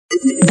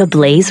The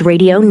Blaze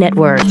Radio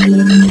Network.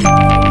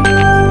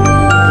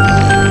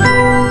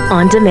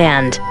 On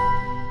demand.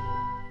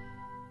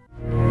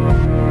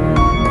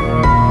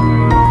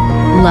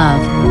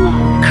 Love,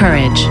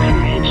 courage,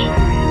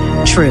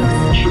 truth.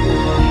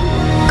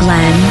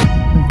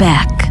 Glenn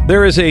Beck.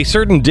 There is a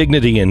certain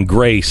dignity and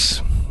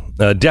grace,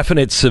 a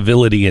definite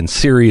civility and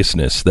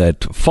seriousness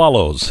that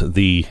follows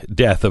the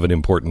death of an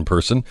important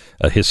person,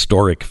 a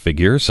historic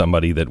figure,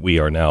 somebody that we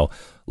are now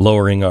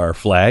lowering our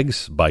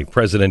flags by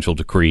presidential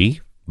decree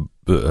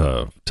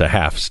to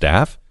half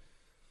staff,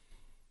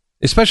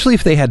 especially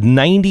if they had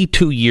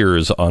 92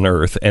 years on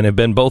Earth and have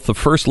been both the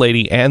First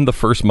Lady and the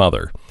First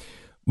Mother.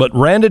 But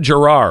Randa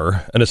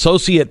Jarrar, an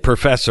associate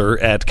professor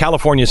at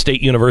California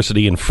State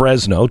University in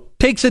Fresno,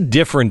 takes a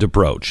different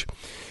approach.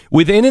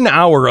 Within an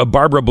hour of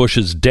Barbara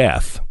Bush's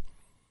death,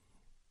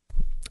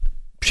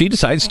 she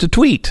decides to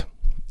tweet.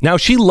 Now,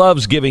 she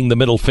loves giving the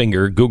middle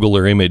finger. Google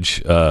her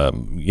image,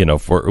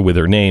 with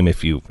her name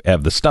if you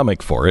have the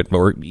stomach for it,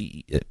 or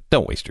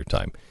don't waste your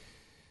time.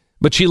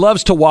 But she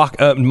loves to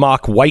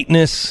mock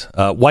whiteness,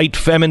 white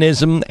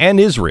feminism, and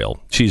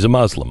Israel. She's a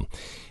Muslim.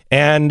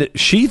 And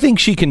she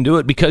thinks she can do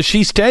it because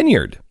she's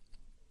tenured.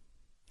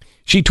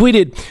 She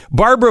tweeted,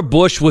 Barbara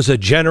Bush was a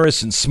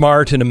generous and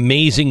smart and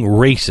amazing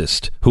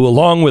racist who,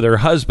 along with her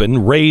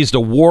husband, raised a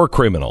war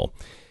criminal.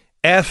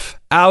 F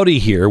outta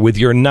here with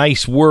your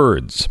nice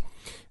words.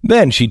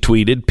 Then she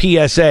tweeted,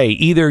 PSA,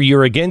 either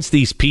you're against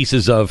these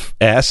pieces of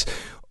S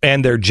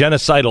and their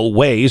genocidal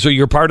ways, or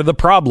you're part of the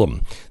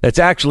problem. That's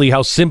actually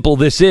how simple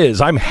this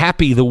is. I'm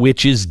happy the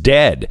witch is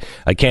dead.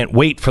 I can't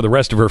wait for the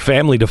rest of her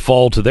family to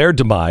fall to their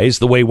demise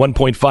the way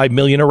 1.5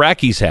 million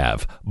Iraqis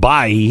have.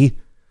 Bye.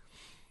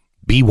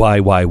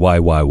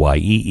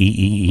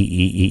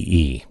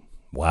 B-Y-Y-Y-Y-Y-E-E-E-E-E-E.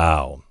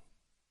 Wow.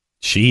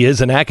 She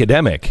is an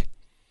academic.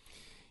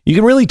 You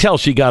can really tell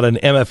she got an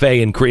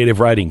MFA in creative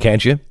writing,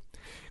 can't you?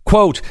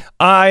 Quote,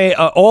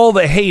 all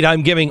the hate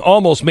I'm giving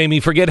almost made me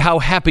forget how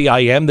happy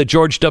I am that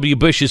George W.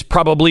 Bush is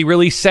probably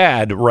really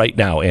sad right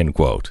now, end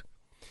quote.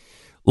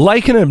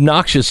 Like an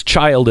obnoxious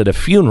child at a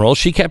funeral,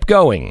 she kept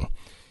going.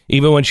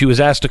 Even when she was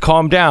asked to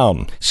calm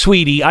down.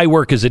 Sweetie, I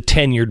work as a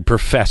tenured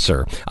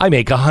professor. I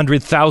make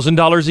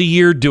 $100,000 a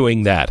year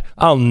doing that.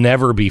 I'll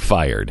never be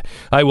fired.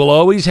 I will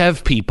always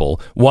have people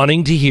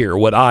wanting to hear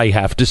what I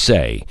have to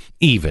say.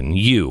 Even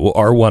you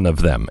are one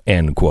of them,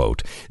 end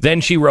quote.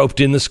 Then she roped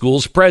in the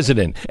school's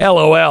president.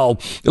 LOL,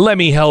 let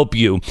me help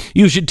you.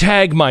 You should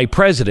tag my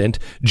president,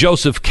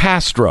 Joseph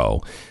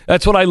Castro.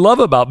 That's what I love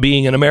about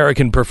being an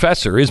American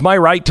professor, is my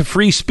right to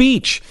free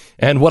speech.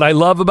 And what I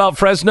love about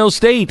Fresno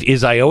State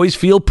is I always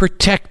feel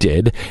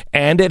protected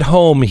and at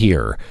home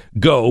here.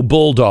 Go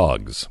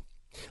Bulldogs.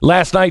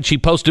 Last night, she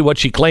posted what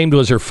she claimed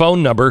was her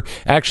phone number,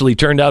 actually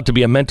turned out to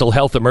be a mental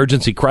health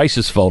emergency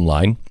crisis phone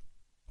line.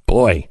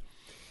 Boy,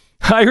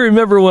 I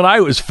remember when I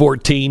was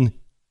 14.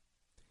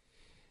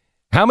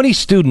 How many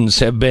students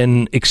have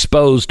been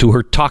exposed to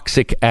her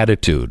toxic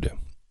attitude?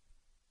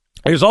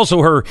 There's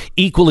also her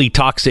equally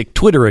toxic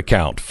Twitter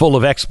account full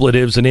of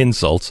expletives and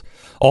insults,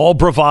 all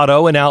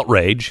bravado and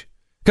outrage,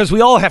 because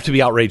we all have to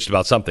be outraged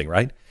about something,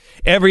 right?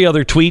 Every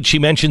other tweet, she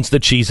mentions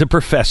that she's a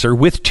professor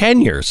with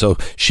tenure, so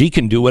she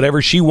can do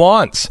whatever she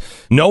wants.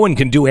 No one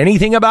can do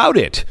anything about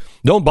it.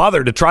 Don't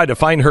bother to try to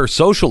find her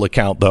social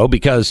account, though,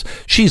 because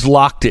she's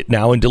locked it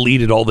now and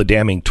deleted all the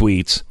damning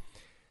tweets.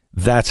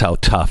 That's how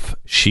tough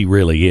she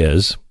really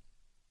is.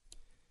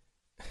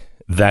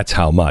 That's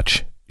how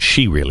much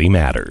she really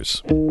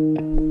matters.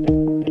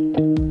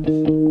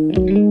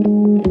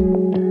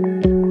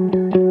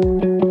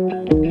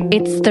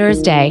 It's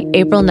Thursday,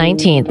 April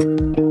 19th.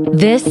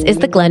 This is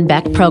the Glenn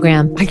Beck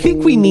Program. I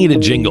think we need a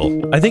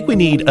jingle. I think we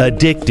need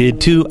Addicted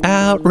to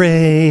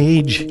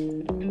Outrage.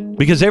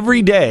 Because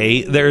every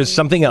day there's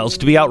something else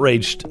to be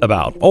outraged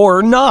about.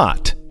 Or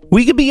not.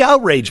 We could be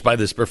outraged by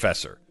this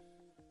professor.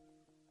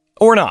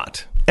 Or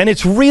not. And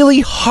it's really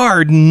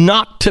hard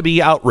not to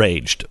be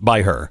outraged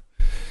by her.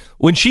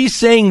 When she's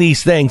saying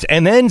these things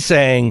and then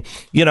saying,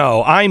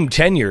 I'm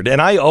tenured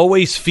and I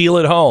always feel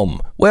at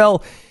home.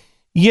 Well,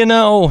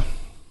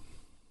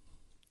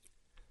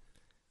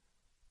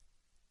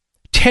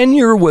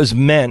 tenure was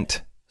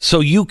meant so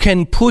you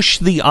can push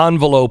the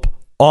envelope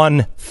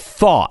on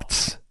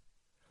thoughts,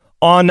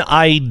 on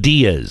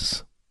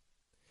ideas.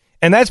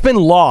 And that's been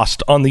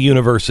lost on the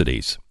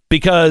universities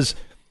because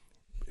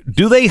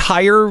do they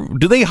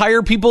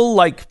hire people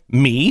like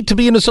me to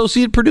be an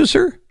associate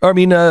producer?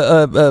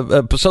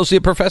 A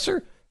associate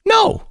professor?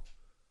 No.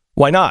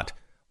 Why not?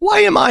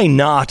 Why am I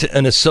not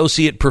an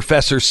associate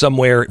professor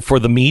somewhere for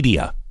the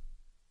media?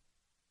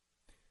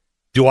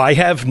 Do I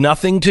have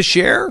nothing to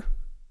share?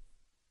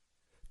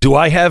 Do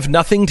I have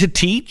nothing to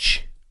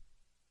teach?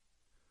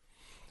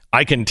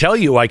 I can tell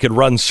you I could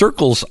run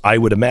circles, I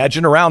would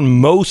imagine,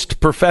 around most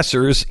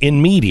professors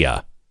in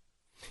media.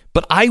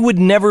 But I would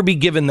never be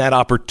given that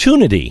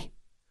opportunity.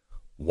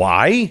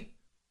 Why?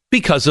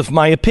 Because of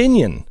my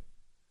opinion.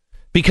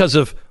 Because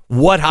of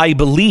what I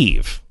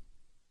believe.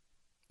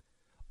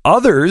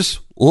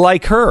 Others,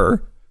 like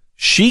her,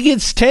 she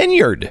gets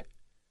tenured.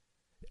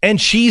 And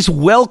she's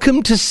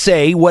welcome to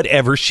say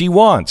whatever she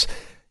wants.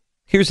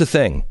 Here's the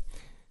thing.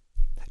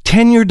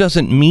 Tenure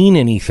doesn't mean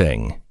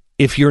anything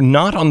if you're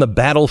not on the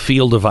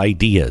battlefield of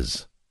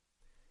ideas.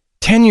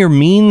 Tenure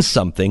means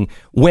something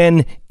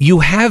when you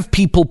have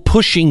people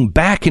pushing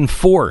back and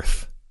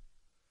forth.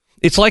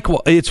 It's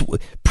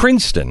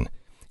Princeton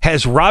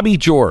has Robbie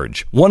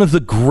George, one of the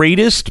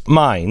greatest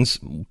minds,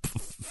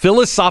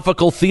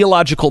 philosophical,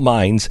 theological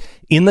minds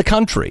in the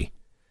country.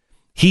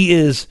 He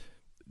is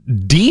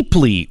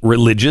deeply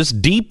religious,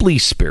 deeply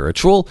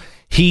spiritual.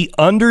 He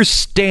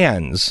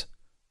understands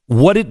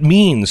what it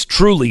means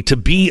truly to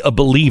be a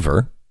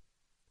believer.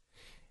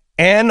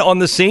 And on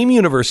the same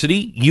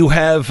university, you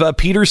have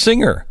Peter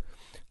Singer,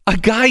 a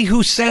guy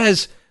who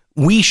says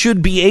we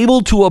should be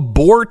able to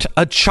abort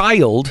a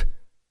child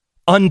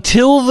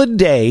until the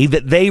day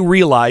that they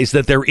realize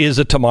that there is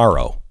a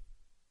tomorrow.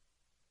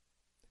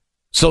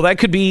 So that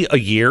could be a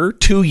year,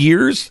 2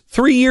 years,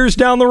 3 years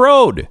down the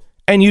road,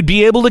 and you'd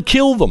be able to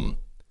kill them.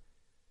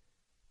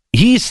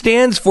 He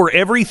stands for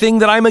everything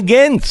that I'm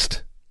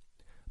against.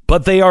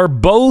 But they are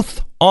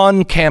both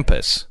on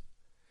campus.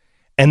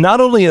 And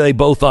not only are they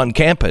both on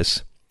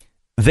campus,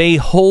 they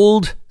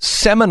hold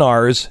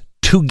seminars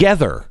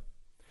together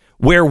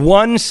where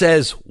one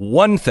says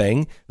one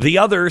thing, the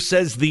other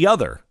says the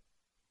other.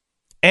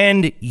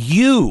 And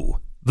you,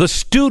 the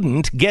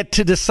student, get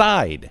to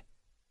decide.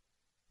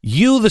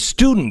 You, the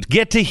student,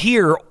 get to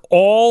hear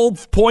all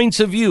points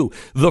of view,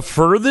 the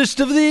furthest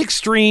of the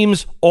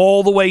extremes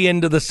all the way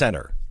into the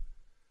center.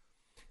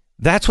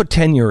 That's what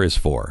tenure is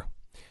for.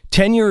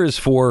 Tenure is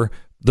for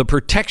the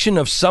protection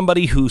of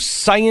somebody who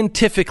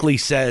scientifically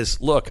says,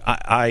 look,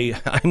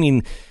 I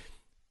mean,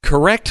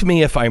 correct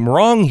me if I'm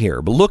wrong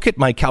here, but look at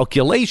my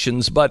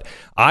calculations, but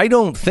I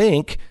don't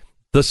think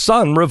the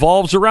sun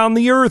revolves around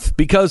the earth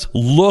because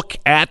look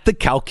at the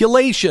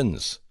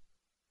calculations.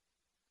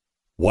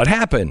 What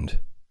happened?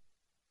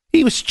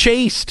 He was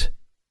chased.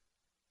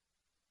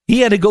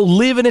 He had to go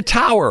live in a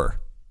tower.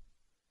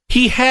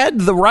 He had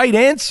the right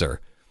answer.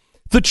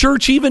 The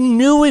church even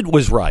knew it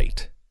was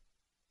right.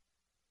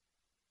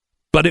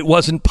 But it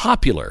wasn't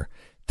popular.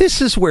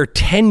 This is where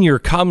tenure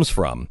comes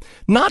from.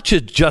 Not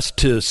just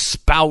to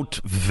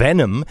spout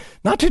venom,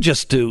 not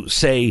just to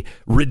say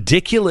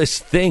ridiculous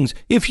things.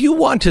 If you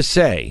want to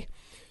say,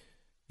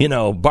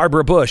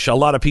 Barbara Bush, a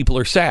lot of people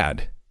are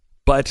sad.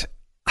 But,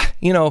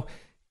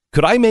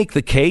 could I make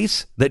the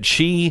case that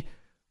she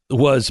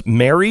was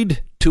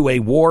married to a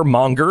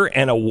warmonger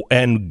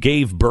and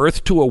gave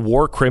birth to a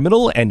war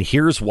criminal? And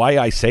here's why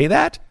I say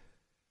that.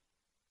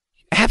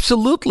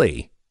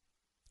 Absolutely.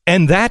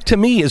 And that, to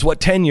me, is what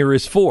tenure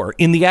is for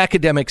in the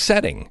academic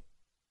setting.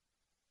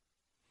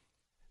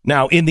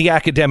 Now, in the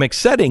academic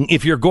setting,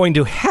 if you're going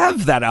to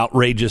have that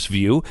outrageous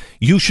view,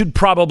 you should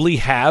probably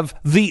have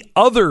the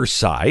other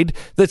side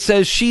that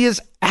says she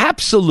is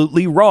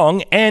absolutely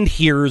wrong, and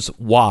here's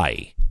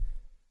why.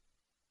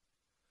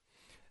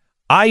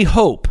 I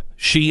hope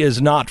she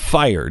is not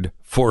fired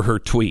for her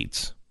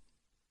tweets.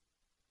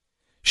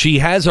 She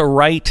has a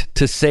right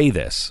to say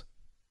this.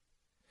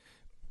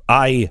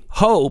 I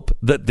hope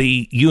that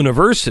the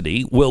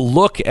university will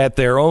look at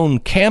their own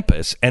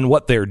campus and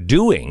what they're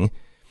doing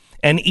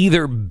and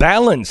either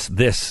balance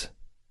this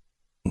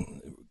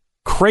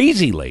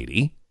crazy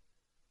lady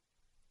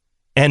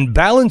and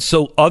balance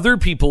so other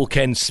people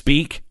can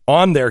speak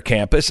on their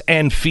campus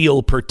and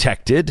feel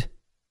protected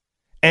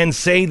and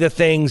say the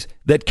things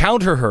that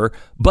counter her,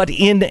 but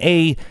in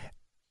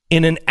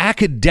an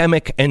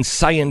academic and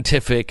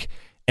scientific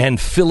and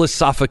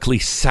philosophically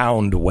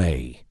sound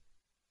way.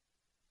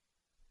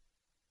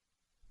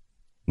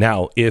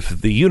 Now, if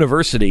the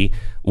university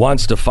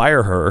wants to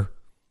fire her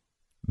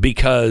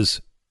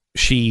because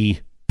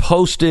she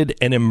posted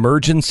an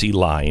emergency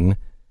line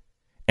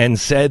and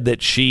said that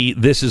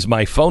this is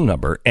my phone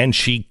number, and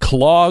she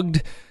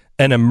clogged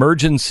an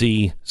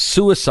emergency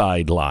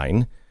suicide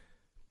line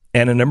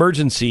and an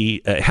emergency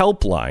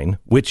helpline,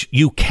 which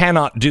you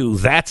cannot do,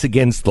 that's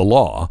against the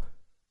law,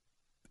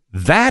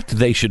 that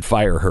they should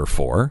fire her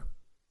for,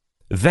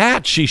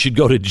 that she should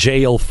go to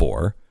jail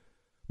for,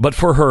 but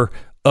for her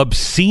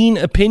obscene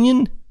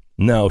opinion?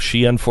 No,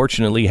 she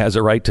unfortunately has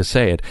a right to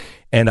say it.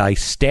 And I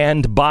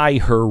stand by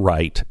her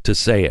right to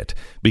say it,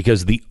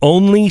 because the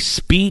only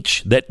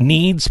speech that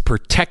needs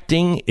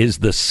protecting is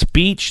the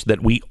speech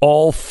that we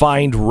all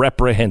find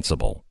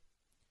reprehensible.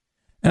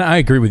 And I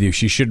agree with you.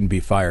 She shouldn't be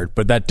fired,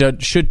 but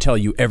that should tell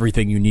you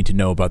everything you need to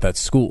know about that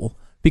school.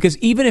 Because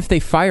even if they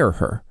fire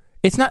her,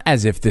 it's not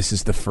as if this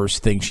is the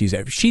first thing she's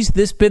ever.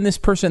 Been this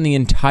person the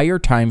entire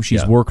time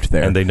she's worked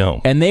there. And they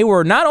know. And they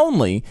were not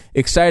only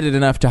excited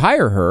enough to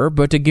hire her,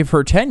 but to give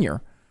her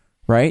tenure,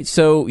 right?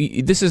 So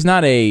this is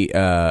not a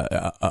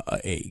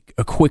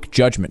quick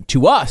judgment.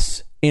 To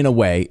us, in a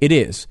way, it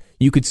is.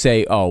 You could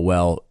say, oh,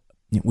 well,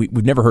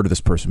 we've never heard of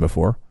this person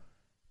before.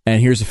 And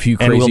here's a few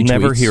crazy tweets. And we'll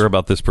never hear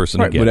about this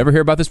person again. We'll never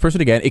hear about this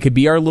person again. It could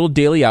be our little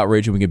daily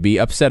outrage, and we could be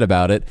upset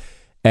about it.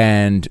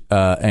 And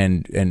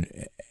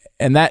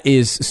that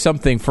is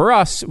something for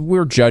us.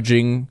 We're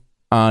judging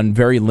on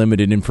very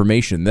limited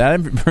information.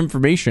 That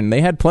information,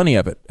 they had plenty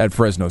of it at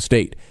Fresno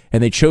State,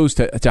 and they chose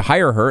to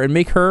hire her and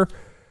make her,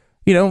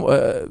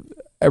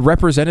 a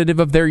representative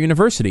of their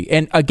university.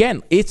 And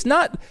again, it's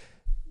not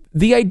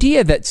the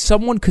idea that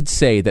someone could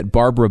say that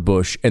Barbara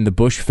Bush and the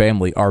Bush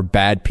family are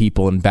bad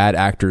people and bad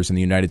actors in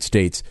the United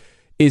States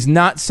is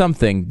not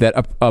something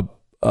that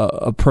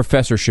a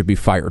professor should be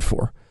fired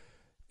for.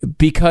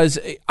 Because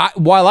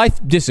while I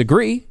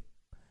disagree,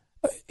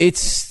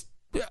 it's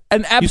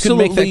an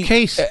absolutely... You can make that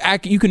case.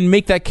 You can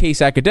make that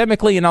case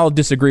academically, and I'll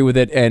disagree with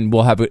it, and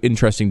we'll have an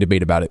interesting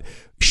debate about it.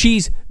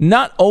 She's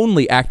not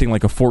only acting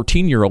like a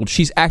 14-year-old,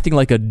 she's acting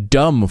like a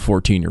dumb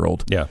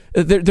 14-year-old. Yeah.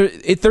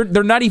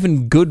 They're not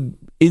even good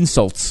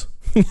insults.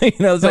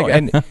 It's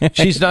and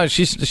she's not...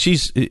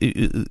 She's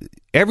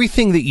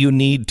everything that you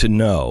need to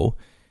know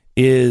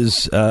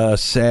is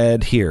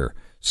said here.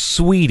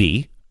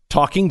 Sweetie,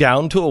 talking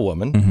down to a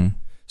woman. Mm-hmm.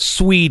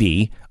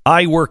 Sweetie,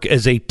 I work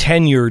as a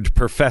tenured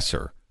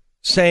professor,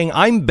 saying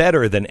I'm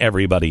better than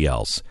everybody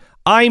else.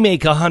 I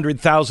make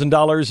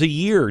 $100,000 a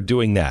year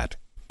doing that.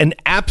 An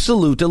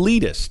absolute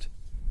elitist.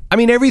 I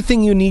mean,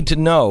 everything you need to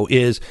know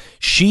is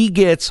she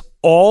gets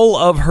all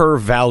of her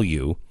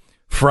value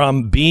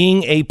from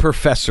being a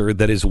professor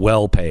that is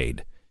well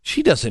paid.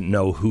 She doesn't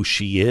know who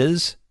she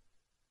is.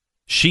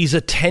 She's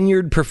a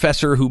tenured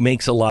professor who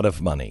makes a lot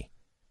of money.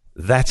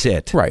 That's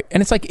it. Right.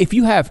 And it's like if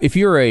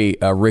you're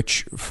a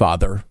rich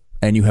father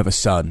and you have a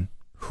son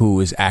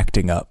who is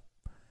acting up,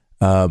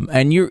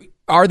 and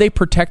are they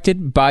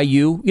protected by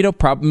you?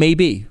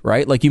 Maybe,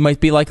 right? Like you might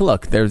be like,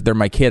 look, they're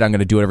my kid. I'm going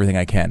to do everything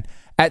I can.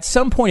 At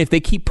some point, if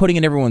they keep putting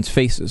in everyone's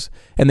faces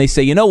and they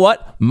say, you know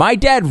what? My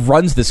dad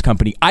runs this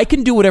company. I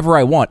can do whatever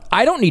I want.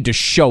 I don't need to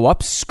show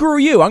up. Screw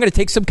you. I'm going to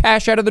take some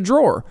cash out of the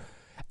drawer.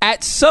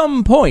 At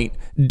some point,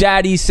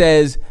 daddy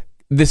says,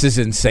 this is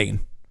insane.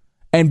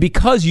 And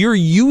because you're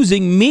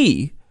using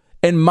me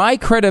and my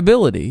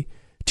credibility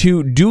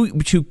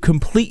to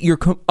complete your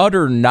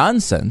utter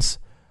nonsense,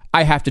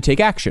 I have to take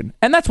action.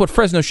 And that's what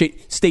Fresno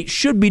State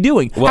should be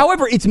doing. Well,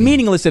 however, it's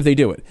meaningless if they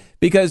do it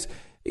because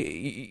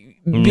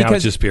now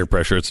it's just peer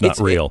pressure. It's not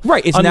real.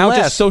 Right. It's now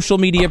just social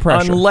media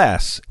pressure.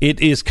 Unless it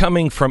is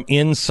coming from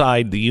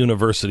inside the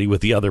university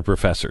with the other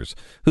professors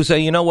who say,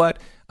 you know what?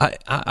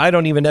 I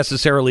don't even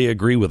necessarily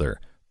agree with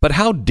her. But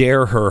how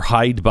dare her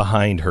hide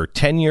behind her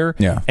tenure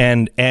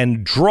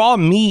and draw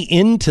me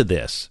into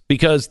this?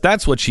 Because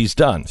that's what she's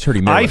done.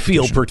 I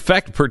feel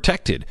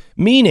protected,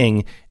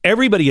 meaning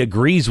everybody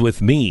agrees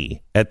with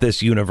me at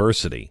this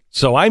university.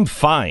 So I'm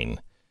fine.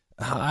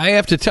 I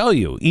have to tell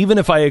you, even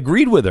if I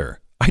agreed with her,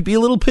 I'd be a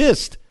little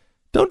pissed.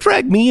 Don't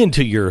drag me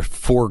into your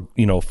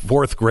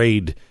fourth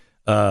grade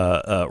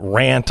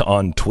rant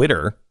on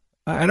Twitter.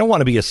 I don't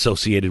want to be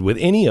associated with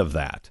any of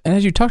that. And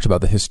as you talked about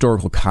the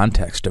historical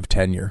context of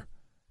tenure,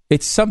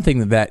 it's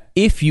something that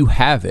if you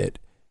have it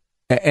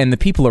and the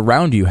people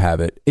around you have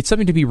it, it's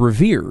something to be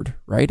revered,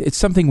 right? It's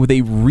something with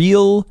a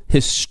real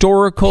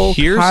historical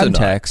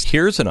context.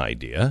 Here's an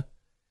idea.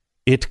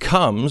 It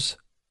comes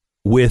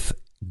with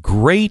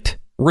great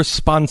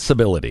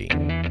responsibility.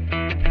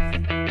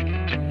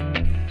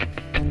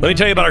 Let me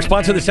tell you about our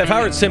sponsor this half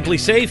hour. It's Simply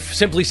Safe.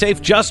 Simply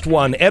Safe just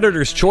won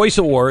Editor's Choice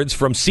Awards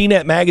from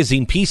CNET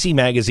Magazine, PC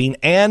Magazine,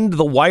 and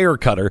The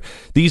Wirecutter.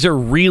 These are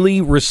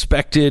really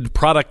respected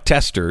product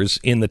testers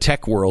in the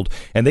tech world,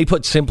 and they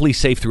put Simply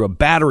Safe through a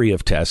battery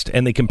of tests,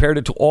 and they compared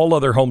it to all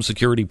other home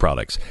security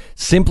products.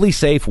 Simply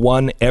Safe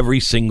won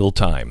every single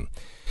time.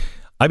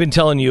 I've been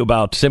telling you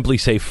about Simply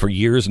Safe for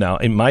years now.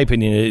 In my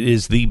opinion, it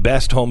is the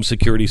best home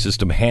security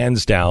system,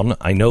 hands down.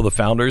 I know the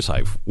founders.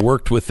 I've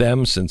worked with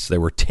them since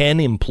there were 10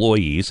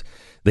 employees.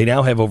 They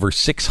now have over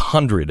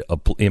 600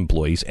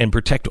 employees and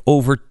protect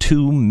over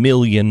 2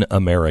 million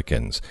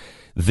Americans.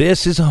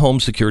 This is a home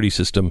security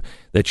system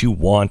that you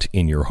want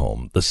in your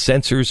home. The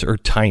sensors are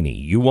tiny.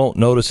 You won't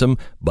notice them,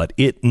 but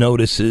it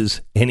notices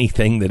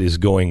anything that is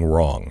going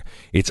wrong.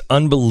 It's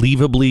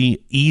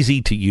unbelievably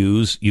easy to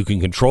use. You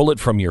can control it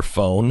from your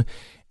phone.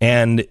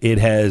 And it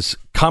has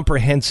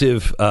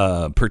comprehensive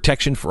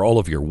protection for all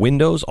of your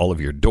windows, all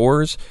of your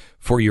doors,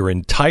 for your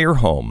entire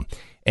home.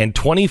 And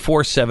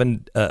 24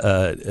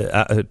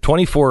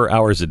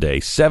 hours a day,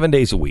 7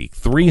 days a week,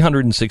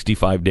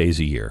 365 days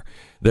a year.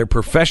 Their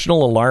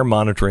professional alarm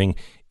monitoring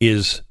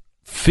is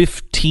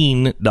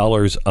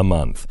 $15 a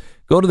month.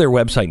 Go to their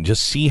website and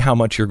just see how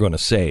much you're going to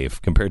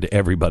save compared to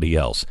everybody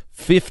else.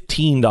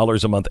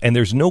 $15 a month, and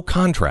there's no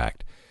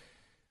contract.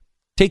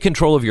 Take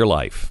control of your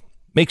life.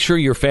 Make sure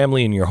your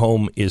family and your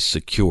home is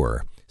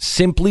secure.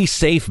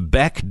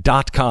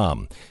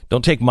 SimplySafeBeck.com.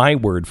 Don't take my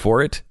word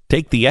for it.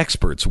 Take the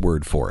expert's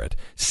word for it.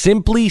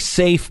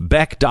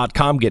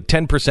 SimplySafeBeck.com. Get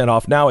 10%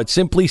 off now at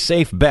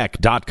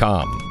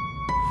SimplySafeBeck.com.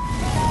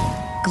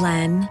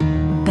 Glenn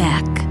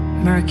Beck,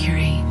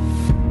 Mercury.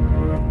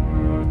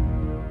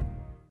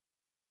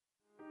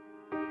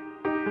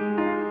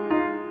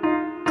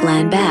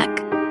 Glenn Beck.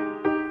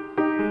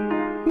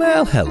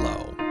 Well,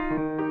 hello.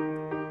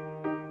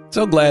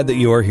 So glad that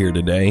you are here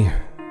today.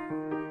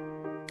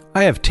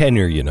 I have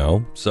tenure,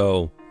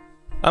 so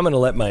I'm going to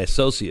let my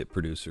associate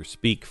producer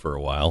speak for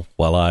a while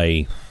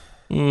I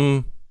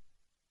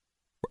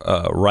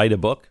write a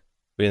book.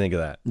 What do you think of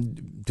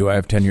that? Do I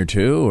have tenure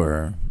too,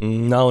 or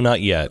no?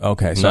 Not yet.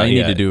 Okay, so I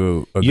need to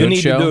do a good show. You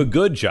need to do a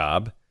good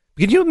job.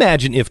 Can you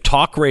imagine if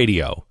talk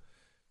radio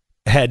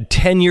had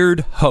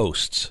tenured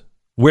hosts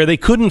where they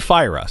couldn't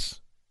fire us?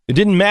 It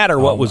didn't matter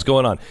what was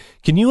going on.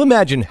 Can you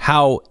imagine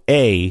how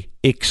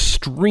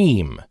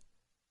extreme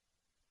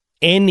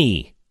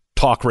any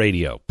talk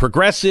radio,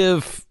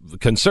 progressive,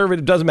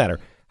 conservative, doesn't matter,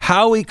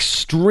 how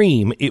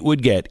extreme it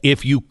would get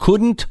if you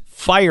couldn't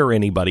fire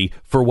anybody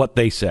for what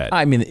they said?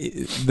 I mean,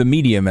 the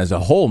medium as a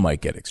whole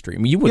might get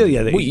extreme. You would,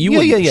 you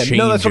would change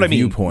no, that's what I mean.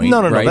 Viewpoint.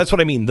 No, right? that's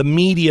what I mean. The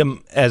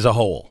medium as a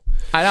whole.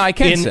 I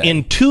can't say.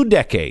 In 2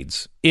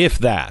 decades, if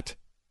that,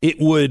 it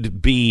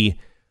would be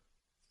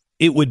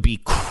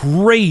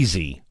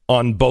crazy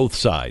on both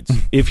sides.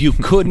 If you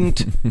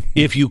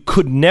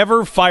could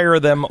never fire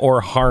them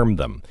or harm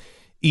them.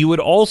 You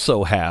would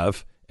also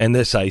have, and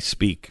this I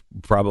speak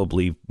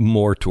probably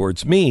more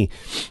towards me,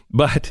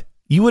 but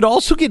you would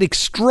also get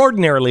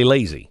extraordinarily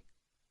lazy.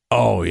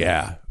 Oh,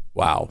 yeah.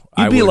 Wow.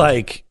 You'd be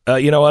like,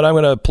 you know what? I'm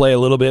going to play a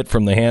little bit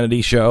from the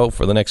Hannity show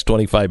for the next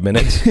 25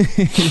 minutes.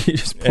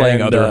 Just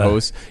playing other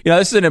hosts.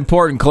 This is an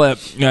important clip.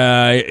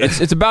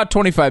 It's about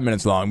 25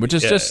 minutes long, but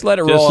just let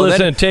it roll. Just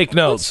listen and take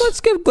notes.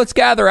 Let's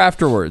gather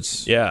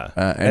afterwards. Yeah.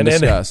 And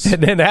discuss.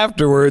 And then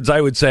afterwards,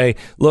 I would say,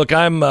 look,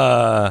 I'm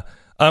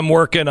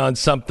working on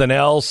something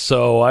else,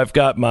 so I've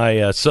got my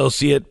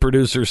associate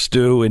producer,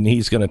 Stu, and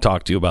he's going to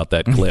talk to you about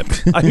that clip.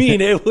 I mean,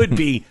 it would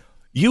be...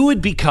 You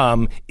would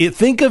become,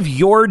 think of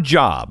your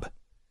job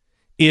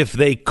if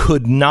they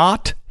could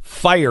not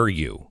fire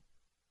you.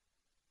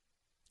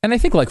 And I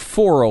think like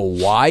for a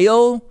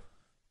while,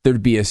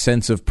 there'd be a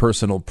sense of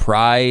personal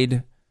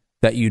pride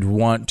that you'd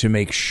want to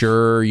make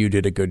sure you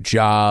did a good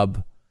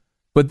job.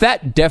 But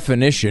that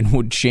definition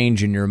would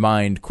change in your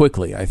mind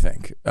quickly, I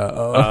think,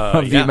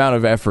 of the amount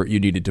of effort you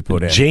needed to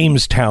put in.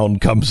 Jamestown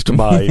comes to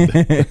mind.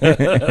 Because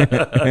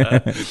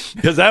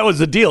that was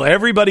the deal.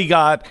 Everybody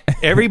got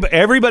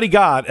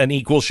an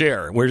equal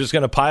share. We're just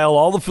going to pile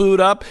all the food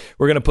up.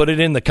 We're going to put it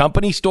in the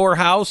company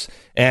storehouse.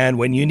 And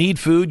when you need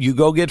food, you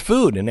go get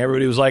food. And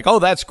everybody was like, oh,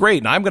 that's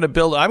great. And I'm going to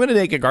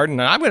make a garden.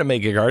 And I'm going to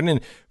make a garden.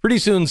 And pretty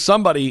soon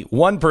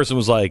one person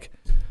was like,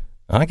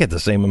 I get the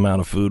same amount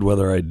of food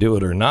whether I do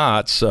it or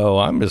not, so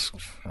I'm not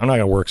going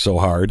to work so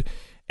hard.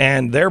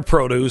 And their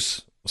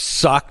produce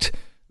sucked.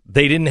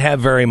 They didn't have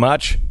very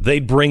much.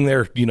 They'd bring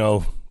their,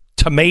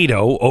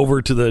 tomato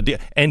over to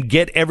and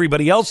get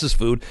everybody else's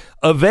food.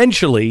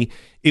 Eventually,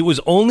 it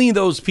was only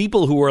those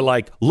people who were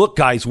like, look,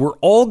 guys, we're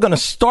all going to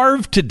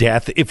starve to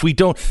death if we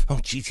don't. Oh,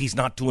 geez, he's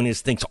not doing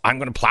his thing, so I'm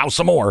going to plow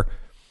some more.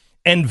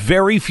 And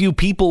very few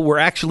people were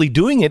actually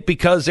doing it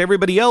because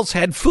everybody else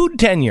had food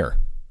tenure.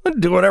 I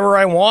do whatever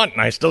I want,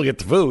 and I still get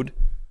the food.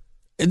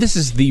 This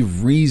is the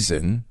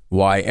reason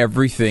why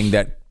everything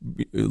that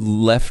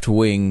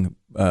left-wing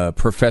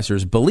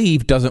professors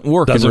believe doesn't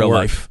work in real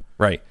life.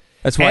 Right.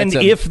 That's why. And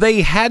if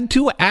they had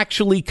to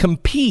actually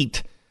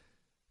compete,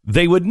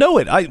 they would know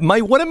it.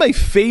 One of my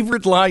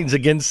favorite lines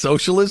against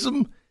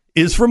socialism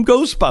is from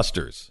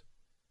Ghostbusters.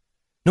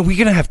 No, we're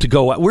going to have to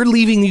go. We're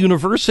leaving the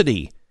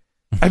university.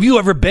 Have you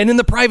ever been in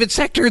the private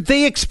sector?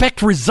 They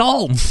expect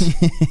results.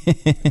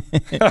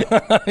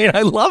 I mean,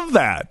 I love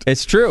that.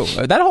 It's true.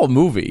 That whole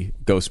movie,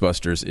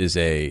 Ghostbusters,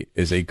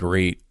 is a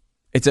great.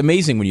 It's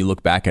amazing when you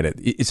look back at it.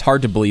 It's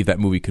hard to believe that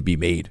movie could be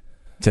made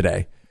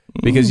today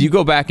because you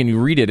go back and you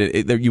read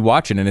it, you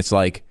watch it, and it's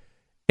like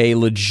a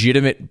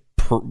legitimate.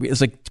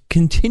 It's like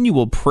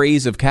continual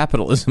praise of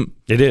capitalism.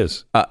 It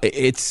is.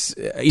 It's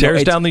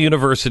tears down the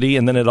university,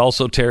 and then it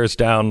also tears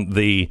down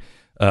the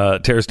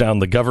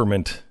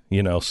government.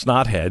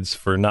 Snotheads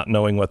for not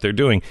knowing what they're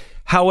doing.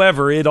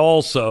 However, it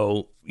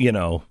also,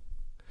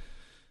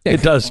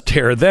 it does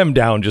tear them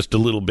down just a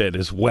little bit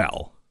as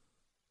well.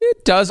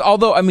 It does.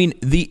 Although, I mean,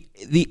 the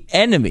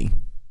enemy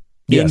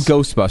in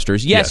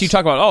Ghostbusters, yes, you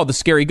talk about, the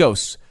scary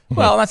ghosts.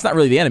 Well, that's not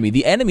really the enemy.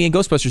 The enemy in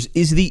Ghostbusters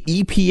is the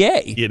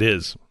EPA. It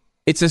is.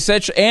 It's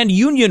essential, and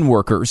union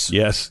workers.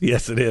 Yes,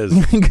 it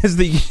is. Because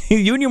the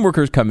union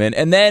workers come in,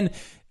 and then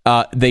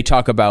they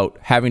talk about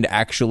having to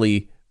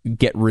actually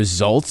get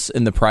results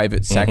in the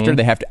private sector. Mm-hmm.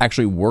 They have to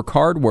actually work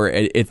hard, where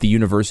at the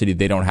university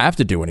they don't have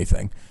to do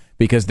anything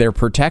because they're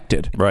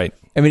protected. Right.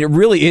 I mean, it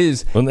really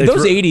is. Those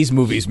 80s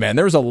movies, man,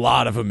 there was a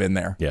lot of them in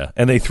there. Yeah.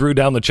 And they threw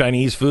down the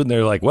Chinese food and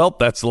they're like, well,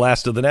 that's the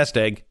last of the nest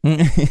egg.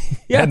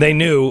 Yeah. And they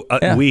knew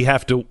we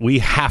have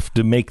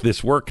to make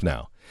this work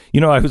now.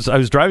 I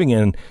was driving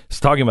in,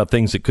 talking about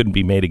things that couldn't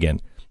be made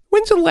again.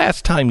 When's the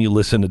last time you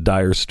listened to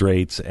Dire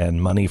Straits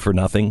and Money for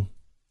Nothing?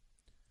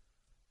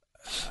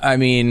 I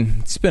mean,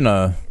 it's been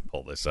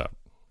pull this up.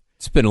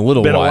 It's been a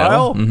little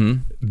while.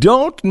 Mm-hmm.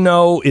 Don't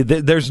know.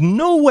 There's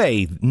no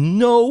way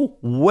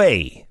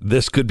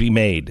this could be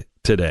made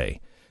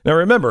today. Now,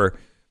 remember,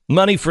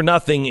 Money for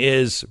Nothing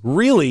is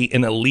really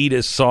an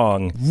elitist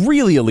song.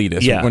 Really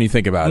elitist when you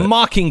think about it.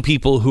 Mocking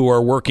people who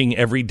are working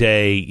every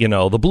day,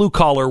 the blue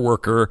collar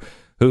worker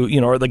who,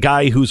 or the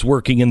guy who's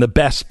working in the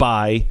Best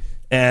Buy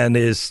and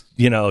is,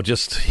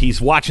 just he's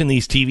watching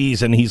these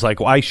TVs and he's like,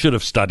 well, I should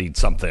have studied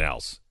something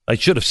else. I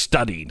should have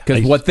studied.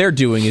 Because what they're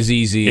doing is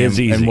easy,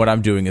 and what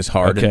I'm doing is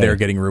hard, Okay. and they're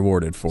getting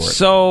rewarded for it.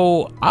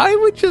 So I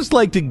would just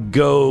like to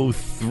go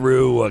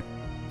through a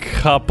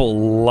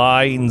couple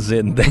lines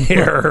in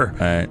there. All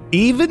right.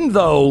 Even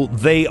though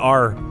they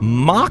are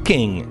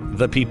mocking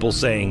the people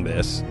saying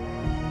this,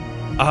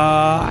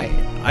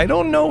 I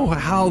don't know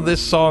how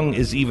this song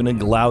is even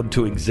allowed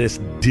to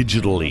exist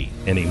digitally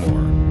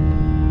anymore.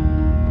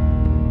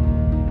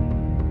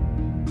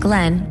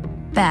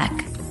 Glenn Beck,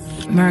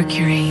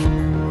 Mercury.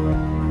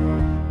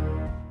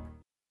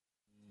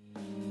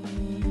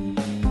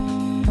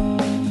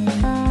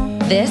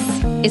 This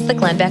is the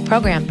Glenn Beck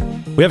Program.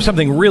 We have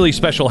something really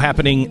special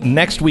happening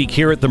next week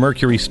here at the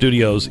Mercury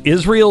Studios,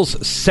 Israel's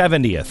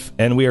 70th,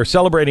 and we are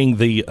celebrating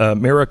the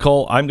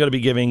miracle. I'm going to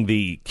be giving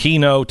the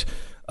keynote.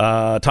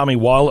 Tommy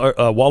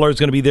Waller is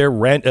going to be there.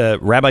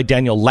 Rabbi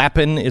Daniel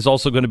Lapin is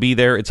also going to be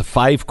there. It's a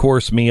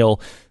 5-course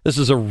meal. This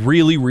is a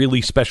really,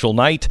 really special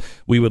night.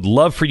 We would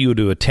love for you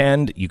to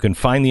attend. You can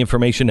find the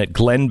information at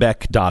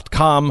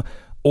glennbeck.com,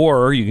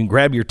 or you can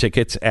grab your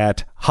tickets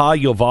at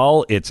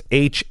HaYoval. It's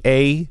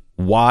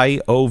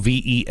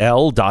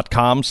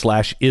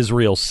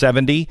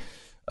HAYOVEL.com/Israel70.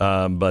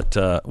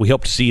 But we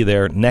hope to see you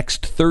there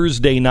next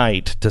Thursday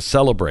night to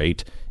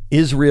celebrate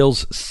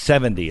Israel's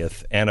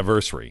 70th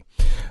anniversary.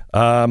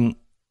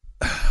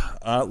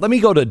 Let me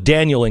go to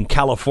Daniel in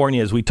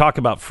California as we talk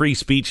about free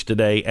speech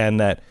today, and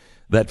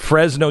that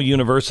Fresno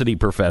University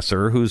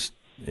professor who's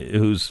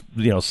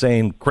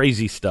saying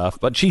crazy stuff,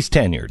 but she's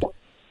tenured.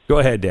 Go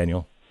ahead,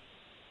 Daniel.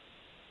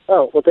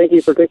 Oh, well, thank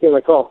you for taking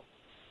my call.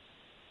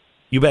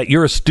 You bet.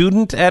 You're a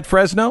student at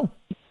Fresno?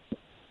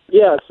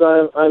 Yes,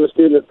 I'm a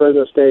student at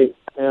Fresno State,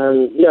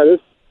 and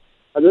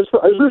I just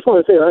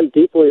want to say that I'm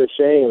deeply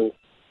ashamed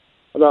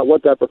about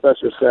what that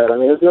professor said. I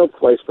mean, there's no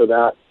place for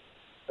that.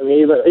 I mean,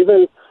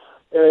 even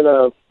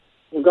in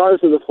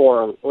regardless of the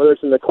forum, whether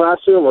it's in the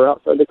classroom or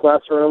outside the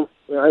classroom,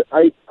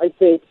 I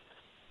think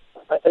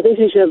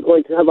he should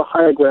have a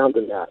higher ground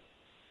than that,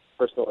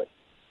 personally.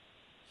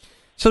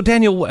 So,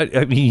 Daniel,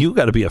 I mean, you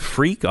got to be a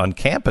freak on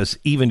campus,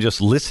 even just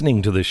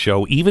listening to the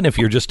show, even if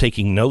you're just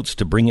taking notes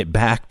to bring it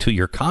back to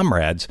your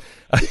comrades.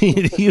 I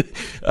mean,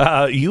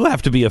 you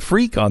have to be a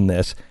freak on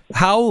this.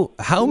 How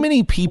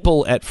many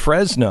people at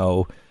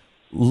Fresno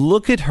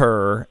look at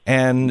her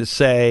and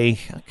say,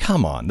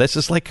 come on, this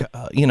is like,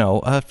 a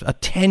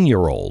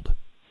 10-year-old?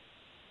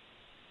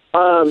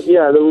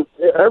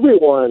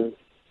 Everyone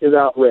is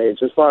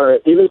outraged, as far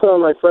as even some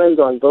of my friends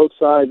on both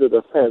sides of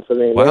the fence. I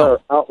mean, Wow. They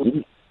are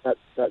outraged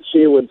that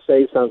she would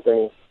say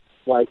something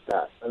like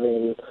that. I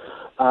don't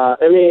know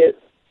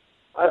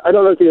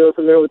if you're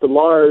familiar with the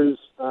Mars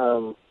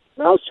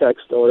mouse check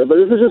story, but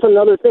this is just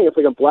another thing. It's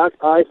like a black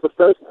eye for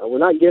Fresno. We're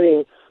not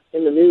getting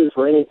in the news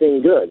for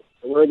anything good.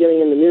 We're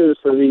getting in the news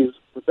for these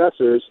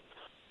professors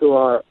who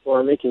are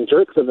making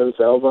jerks of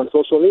themselves on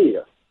social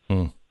media.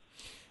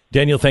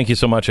 Daniel, thank you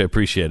so much. I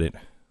appreciate it.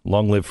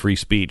 Long live free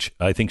speech.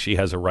 I think she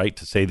has a right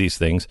to say these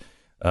things.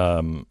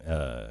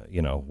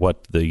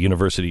 What the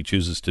university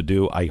chooses to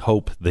do, I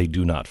hope they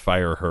do not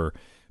fire her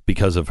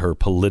because of her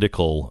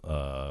political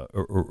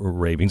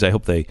ravings. I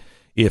hope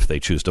if they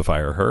choose to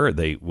fire her,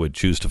 they would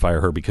choose to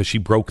fire her because she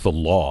broke the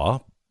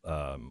law,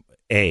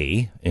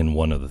 in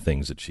one of the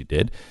things that she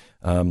did,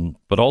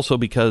 but also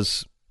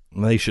because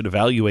they should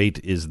evaluate,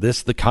 is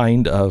this the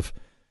kind of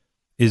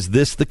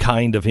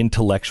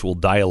intellectual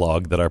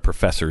dialogue that our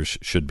professors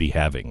should be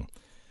having?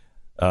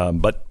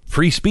 But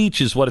free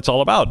speech is what it's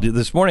all about.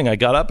 This morning I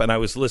got up and I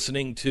was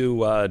listening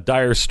to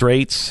Dire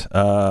Straits.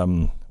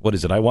 What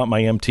is it? I Want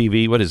My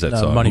MTV. What is that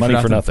song? Money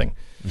for Nothing.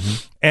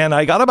 Mm-hmm. And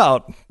I got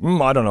about,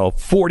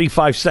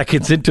 45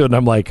 seconds into it, and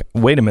I'm like,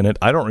 wait a minute,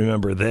 I don't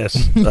remember this.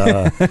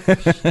 The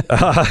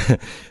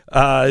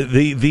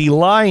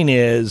line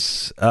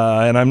is,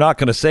 and I'm not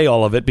going to say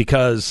all of it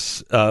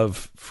because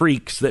of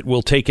freaks that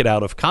will take it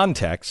out of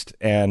context,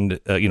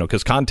 and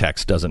because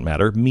context doesn't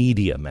matter,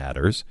 media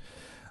matters.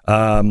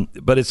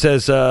 But it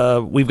says,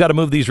 we've got to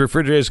move these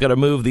refrigerators, got to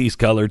move these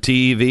color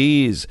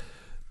TVs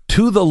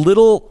to the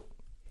little,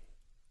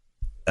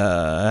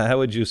 how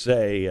would you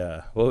say,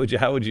 how would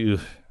you?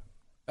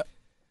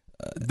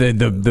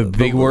 The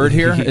big word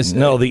here is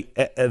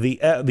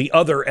the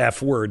other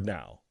F word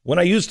now. When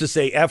I used to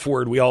say F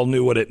word, we all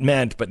knew what it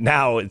meant, but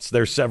now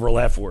there's several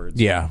F words.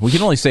 Yeah, we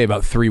can only say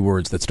about 3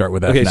 words that start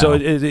with F. Okay, now. so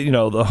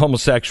the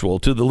homosexual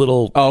to the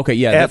little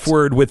F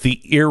word with the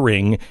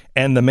earring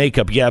and the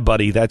makeup. Yeah,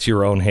 buddy, that's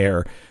your own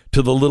hair.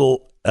 To the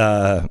little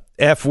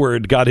F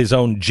word got his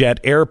own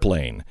jet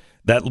airplane.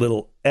 That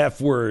little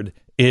F word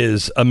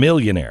is a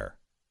millionaire.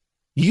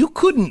 You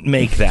couldn't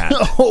make that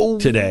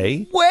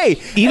today. Wait,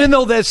 even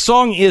though that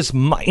song is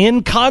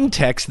in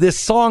context, this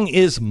song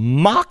is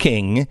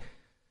mocking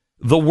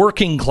the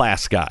working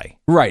class guy.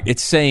 Right.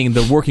 It's saying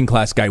the working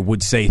class guy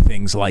would say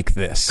things like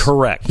this.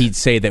 Correct. He'd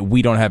say that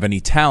we don't have any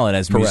talent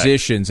as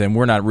musicians and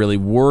we're not really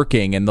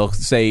working. And they'll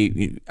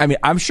say, I mean,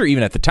 I'm sure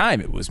even at the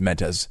time it was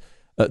meant as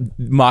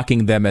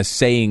mocking them as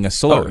saying a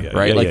slur,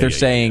 right? They're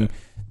saying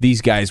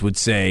these guys would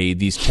say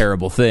these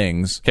terrible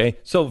things. Okay,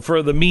 so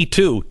for the Me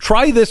Too,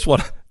 try this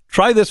one.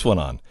 Try this one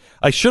on.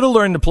 I should have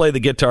learned to play the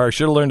guitar. I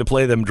should have learned to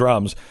play them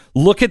drums.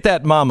 Look at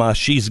that mama.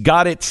 She's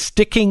got it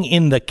sticking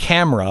in the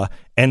camera,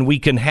 and we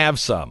can have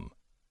some.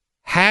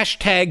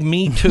 Hashtag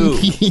Me Too.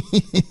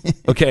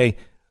 Okay,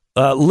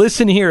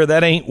 listen here.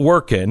 That ain't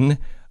working.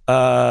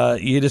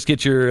 You just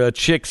get your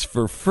chicks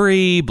for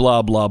free,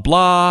 blah, blah,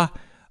 blah.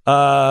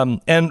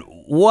 And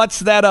what's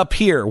that up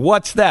here?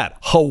 What's that?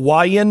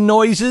 Hawaiian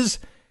noises?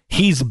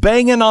 He's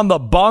banging on the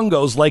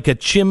bongos like a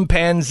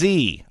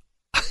chimpanzee.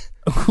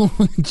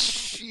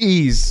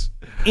 Jeez.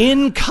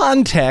 In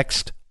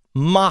context,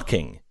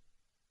 mocking.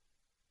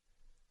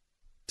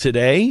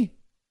 Today,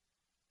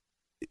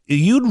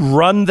 you'd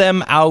run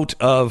them out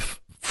of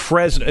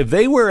Fresno. If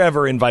they were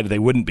ever invited, they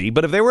wouldn't be,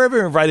 but if they were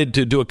ever invited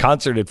to do a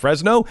concert at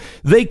Fresno,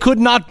 they could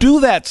not do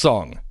that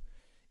song,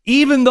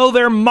 even though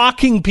they're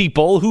mocking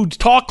people who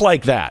talk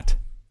like that.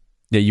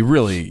 Yeah,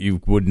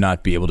 you would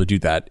not be able to do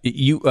that.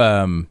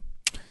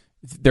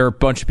 There are a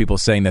bunch of people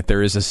saying that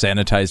there is a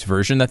sanitized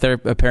version that they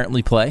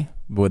apparently play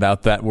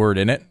without that word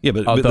in it. Yeah,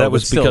 but that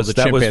was because the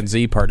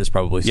chimpanzee part is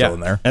probably still in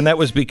there. And that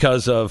was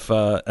because of,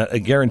 I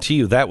guarantee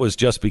you, that was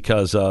just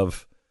because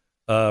of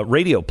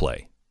radio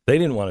play. They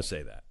didn't want to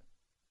say that.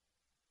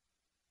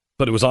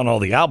 But it was on all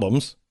the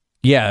albums.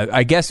 Yeah,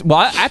 I guess.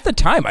 Well, at the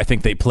time, I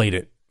think they played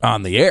it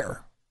on the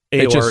air.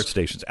 AOR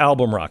stations,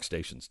 album rock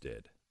stations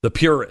did. The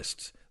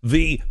purists,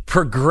 the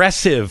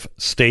progressive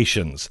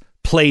stations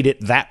played it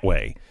that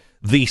way.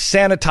 The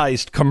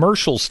sanitized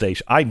commercial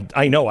station,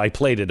 I know I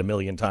played it a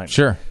million times.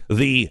 Sure.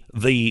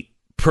 The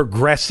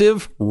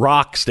progressive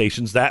rock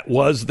stations, that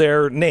was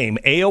their name,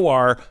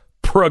 AOR,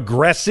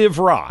 Progressive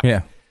Rock.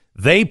 Yeah.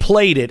 They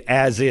played it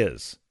as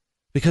is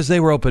because they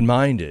were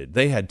open-minded.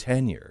 They had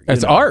tenure.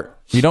 It's art.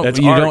 You don't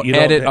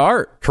edit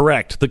art.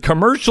 Correct. The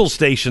commercial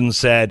station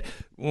said,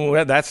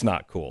 well, that's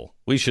not cool.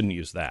 We shouldn't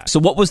use that.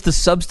 So what was the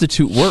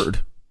substitute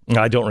word?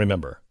 I don't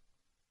remember.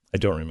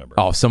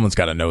 Oh, someone's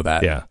got to know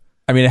that. Yeah.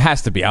 I mean, it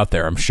has to be out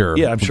there, I'm sure.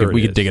 Yeah, I'm sure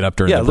we could dig it up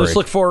during the break. Let's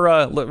look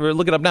for,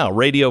 look it up now,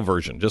 radio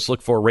version. Just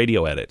look for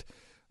radio edit.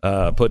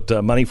 Put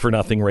money for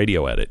nothing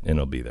radio edit, and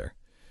it'll be there.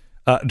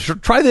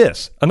 Try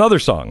this, another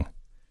song.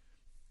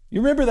 You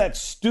remember that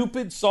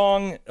stupid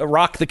song,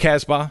 Rock the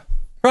Casbah?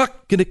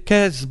 Rock the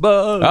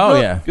Casbah.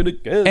 Oh, yeah.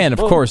 And, of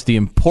course, the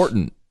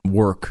important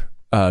work,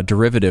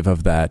 derivative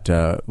of that,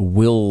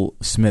 Will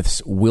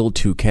Smith's Will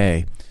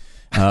 2K.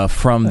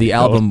 From the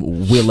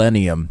album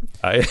Willennium,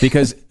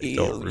 because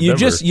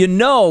you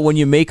know when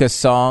you make a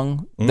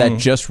song that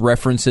just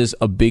references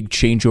a big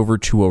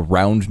changeover to a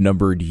round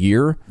numbered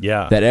year,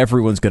 that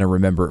everyone's going to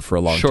remember it for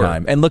a long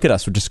time. And look at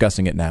us, we're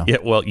discussing it now. Yeah,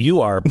 well,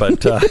 you are,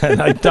 but and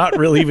I'm not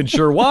really even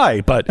sure why.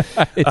 But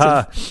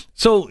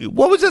so,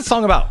 what was that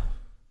song about?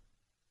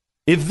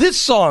 If this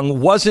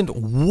song wasn't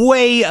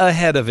way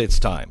ahead of its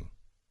time.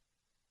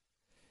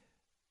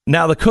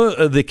 Now,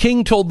 the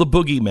king told the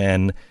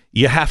boogeyman,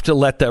 you have to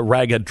let the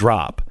ragga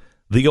drop.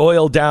 The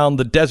oil down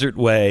the desert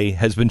way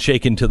has been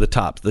shaken to the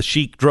top. The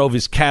sheik drove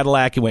his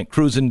Cadillac and went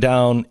cruising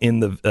down in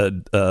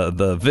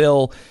the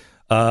Ville.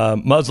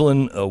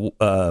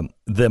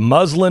 The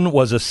muslin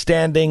was a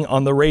standing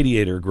on the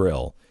radiator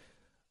grill.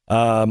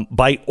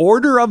 By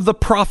order of the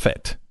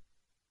Prophet,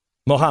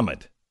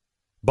 Muhammad,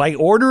 by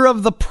order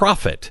of the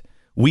Prophet,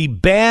 we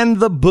ban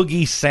the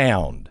boogie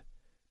sound.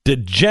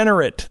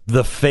 Degenerate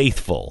the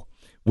faithful.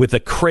 With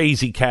a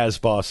crazy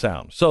Casbah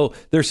sound. So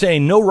they're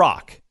saying no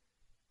rock.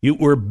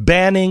 We're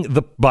banning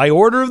by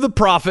order of the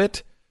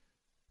Prophet.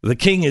 The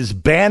king is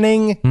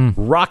banning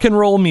rock and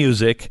roll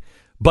music.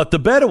 But the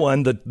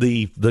Bedouin,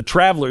 the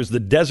travelers, the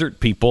desert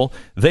people,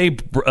 they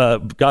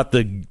got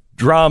the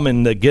drum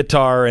and the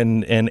guitar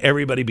and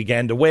everybody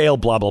began to wail,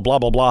 blah, blah, blah,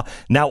 blah, blah.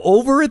 Now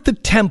over at the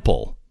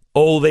temple,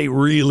 they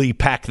really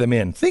pack them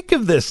in. Think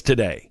of this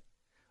today.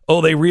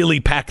 They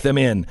really pack them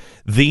in.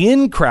 The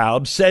in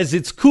crowd says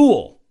it's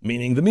cool.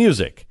 Meaning the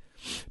music,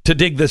 to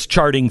dig this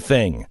charting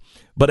thing.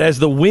 But as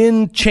the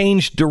wind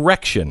changed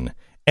direction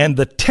and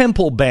the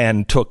temple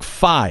band took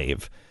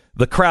 5,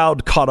 the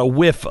crowd caught a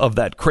whiff of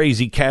that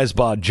crazy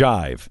Casbah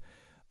jive.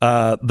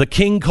 The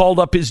king called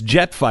up his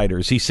jet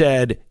fighters. He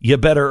said, you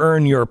better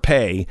earn your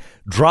pay.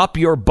 Drop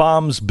your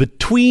bombs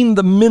between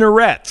the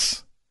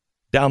minarets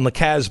down the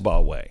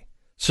Casbah way.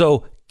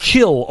 So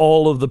kill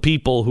all of the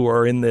people who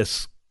are in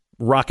this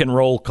rock and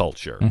roll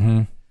culture.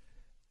 Mm-hmm.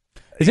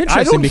 It's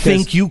interesting I don't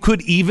think you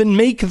could even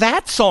make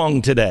that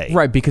song today.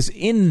 Right, because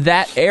in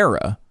that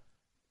era,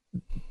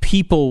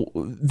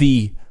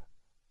 the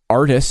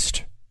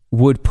artist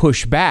would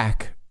push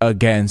back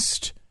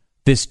against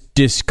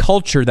this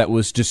culture that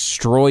was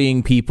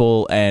destroying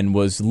people and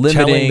was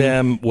limiting. Telling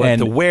them what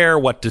to wear,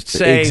 what to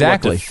say,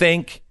 what to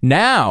think.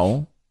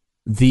 Now,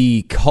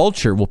 the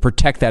culture will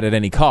protect that at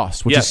any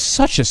cost, which is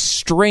such a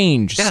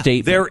strange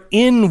statement. They're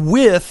in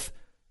with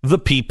the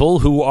people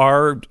who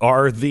are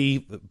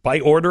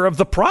by order of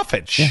the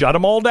Prophet. Shut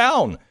them all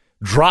down.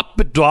 Drop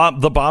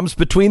the bombs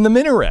between the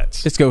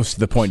minarets. This goes to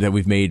the point that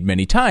we've made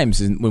many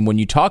times when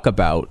you talk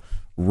about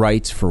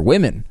rights for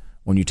women,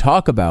 when you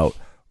talk about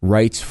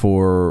rights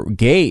for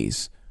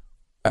gays,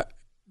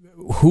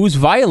 who's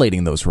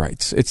violating those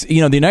rights? It's, the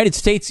United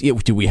States,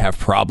 do we have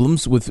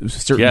problems with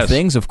certain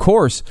things? Of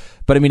course.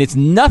 But I mean, it's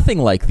nothing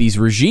like these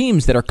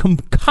regimes that are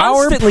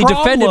constantly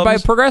defended by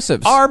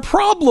progressives. Our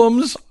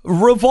problems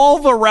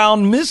revolve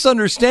around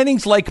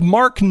misunderstandings like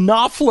Mark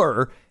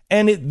Knopfler,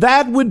 and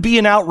that would be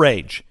an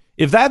outrage.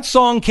 If that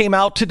song came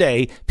out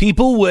today,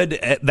 people would,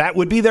 that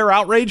would be their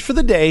outrage for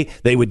the day.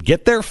 They would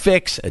get their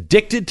fix,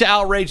 addicted to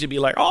outrage. They'd be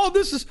like,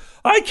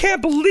 I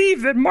can't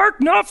believe that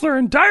Mark Knopfler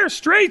in Dire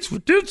Straits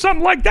would do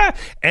something like that.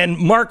 And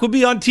Mark would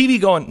be on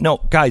TV going, no,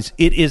 guys,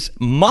 it is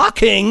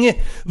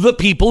mocking the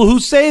people who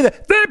say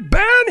that. They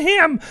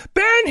ban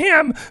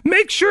him,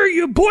 make sure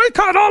you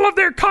boycott all of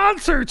their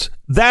concerts.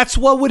 That's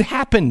what would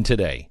happen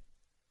today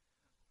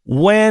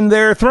when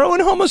they're throwing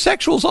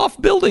homosexuals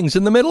off buildings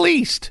in the Middle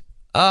East.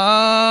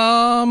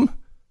 Something's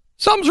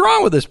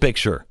wrong with this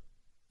picture.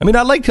 I mean,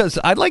 I'd like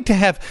to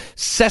have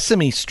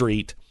Sesame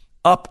Street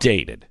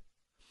updated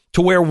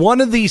to where one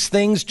of these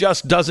things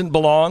just doesn't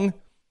belong.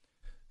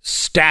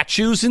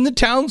 Statues in the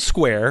town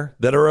square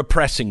that are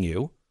oppressing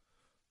you.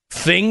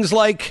 Things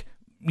like,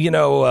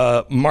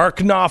 Mark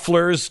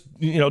Knopfler's,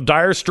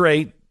 Dire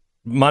Straits,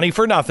 Money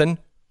for Nothing,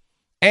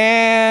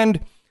 and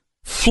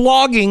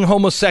flogging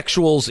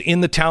homosexuals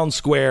in the town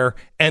square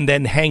and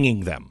then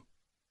hanging them.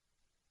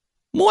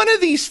 One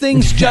of these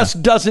things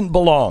just doesn't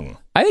belong.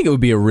 I think it would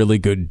be a really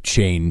good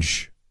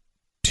change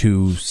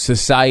to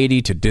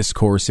society, to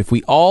discourse, if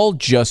we all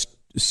just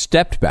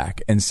stepped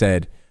back and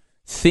said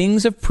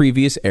things of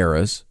previous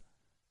eras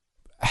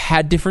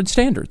had different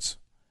standards.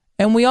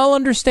 And we all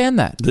understand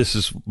that. This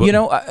is,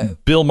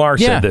 Bill Maher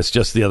said this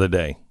just the other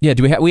day. Yeah, I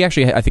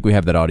think we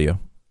have that audio.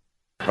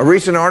 A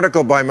recent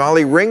article by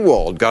Molly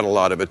Ringwald got a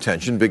lot of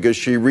attention because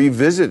she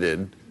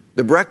revisited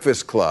The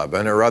Breakfast Club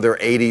and her other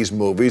 80s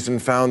movies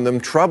and found them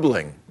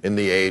troubling in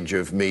the age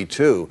of Me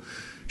Too.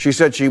 She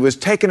said she was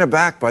taken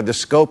aback by the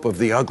scope of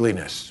the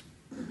ugliness.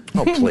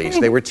 Oh, please,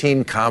 they were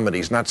teen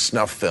comedies, not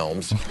snuff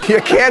films.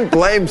 You can't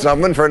blame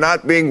someone for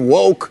not being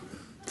woke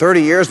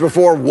 30 years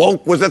before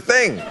woke was a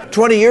thing.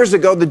 20 years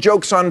ago, the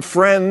jokes on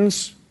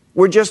Friends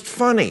were just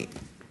funny.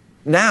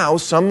 Now,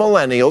 some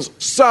millennials,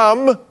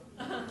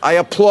 I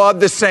applaud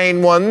the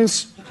sane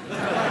ones,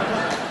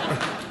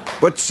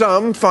 but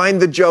some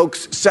find the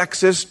jokes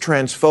sexist,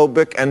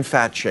 transphobic, and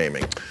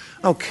fat-shaming.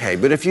 Okay,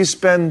 but if you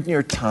spend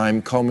your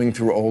time combing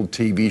through old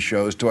TV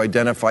shows to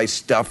identify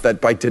stuff that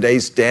by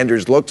today's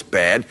standards looks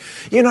bad,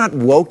 you're not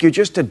woke, you're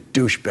just a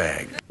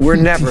douchebag. We're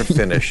never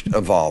finished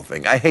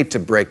evolving. I hate to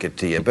break it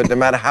to you, but no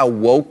matter how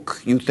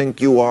woke you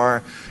think you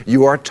are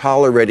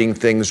tolerating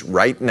things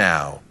right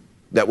now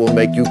that will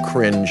make you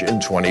cringe in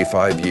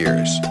 25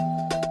 years.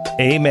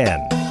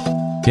 Amen.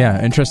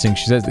 Yeah, interesting.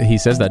 He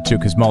says that too,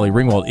 because Molly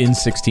Ringwald in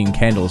 16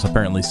 Candles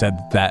apparently said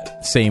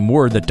that same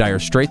word that Dire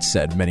Straits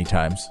said many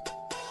times.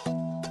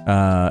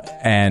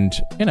 And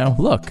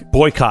look,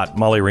 boycott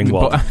Molly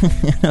Ringwald.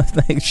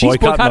 She's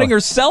boycotting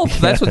herself.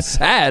 That's what's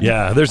sad.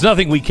 Yeah, there's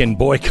nothing we can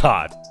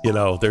boycott.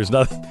 There's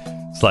nothing.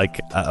 It's like,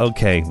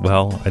 okay,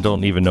 well, I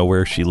don't even know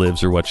where she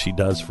lives or what she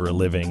does for a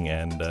living,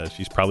 and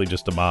she's probably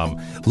just a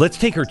mom. Let's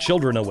take her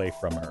children away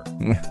from her.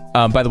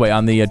 By the way,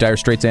 on the Dire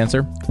Straits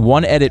answer,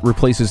 one edit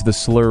replaces the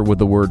slur with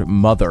the word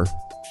mother.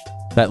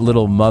 That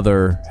little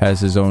mother has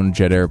his own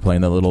jet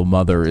airplane. That little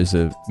mother is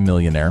a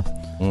millionaire.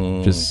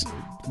 Just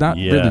not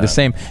really the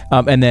same.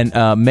 And then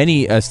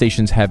many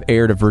stations have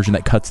aired a version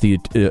that cuts the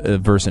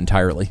verse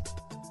entirely.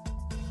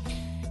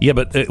 Yeah,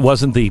 but it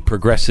wasn't the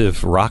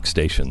progressive rock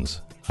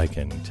stations. I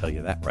can tell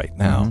you that right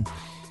now.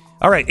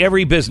 Mm-hmm. All right,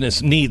 every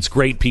business needs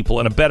great people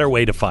and a better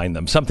way to find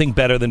them. Something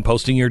better than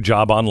posting your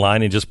job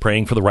online and just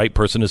praying for the right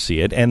person to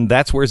see it. And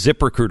that's where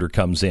ZipRecruiter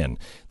comes in.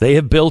 They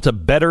have built a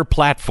better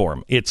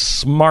platform. It's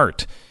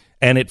smart,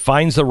 and it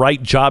finds the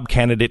right job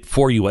candidate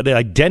for you. It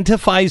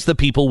identifies the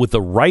people with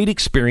the right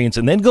experience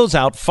and then goes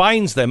out,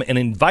 finds them, and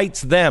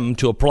invites them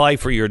to apply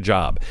for your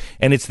job.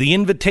 And it's the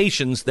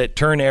invitations that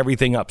turn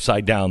everything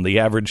upside down. The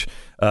average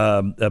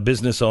a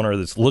business owner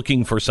that's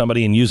looking for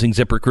somebody and using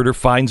ZipRecruiter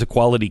finds a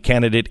quality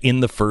candidate in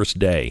the first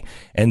day.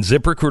 And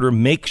ZipRecruiter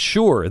makes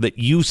sure that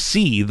you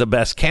see the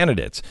best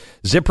candidates.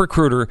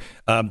 ZipRecruiter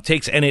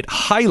takes and it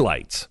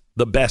highlights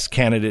the best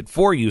candidate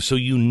for you so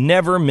you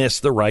never miss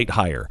the right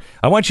hire.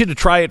 I want you to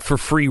try it for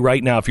free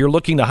right now. If you're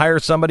looking to hire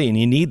somebody and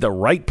you need the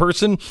right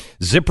person,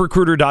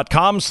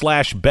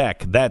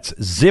 ZipRecruiter.com/Beck. That's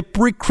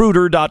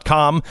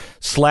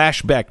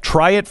ZipRecruiter.com/Beck.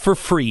 Try it for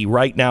free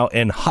right now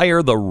and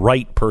hire the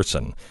right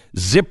person.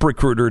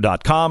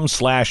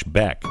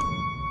 ZipRecruiter.com/Beck.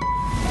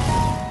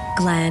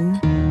 Glenn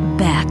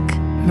Beck,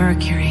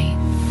 Mercury.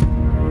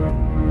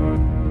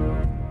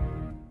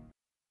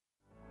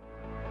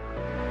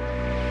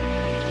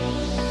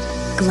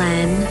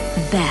 Glenn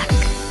Beck.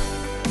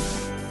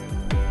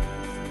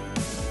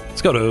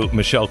 Let's go to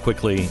Michelle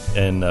quickly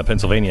in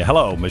Pennsylvania.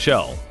 Hello,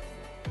 Michelle.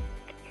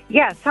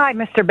 Yes. Hi,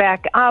 Mr.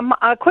 Beck.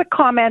 A quick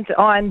comment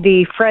on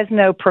the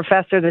Fresno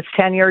professor that's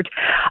tenured.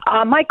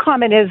 My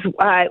comment is,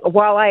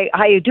 while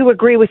I do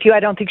agree with you, I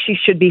don't think she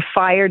should be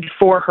fired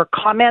for her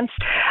comments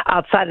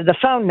outside of the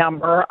phone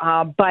number.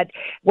 But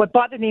what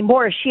bothered me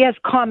more is she has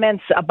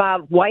comments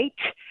about white,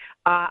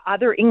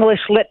 other English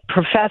lit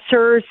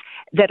professors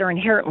that are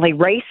inherently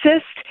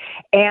racist.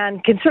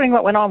 And considering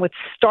what went on with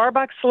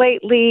Starbucks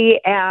lately,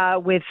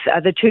 with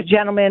the two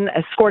gentlemen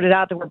escorted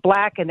out that were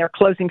black and they're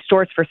closing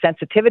stores for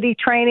sensitivity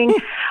training,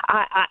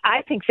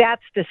 I think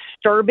that's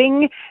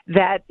disturbing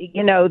that,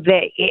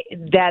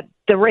 that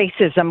the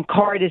racism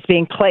card is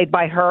being played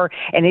by her.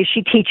 And is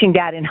she teaching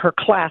that in her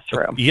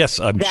classroom? Yes,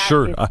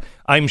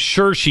 I'm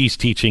sure she's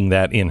teaching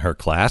that in her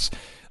class.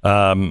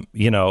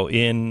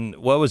 In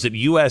what was it,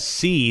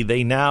 USC,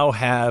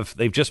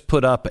 they've just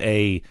put up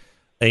a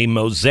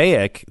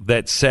mosaic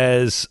that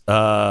says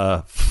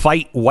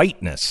fight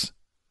whiteness.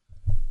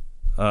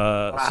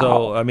 Wow.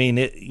 So I mean,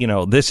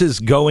 this is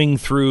going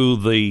through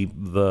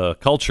the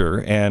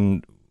culture,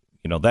 and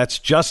that's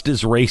just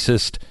as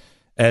racist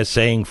as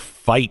saying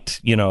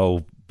fight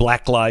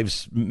Black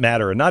Lives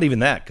Matter, and not even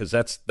that, because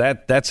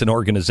that's an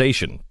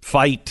organization,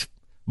 fight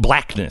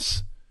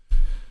blackness.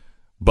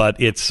 But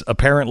it's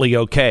apparently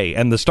okay.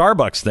 And the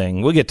Starbucks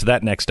thing, we'll get to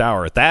that next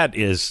hour.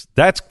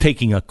 That's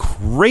taking a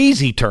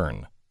crazy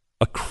turn.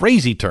 A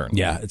crazy turn.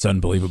 Yeah, it's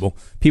unbelievable.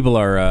 People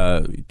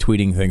are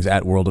tweeting things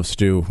at World of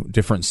Stew,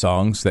 different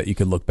songs that you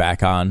could look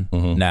back on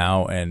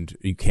now, and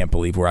you can't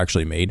believe were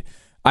actually made.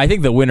 I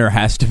think the winner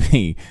has to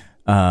be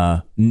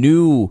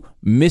new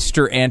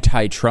Mr.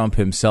 Anti-Trump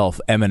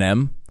himself,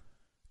 Eminem,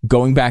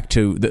 going back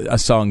to a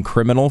song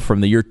Criminal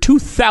from the year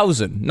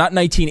 2000, not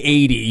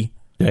 1980.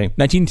 Okay.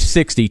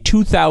 1960,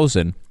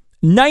 2000,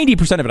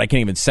 90% of it I can't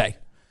even say.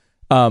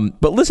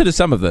 But listen to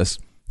some of this.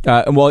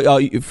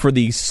 For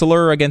the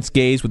slur against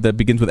gays that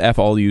begins with F,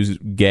 I'll use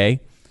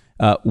gay.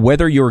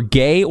 Whether you're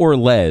gay or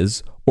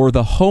les, or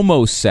the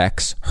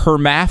homosex,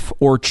 hermaph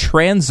or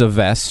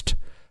transvest,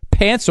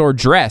 pants or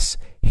dress,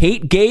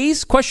 hate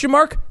gays, ?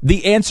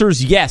 The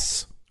answer's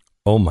yes.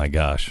 Oh my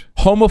gosh.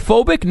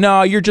 Homophobic?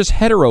 No, you're just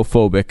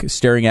heterophobic.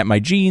 Staring at my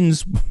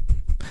jeans.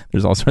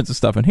 There's all sorts of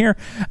stuff in here,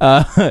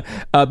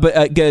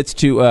 but gets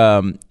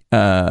to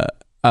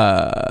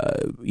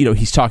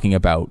he's talking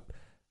about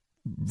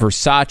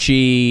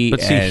Versace.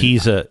 But see,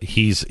 he's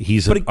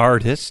an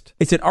artist.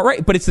 It's an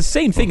right, but it's the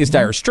same thing as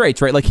Dire Straits,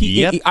 right? Like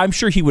I'm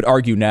sure he would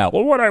argue now.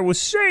 Well, what I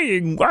was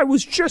saying, I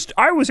was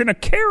in a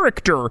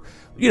character.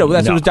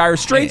 That's what Dire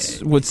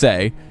Straits would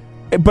say.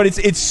 But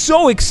it's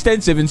so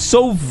extensive and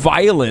so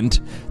violent.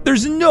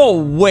 There's no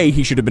way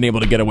he should have been able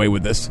to get away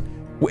with this.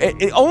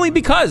 Only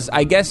because,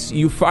 I guess,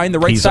 you find the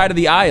right side of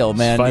the aisle,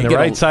 man. Find the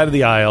right side of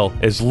the aisle.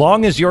 As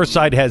long as your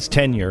side has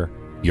tenure,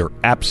 you're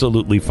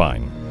absolutely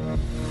fine.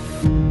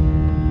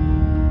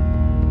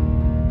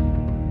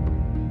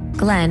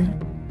 Glenn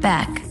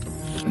Beck,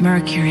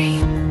 Mercury.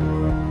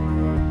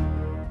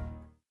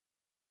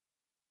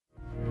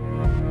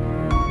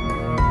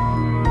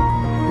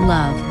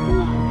 Love,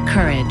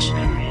 courage,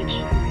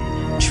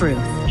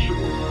 truth.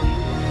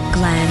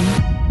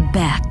 Glenn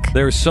Beck.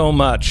 There's so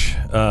much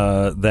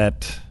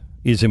that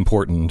is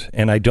important,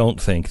 and I don't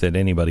think that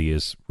anybody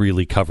is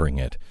really covering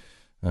it.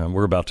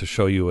 We're about to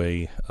show you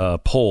a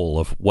poll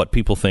of what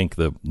people think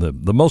the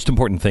most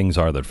important things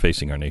are that are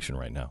facing our nation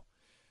right now.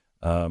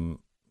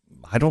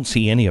 I don't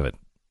see any of it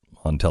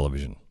on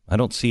television. I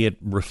don't see it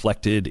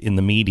reflected in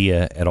the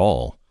media at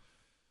all.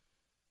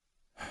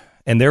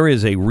 And there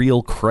is a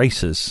real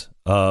crisis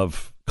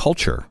of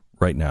culture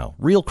right now.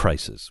 Real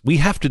crisis. We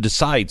have to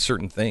decide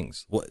certain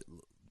things.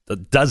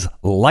 Does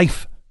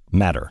life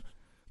matter?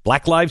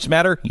 Black lives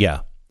matter? Yeah.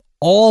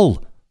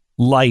 All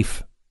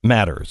life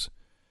matters.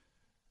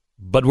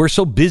 But we're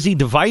so busy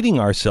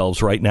dividing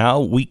ourselves right now,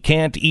 we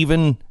can't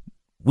even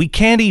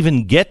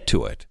get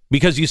to it.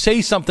 Because you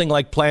say something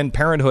like Planned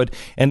Parenthood,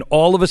 and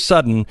all of a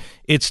sudden,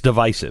 it's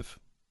divisive.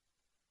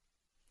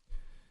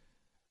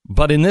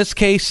 But in this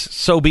case,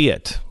 so be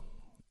it.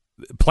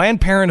 Planned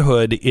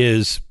Parenthood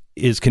is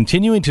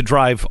continuing to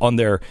drive on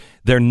their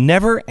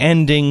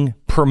never-ending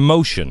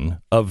promotion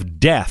of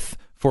death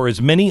for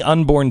as many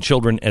unborn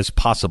children as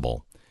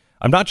possible.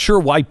 I'm not sure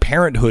why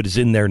parenthood is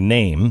in their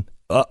name,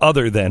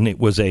 other than it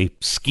was a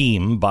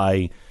scheme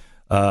by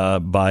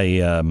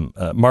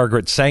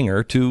Margaret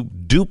Sanger to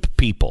dupe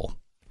people.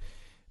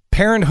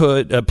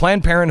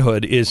 Planned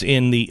Parenthood is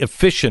in the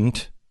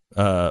efficient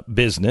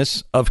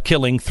business of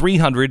killing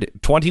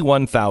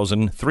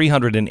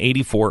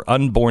 321,384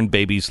 unborn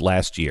babies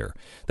last year.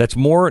 That's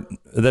more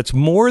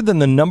than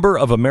the number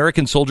of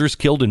American soldiers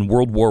killed in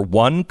World War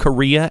I,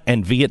 Korea,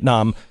 and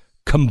Vietnam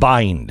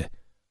combined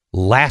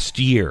last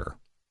year.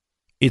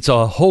 It's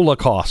a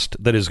holocaust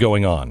that is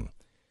going on.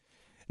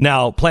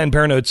 Now, Planned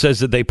Parenthood says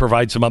that they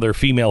provide some other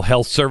female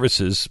health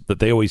services that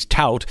they always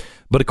tout,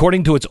 but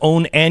according to its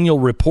own annual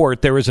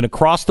report, there is an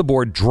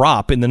across-the-board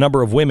drop in the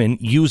number of women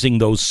using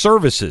those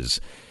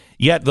services.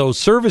 Yet those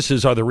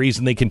services are the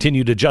reason they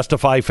continue to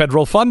justify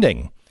federal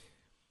funding.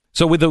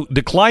 So with the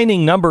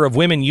declining number of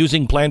women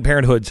using Planned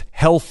Parenthood's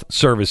health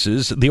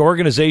services, the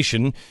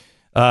organization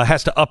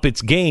has to up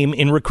its game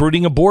in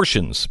recruiting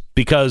abortions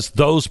because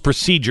those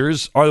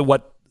procedures are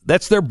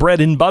that's their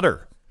bread and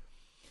butter.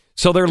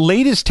 So their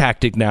latest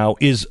tactic now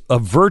is a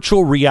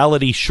virtual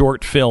reality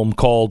short film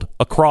called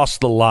Across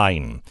the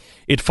Line.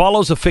 It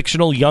follows a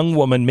fictional young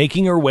woman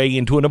making her way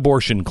into an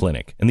abortion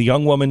clinic, and the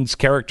young woman's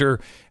character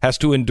has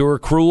to endure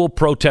cruel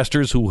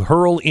protesters who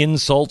hurl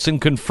insults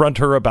and confront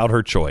her about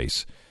her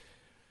choice.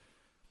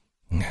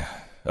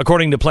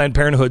 According to Planned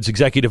Parenthood's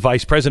executive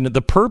vice president,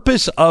 the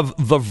purpose of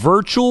the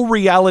virtual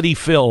reality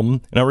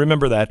film, now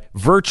remember that,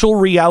 virtual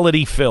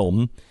reality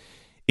film,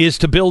 is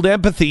to build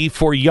empathy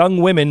for young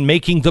women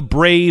making the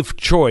brave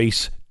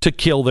choice to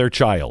kill their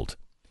child.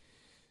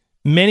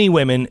 Many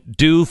women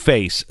do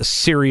face a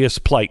serious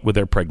plight with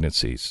their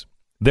pregnancies.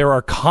 There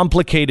are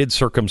complicated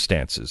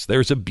circumstances.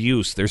 There's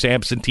abuse. There's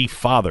absentee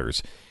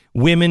fathers.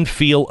 Women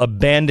feel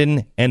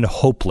abandoned and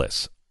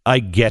hopeless. I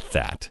get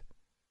that.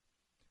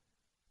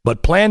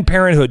 But Planned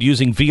Parenthood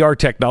using VR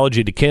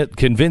technology to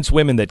convince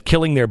women that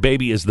killing their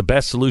baby is the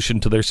best solution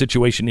to their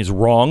situation is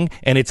wrong,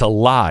 and it's a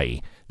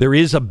lie. There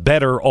is a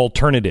better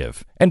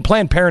alternative, and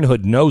Planned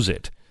Parenthood knows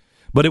it.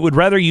 But it would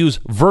rather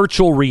use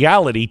virtual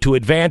reality to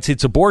advance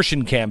its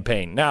abortion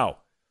campaign. Now,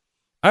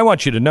 I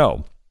want you to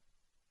know,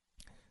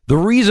 the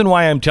reason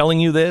why I'm telling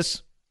you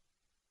this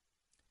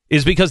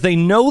is because they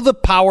know the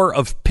power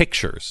of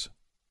pictures.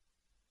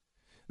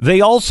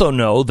 They also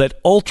know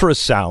that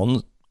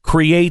ultrasound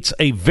creates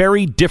a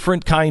very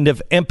different kind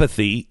of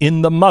empathy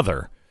in the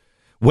mother.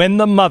 When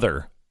the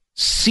mother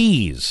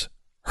sees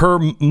her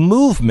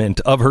movement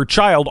of her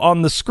child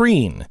on the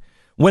screen,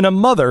 when a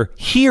mother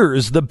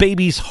hears the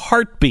baby's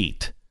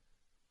heartbeat,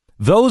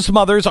 those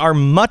mothers are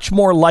much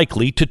more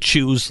likely to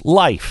choose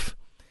life.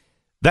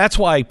 That's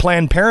why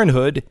Planned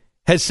Parenthood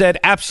has said,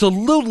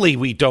 absolutely,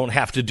 we don't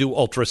have to do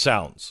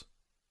ultrasounds.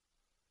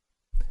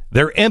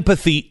 Their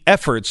empathy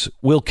efforts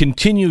will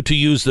continue to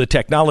use the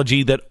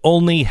technology that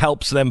only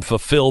helps them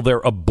fulfill their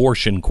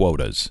abortion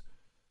quotas.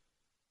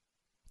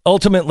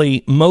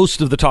 Ultimately,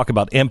 most of the talk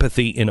about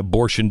empathy in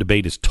abortion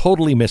debate is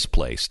totally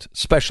misplaced,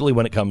 especially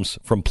when it comes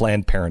from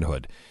Planned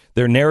Parenthood.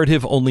 Their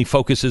narrative only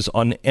focuses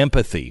on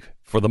empathy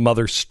for the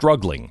mother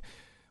struggling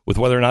with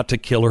whether or not to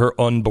kill her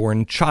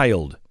unborn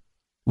child.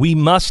 We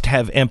must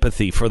have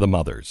empathy for the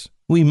mothers.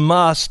 We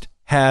must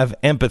have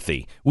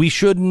empathy. We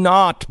should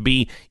not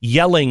be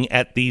yelling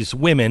at these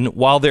women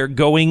while they're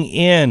going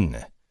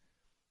in.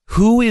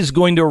 Who is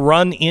going to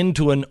run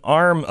into an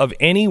arm of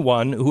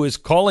anyone who is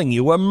calling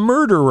you a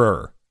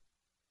murderer?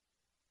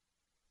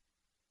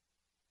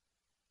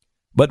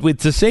 But at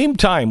the same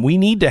time, we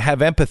need to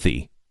have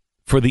empathy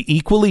for the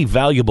equally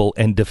valuable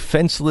and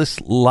defenseless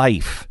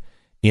life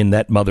in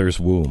that mother's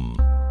womb.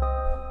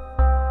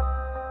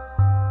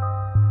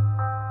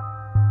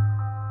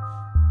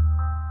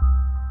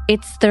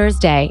 It's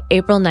Thursday,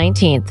 April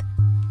 19th.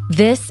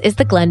 This is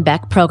the Glenn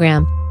Beck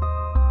Program.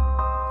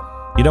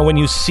 You know, when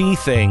you see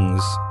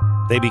things,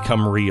 they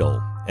become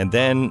real. And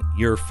then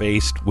you're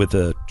faced with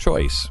a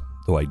choice.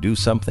 Do I do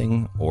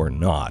something or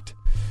not?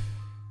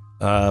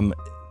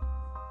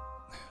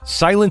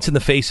 Silence in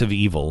the face of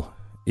evil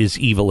is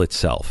evil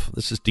itself.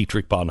 This is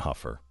Dietrich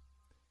Bonhoeffer.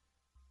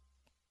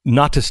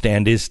 Not to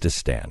stand is to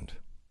stand.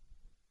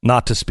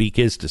 Not to speak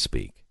is to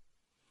speak.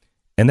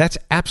 And that's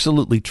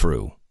absolutely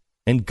true.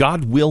 And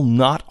God will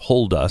not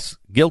hold us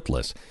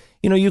guiltless.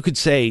 You know, you could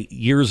say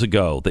years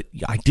ago that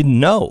I didn't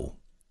know.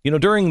 You know,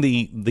 during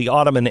the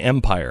Ottoman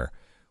Empire,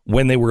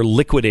 when they were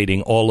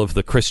liquidating all of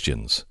the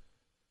Christians,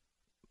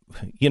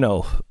 you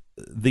know,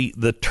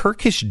 the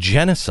Turkish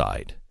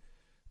genocide,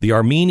 the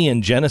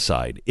Armenian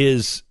genocide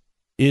is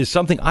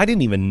something I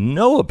didn't even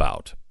know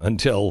about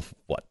until,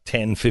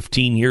 10,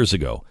 15 years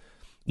ago.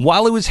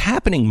 While it was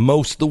happening,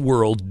 most of the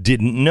world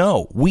didn't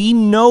know. We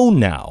know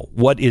now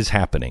what is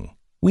happening.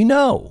 We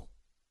know.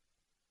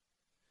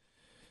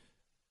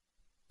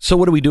 So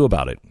what do we do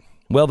about it?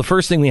 Well, the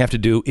first thing we have to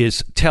do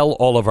is tell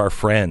all of our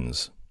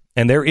friends.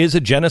 And there is a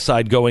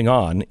genocide going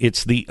on.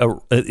 It's the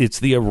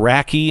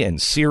Iraqi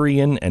and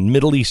Syrian and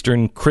Middle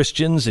Eastern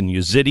Christians and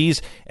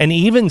Yazidis and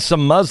even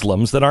some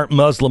Muslims that aren't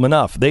Muslim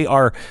enough. They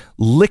are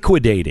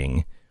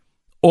liquidating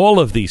all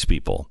of these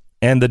people.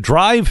 And the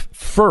drive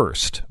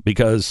first,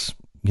 because,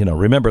 you know,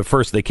 remember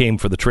first they came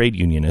for the trade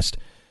unionist.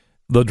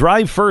 The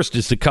drive first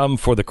is to come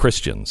for the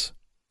Christians.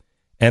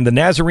 And the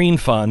Nazarene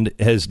Fund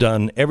has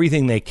done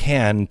everything they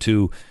can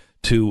to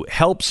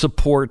help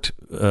support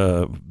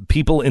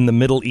people in the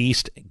Middle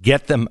East,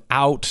 get them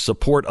out,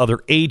 support other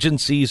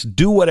agencies,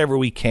 do whatever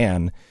we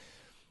can.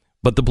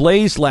 But the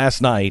Blaze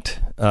last night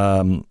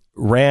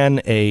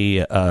ran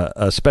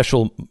a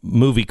special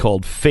movie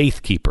called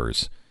Faith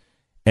Keepers,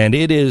 and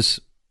it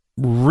is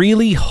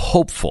really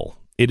hopeful.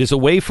 It is a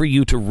way for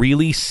you to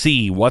really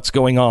see what's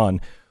going on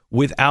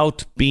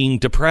without being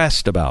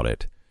depressed about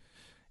it.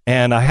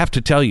 And I have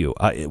to tell you,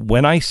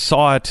 when I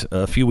saw it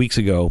a few weeks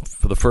ago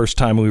for the first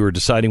time, we were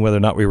deciding whether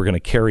or not we were going to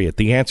carry it.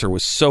 The answer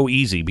was so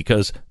easy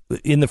because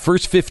in the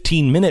first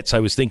 15 minutes, I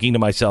was thinking to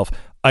myself,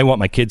 I want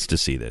my kids to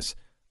see this.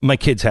 my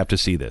kids have to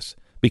see this,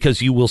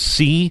 because you will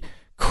see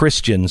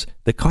Christians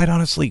that quite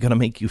honestly going to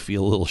make you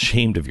feel a little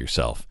ashamed of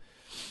yourself.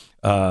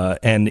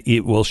 And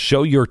it will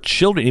show your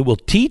children, it will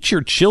teach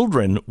your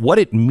children what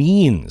it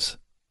means,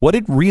 what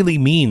it really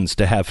means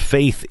to have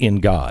faith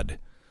in God.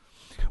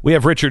 We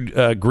have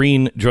Richard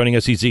Green joining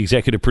us. He's the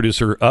executive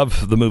producer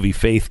of the movie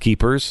Faith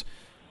Keepers.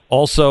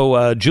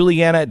 Also,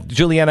 Juliana,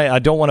 I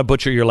don't want to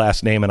butcher your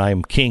last name, and I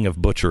am king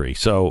of butchery.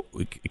 So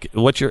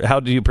how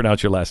do you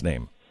pronounce your last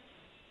name?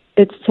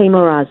 It's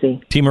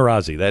Timorazi.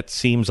 Timorazi. That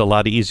seems a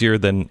lot easier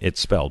than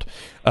it's spelled.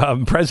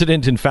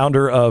 President and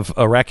founder of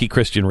Iraqi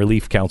Christian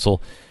Relief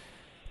Council.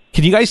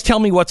 Can you guys tell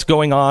me what's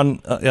going on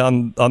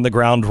the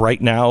ground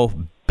right now?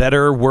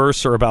 Better,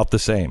 worse, or about the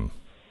same?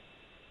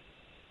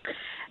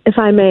 If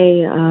I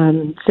may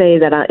say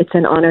that it's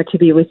an honor to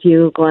be with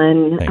you,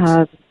 Glenn.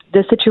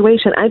 The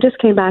situation, I just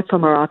came back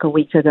from Iraq a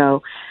week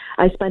ago.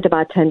 I spent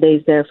about 10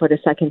 days there for the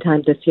second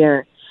time this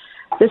year.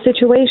 The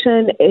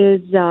situation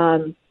is,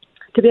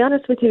 to be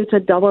honest with you, it's a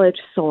double-edged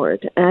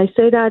sword. And I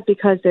say that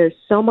because there's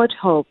so much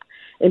hope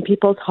in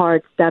people's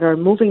hearts that are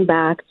moving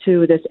back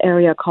to this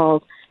area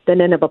called the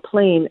Nineveh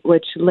Plain,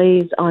 which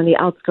lays on the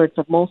outskirts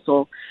of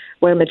Mosul,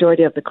 where a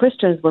majority of the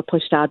Christians were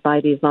pushed out by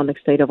the Islamic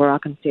State of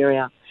Iraq and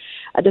Syria.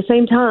 At the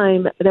same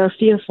time, they're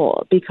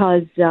fearful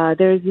because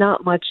there's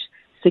not much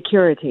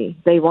security.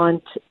 They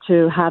want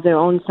to have their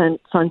own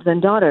sons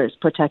and daughters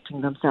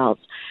protecting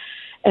themselves.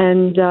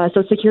 And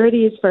so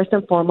security is first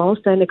and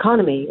foremost, and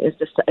economy is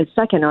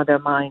second on their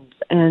minds.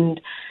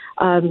 And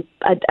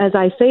as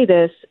I say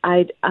this,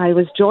 I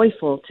was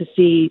joyful to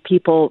see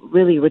people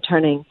really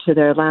returning to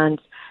their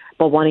lands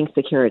but wanting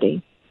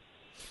security.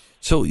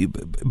 So,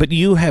 but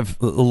you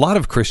have a lot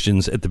of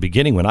Christians at the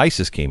beginning when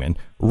ISIS came in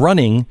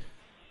running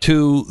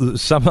to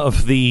some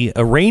of the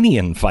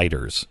Iranian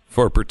fighters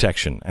for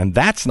protection, and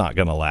that's not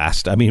going to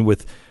last. I mean,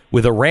 with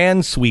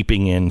Iran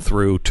sweeping in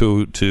through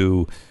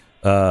to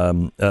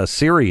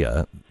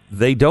Syria,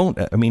 they don't.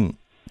 I mean,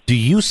 do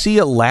you see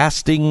a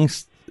lasting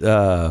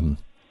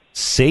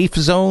safe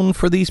zone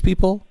for these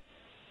people?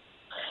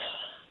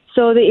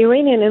 So the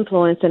Iranian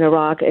influence in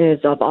Iraq is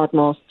of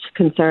utmost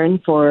concern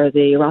for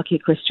the Iraqi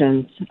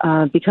Christians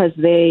because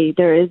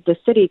there is the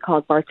city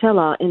called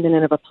Bartella in the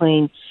Nineveh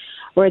Plain,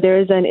 where there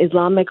is an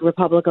Islamic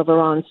Republic of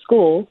Iran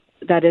school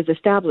that is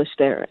established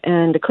there.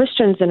 And the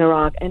Christians in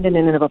Iraq and in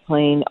the Nineveh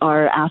Plain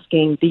are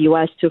asking the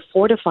U.S. to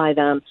fortify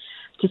them,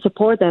 to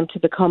support them to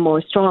become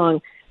more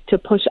strong, to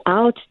push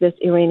out this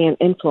Iranian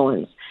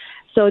influence.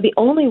 So the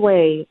only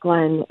way,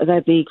 Glenn,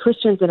 that the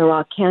Christians in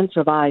Iraq can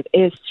survive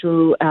is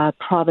through a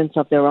province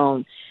of their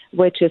own,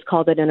 which is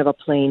called the Nineveh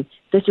Plain.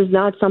 This is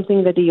not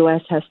something that the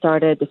U.S. has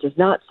started. This is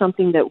not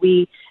something that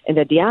we in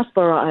the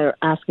diaspora are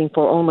asking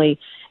for only.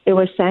 It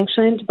was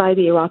sanctioned by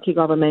the Iraqi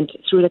government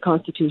through the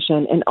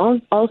Constitution and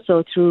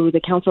also through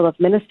the Council of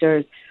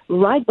Ministers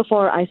right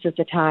before ISIS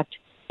attacked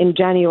in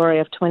January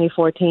of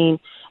 2014.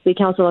 The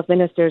Council of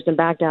Ministers in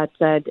Baghdad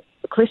said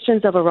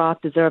Christians of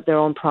Iraq deserve their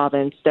own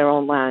province, their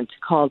own land,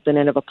 called the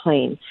Nineveh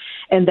Plain.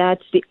 And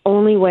that's the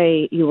only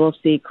way you will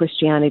see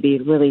Christianity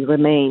really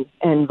remain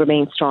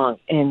strong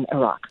in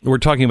Iraq. We're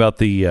talking about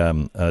the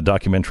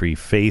documentary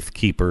Faith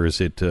Keepers.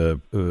 It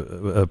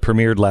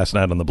premiered last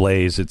night on The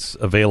Blaze. It's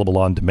available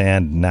on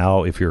demand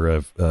now if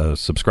you're a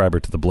subscriber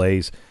to The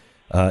Blaze.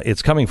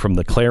 It's coming from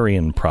the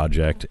Clarion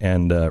Project,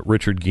 and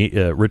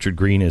Richard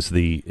Green is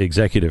the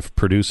executive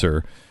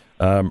producer.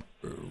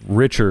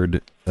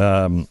 Richard,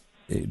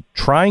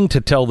 trying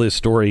to tell this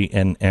story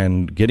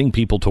and getting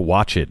people to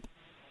watch it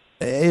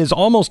is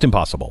almost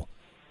impossible.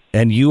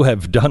 And you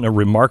have done a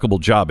remarkable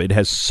job. It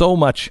has so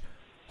much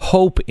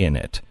hope in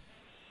it.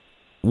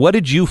 What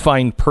did you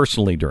find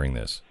personally during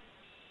this?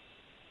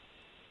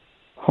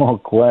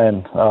 Oh,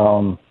 Glenn,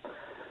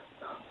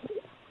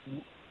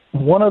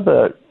 one of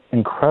the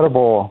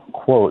incredible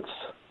quotes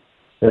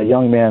that a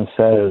young man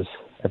says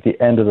at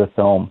the end of the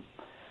film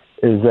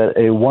is that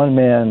a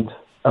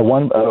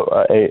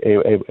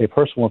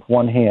person with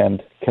one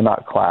hand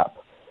cannot clap.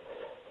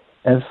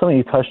 And it's something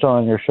you touched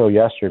on your show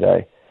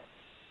yesterday.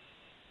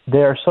 They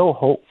are so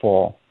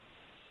hopeful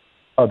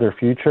of their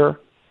future.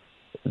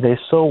 They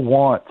so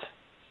want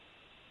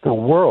the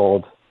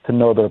world to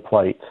know their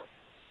plight.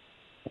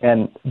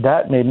 And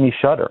that made me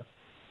shudder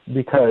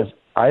because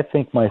I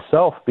think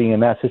myself being in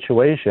that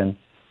situation,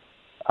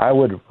 I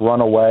would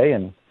run away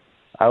and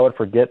I would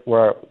forget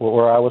where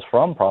I was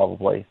from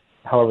probably.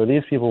 However,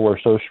 these people were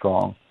so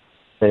strong.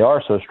 They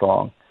are so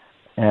strong.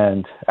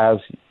 And as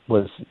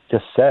was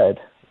just said,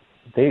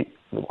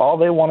 all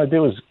they want to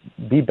do is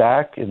be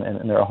back in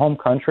their home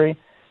country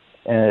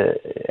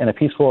in a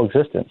peaceful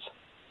existence.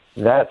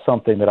 That's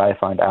something that I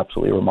find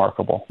absolutely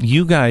remarkable.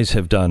 You guys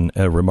have done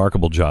a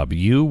remarkable job.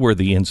 You were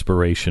the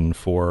inspiration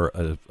for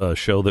a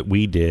show that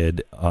we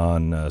did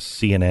on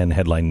CNN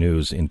Headline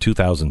News in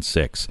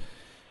 2006.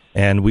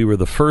 And we were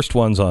the first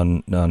ones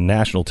on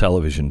national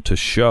television to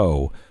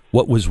show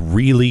what was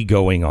really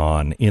going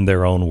on in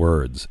their own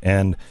words.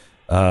 And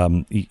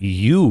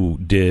you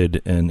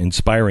did an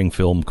inspiring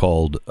film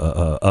called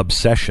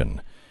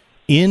Obsession.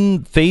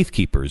 in Faith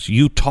Keepers,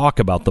 you talk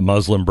about the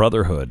Muslim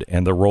Brotherhood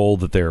and the role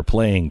that they're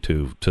playing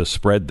to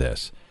spread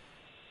this.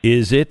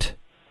 Is it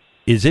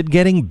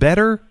getting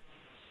better,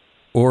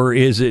 or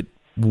is it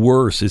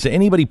worse? Is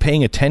anybody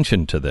paying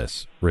attention to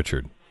this,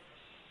 Richard?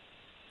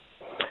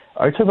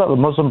 Are you talking about the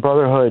Muslim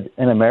Brotherhood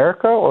in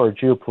America or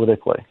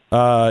geopolitically?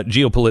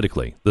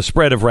 Geopolitically, the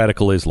spread of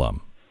radical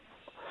Islam.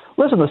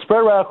 Listen, the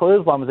spread of radical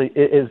Islam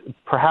is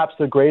perhaps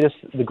the greatest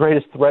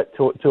threat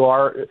to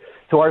our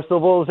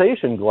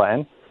civilization,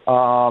 Glenn.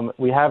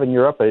 We have in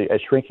Europe a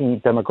shrinking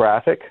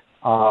demographic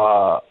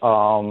of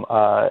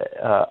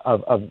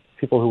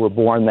people who were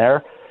born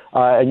there,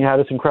 and you have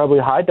this incredibly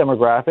high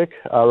demographic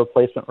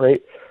replacement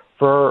rate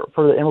for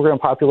the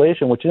immigrant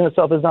population, which in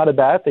itself is not a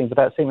bad thing, but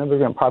that same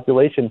immigrant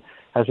population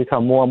has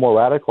become more and more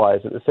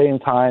radicalized. At the same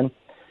time,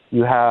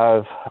 you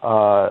have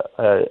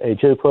a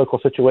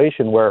geopolitical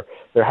situation where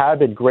there have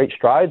been great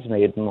strides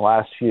made in the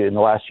last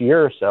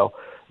year or so,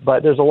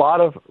 but there's a lot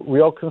of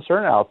real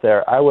concern out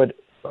there. I would,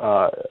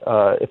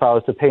 if I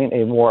was to paint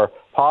a more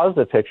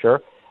positive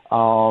picture,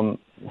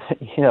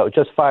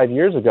 just 5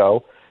 years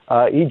ago,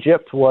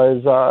 Egypt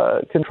was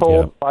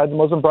controlled by the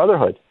Muslim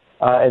Brotherhood,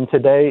 and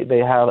today they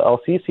have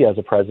El-Sisi as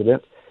a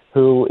president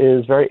who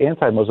is very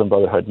anti-Muslim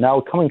Brotherhood.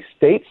 Now, coming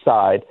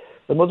stateside,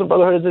 the Muslim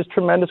Brotherhood is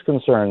tremendous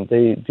concern.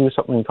 They do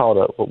something called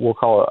what we'll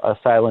call a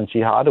silent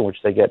jihad, in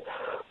which they get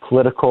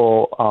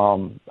political.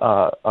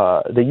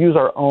 They use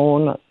our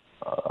own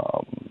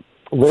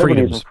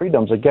liberties and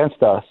freedoms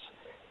against us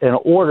in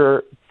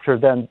order to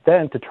then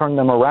to turn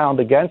them around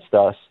against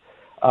us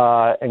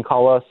and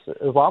call us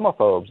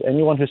Islamophobes.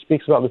 Anyone who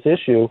speaks about this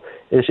issue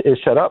is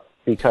shut up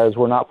because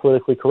we're not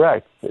politically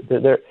correct.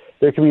 There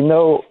can be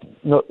no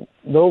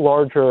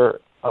larger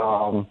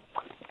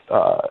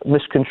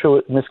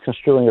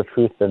misconstruing of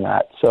truth than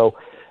that. So,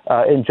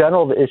 in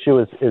general, the issue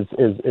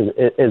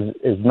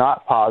is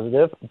not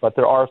positive, but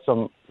there are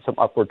some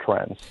upward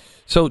trends.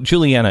 So,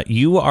 Juliana,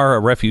 you are a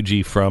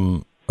refugee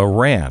from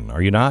Iran,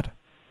 are you not?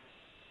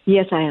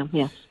 Yes, I am.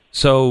 Yes.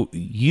 So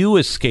you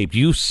escaped.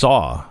 You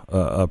saw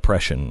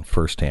oppression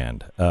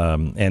firsthand,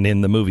 and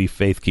in the movie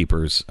Faith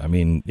Keepers, I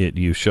mean,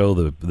 you show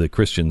the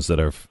Christians that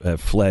have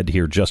fled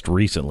here just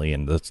recently,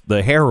 and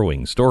the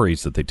harrowing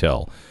stories that they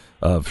tell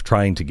of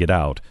trying to get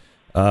out.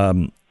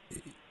 Tell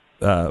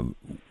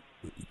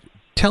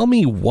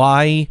me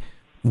why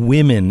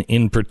women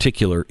in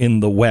particular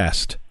in the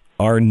West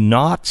are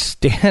not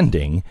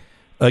standing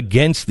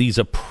against these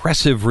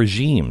oppressive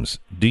regimes.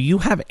 Do you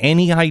have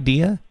any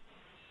idea?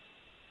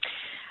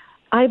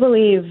 I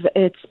believe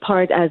it's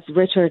part, as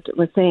Richard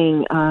was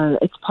saying,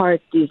 it's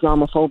part the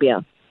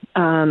Islamophobia.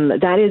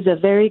 That is a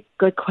very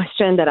good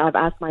question that I've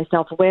asked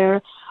myself.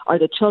 Where are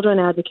the children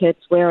advocates?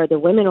 Where are the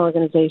women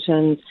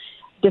organizations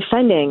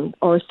defending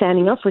or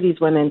standing up for these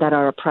women that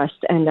are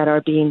oppressed and that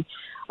are being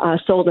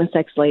sold in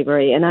sex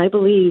slavery? And I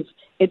believe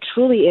it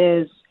truly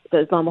is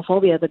the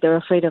Islamophobia that they're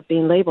afraid of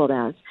being labeled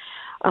as.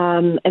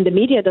 And the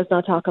media does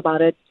not talk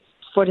about it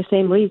for the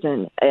same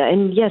reason.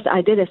 And yes,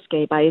 I did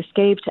escape. I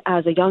escaped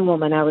as a young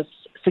woman. I was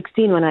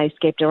 16 when I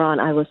escaped Iran.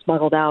 I was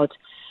smuggled out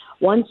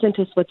once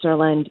into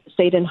Switzerland,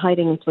 stayed in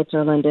hiding in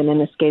Switzerland, and then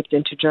escaped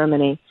into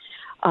Germany.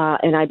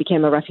 And I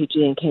became a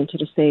refugee and came to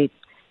the States.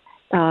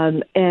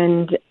 And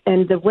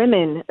the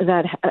women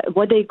that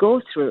what they go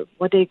through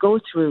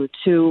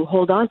to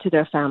hold on to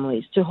their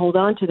families, to hold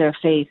on to their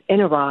faith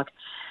in Iraq.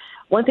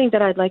 One thing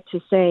that I'd like to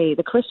say,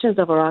 the Christians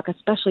of Iraq,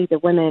 especially the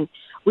women,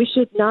 we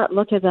should not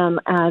look at them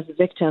as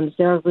victims.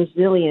 They're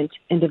resilient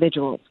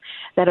individuals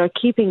that are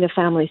keeping the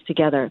families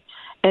together.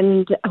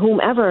 And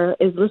whomever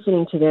is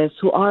listening to this,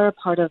 who are a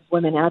part of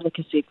women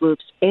advocacy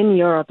groups in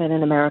Europe and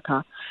in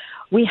America,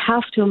 we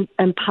have to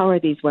empower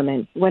these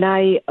women. When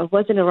I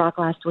was in Iraq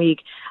last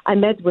week, I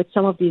met with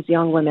some of these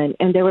young women,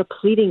 and they were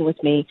pleading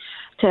with me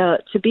to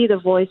be the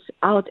voice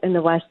out in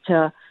the West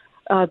to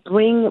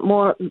bring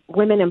more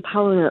women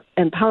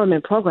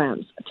empowerment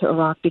programs to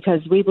Iraq, because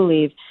we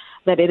believe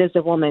that it is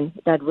a woman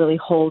that really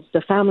holds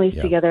the families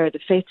together, the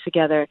faith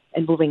together,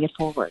 and moving it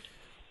forward.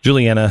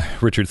 Juliana,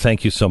 Richard,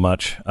 thank you so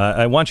much.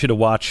 I want you to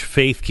watch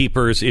Faith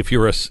Keepers. If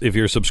you're a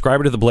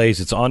subscriber to The Blaze,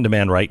 it's on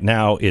demand right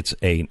now. It's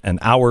an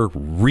hour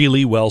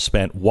really well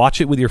spent. Watch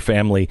it with your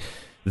family.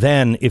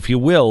 Then, if you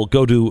will,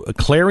 go to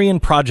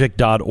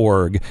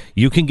clarionproject.org.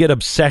 You can get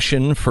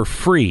Obsession for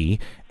free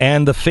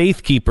and the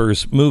Faith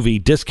Keepers movie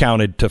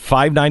discounted to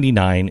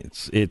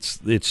 $5.99.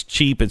 It's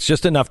cheap. It's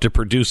just enough to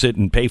produce it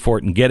and pay for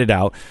it and get it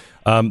out.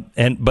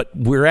 But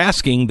we're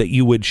asking that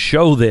you would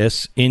show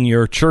this in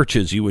your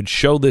churches. You would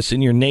show this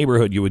in your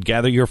neighborhood. You would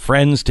gather your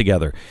friends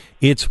together.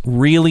 It's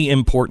really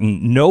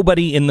important.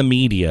 Nobody in the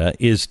media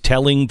is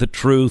telling the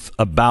truth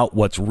about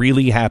what's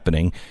really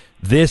happening.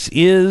 This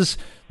is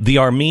the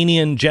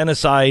Armenian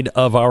genocide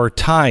of our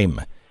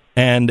time,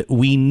 and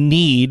we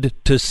need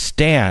to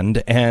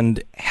stand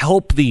and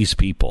help these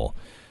people.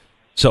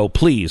 So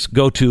please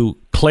go to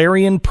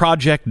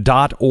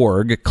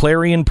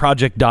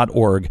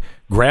clarionproject.org,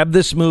 grab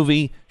this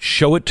movie,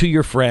 show it to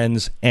your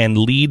friends, and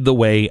lead the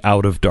way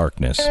out of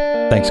darkness.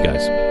 Thanks,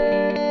 guys.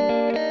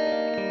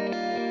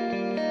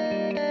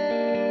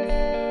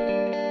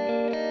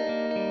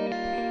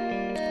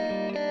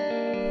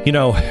 You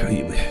know,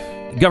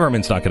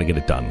 government's not going to get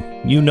it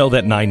done. You know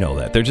that, and I know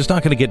that. They're just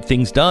not going to get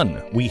things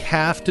done. We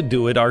have to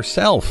do it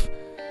ourselves.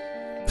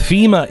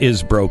 FEMA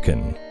is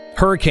broken.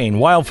 Hurricane,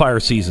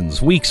 wildfire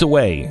seasons, weeks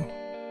away.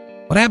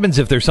 What happens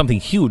if there's something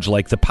huge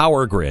like the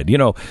power grid? You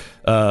know,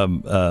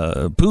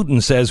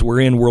 Putin says we're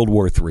in World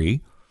War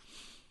III.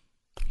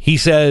 He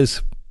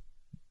says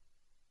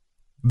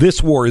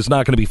this war is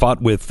not going to be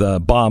fought with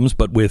bombs,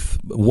 but with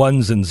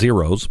ones and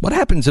zeros. What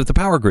happens if the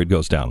power grid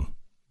goes down?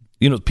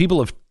 You know, people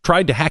have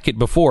tried to hack it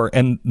before,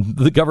 and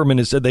the government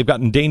has said they've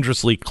gotten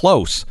dangerously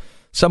close.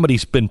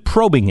 Somebody's been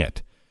probing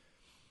it.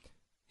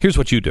 Here's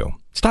what you do.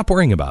 Stop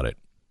worrying about it.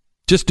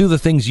 Just do the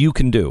things you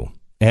can do.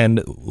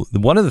 And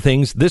one of the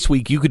things this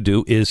week you could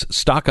do is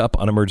stock up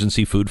on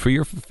emergency food for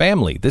your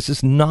family. This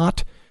is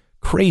not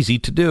crazy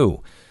to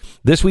do.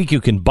 This week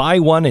you can buy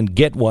one and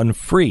get one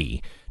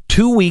free.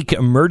 2-week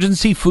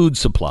emergency food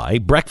supply,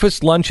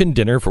 breakfast, lunch, and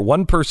dinner for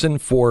one person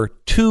for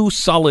 2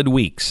 solid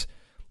weeks.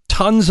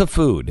 Tons of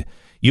food.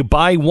 You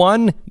buy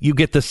one, you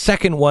get the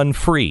second one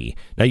free.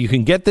 Now, you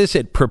can get this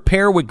at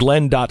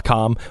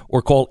preparewithglenn.com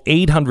or call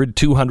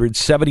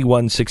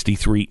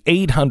 800-200-7163,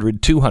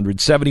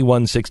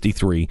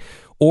 800-200-7163,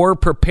 or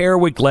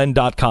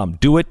preparewithglenn.com.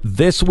 Do it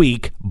this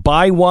week.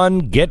 Buy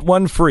one, get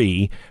one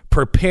free.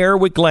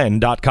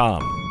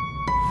 Preparewithglenn.com.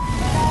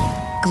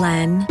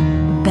 Glenn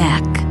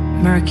Beck,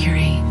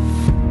 Mercury.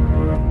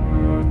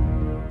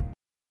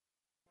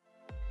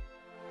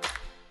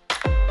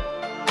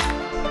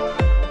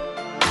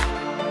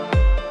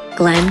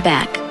 Glenn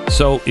Beck.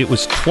 So it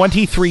was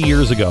 23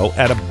 years ago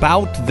at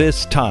about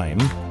this time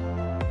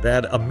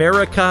that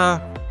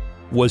America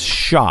was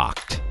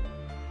shocked.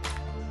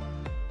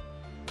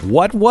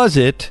 What was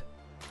it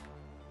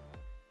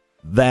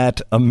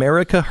that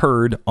America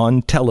heard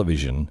on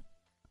television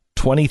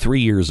 23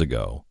 years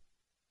ago?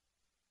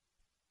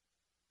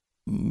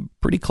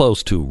 Pretty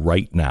close to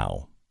right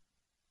now.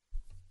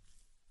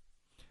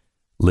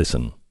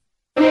 Listen.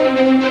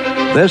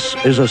 This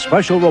is a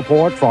special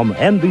report from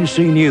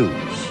NBC News.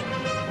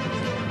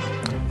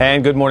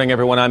 And good morning,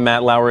 everyone. I'm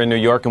Matt Lauer in New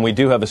York, and we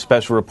do have a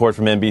special report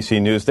from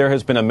NBC News. There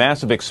has been a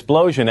massive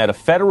explosion at a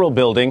federal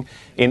building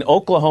in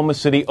Oklahoma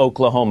City,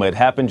 Oklahoma. It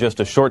happened just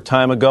a short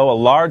time ago. A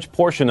large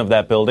portion of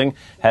that building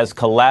has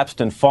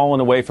collapsed and fallen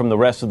away from the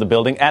rest of the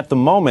building. At the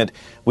moment,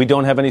 we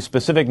don't have any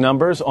specific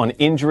numbers on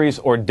injuries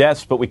or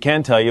deaths, but we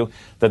can tell you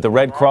that the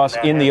Red Cross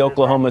in the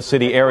Oklahoma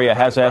City area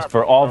has asked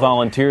for all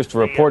volunteers to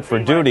report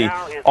for duty.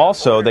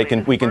 Also,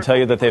 we can tell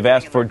you that they've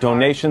asked for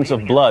donations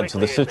of blood, so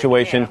the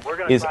situation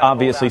is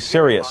obviously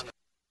serious.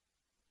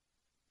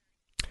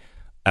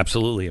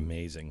 Absolutely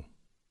amazing.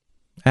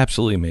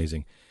 Absolutely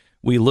amazing.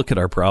 We look at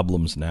our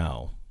problems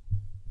now.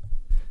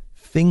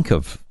 Think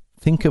of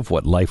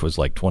what life was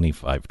like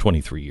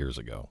 23 years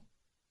ago.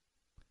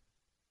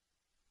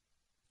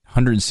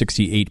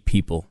 168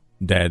 people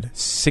dead,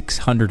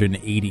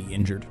 680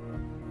 injured.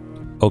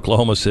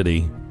 Oklahoma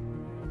City,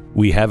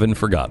 we haven't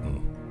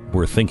forgotten.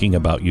 We're thinking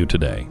about you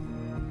today.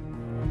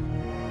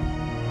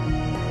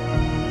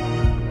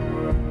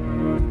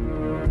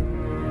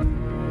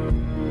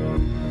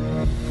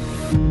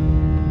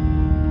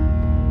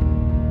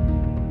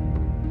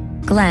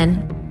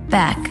 Glenn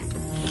Beck,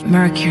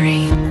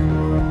 Mercury.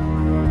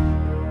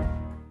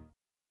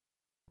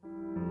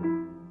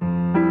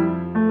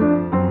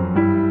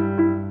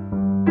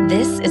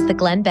 This is the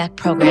Glenn Beck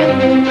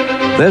Program.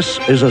 This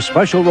is a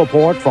special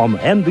report from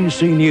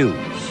NBC News.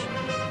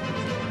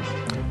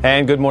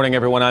 And good morning,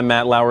 everyone. I'm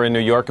Matt Lauer in New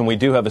York, and we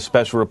do have a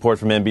special report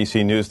from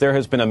NBC News. There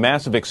has been a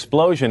massive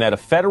explosion at a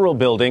federal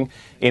building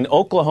in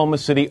Oklahoma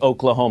City,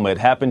 Oklahoma. It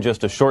happened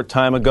just a short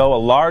time ago. A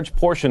large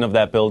portion of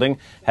that building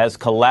has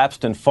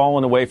collapsed and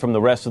fallen away from the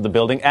rest of the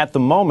building. At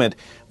the moment,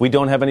 we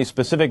don't have any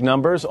specific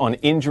numbers on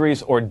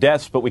injuries or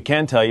deaths, but we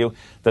can tell you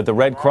that the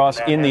Red Cross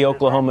in the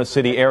Oklahoma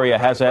City area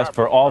has asked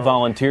for all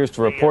volunteers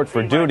to report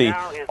for duty.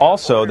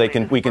 Also,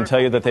 we can tell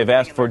you that they've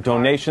asked for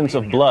donations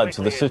of blood,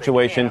 so the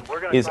situation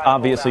is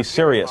obviously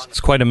serious.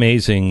 It's quite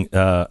amazing.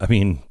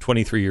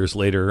 23 years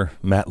later,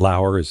 Matt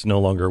Lauer is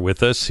no longer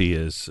with us. He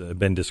has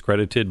been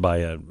discredited by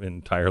an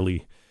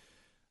entirely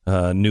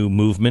new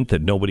movement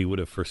that nobody would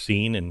have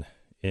foreseen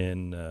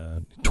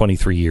in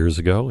 23 years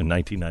ago, in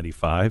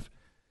 1995.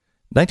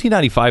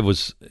 1995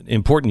 was an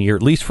important year,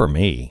 at least for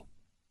me.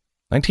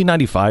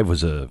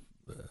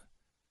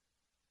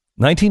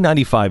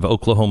 1995,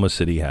 Oklahoma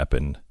City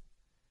happened.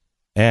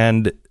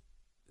 And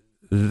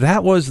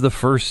that was the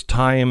first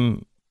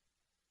time,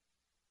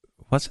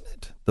 wasn't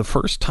it? The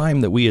first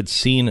time that we had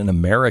seen an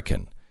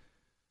American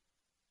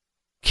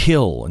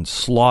kill and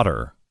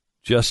slaughter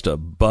just a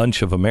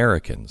bunch of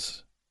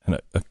Americans. And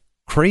a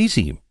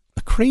crazy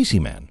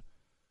man.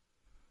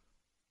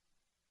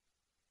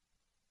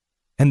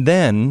 And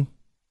then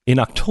in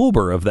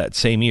October of that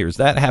same year,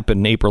 that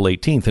happened April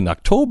 18th, in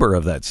October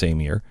of that same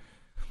year,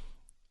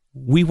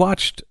 we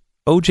watched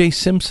O.J.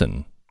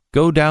 Simpson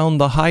go down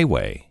the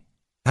highway.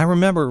 I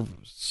remember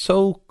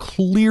so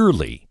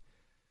clearly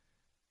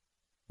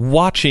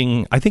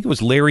watching, I think it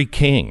was Larry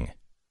King,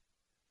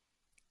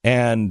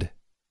 and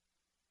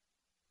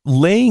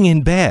laying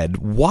in bed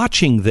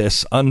watching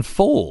this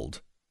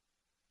unfold.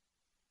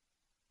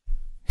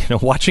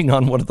 Watching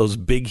on one of those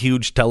big,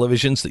 huge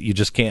televisions that you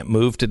just can't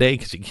move today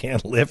because you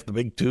can't lift, the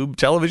big tube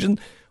television,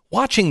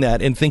 watching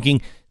that and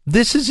thinking,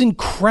 this is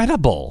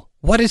incredible.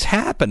 What is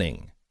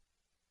happening?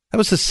 That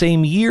was the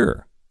same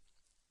year.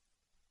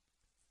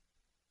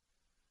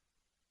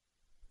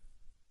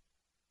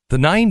 The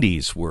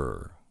 90s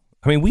were,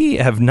 we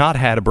have not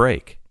had a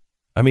break.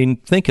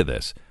 Think of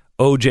this.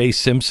 O.J.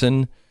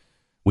 Simpson,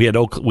 we had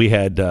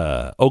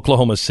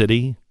Oklahoma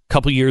City. A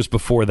couple years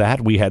before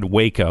that, we had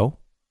Waco.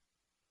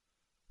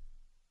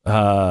 We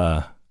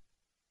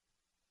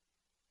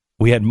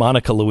had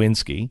Monica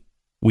Lewinsky.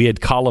 We had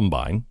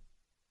Columbine.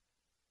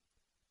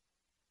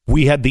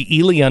 We had the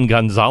Elian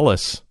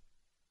Gonzalez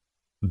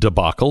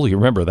debacle. You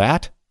remember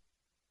that?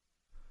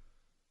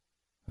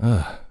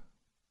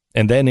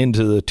 And then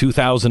into the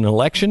 2000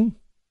 election,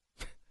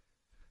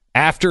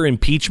 after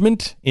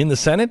impeachment in the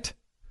Senate,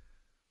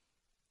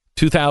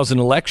 2000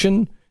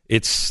 election,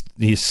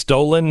 he's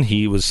stolen,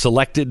 he was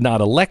selected,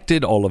 not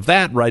elected, all of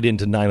that, right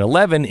into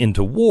 9/11,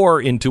 into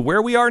war, into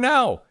where we are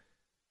now.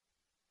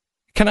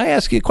 Can I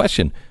ask you a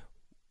question?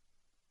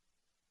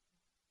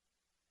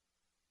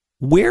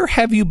 Where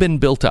have you been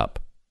built up?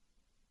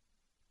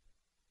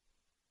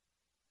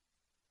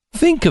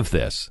 Think of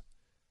this.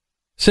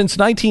 Since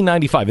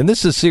 1995, and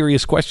this is a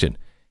serious question,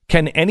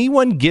 can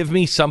anyone give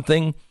me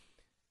something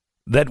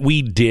that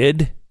we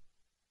did,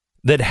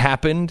 that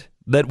happened,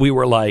 that we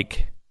were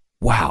like,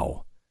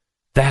 wow,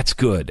 that's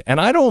good? And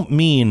I don't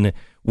mean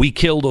we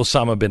killed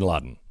Osama bin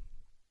Laden.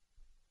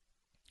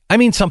 I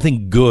mean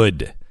something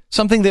good,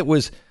 something that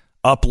was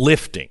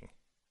uplifting.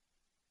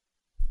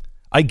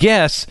 I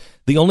guess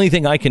the only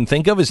thing I can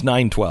think of is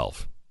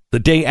 9/12, the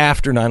day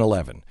after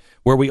 9/11.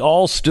 Where we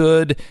all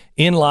stood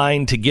in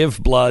line to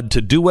give blood,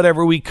 to do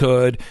whatever we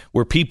could,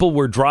 where people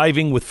were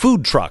driving with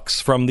food trucks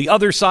from the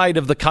other side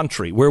of the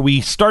country, where we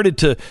started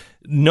to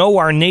know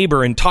our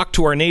neighbor and talk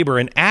to our neighbor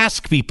and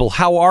ask people,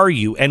 how are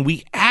you? And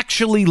we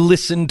actually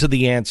listened to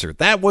the answer.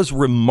 That was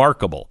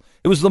remarkable.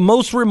 It was the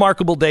most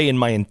remarkable day in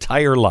my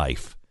entire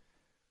life.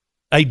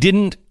 I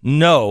didn't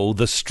know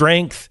the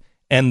strength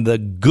and the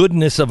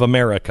goodness of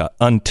America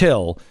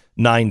until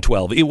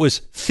 9/12. It was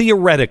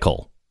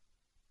theoretical.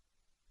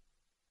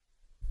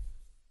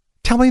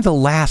 Tell me the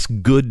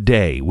last good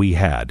day we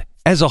had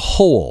as a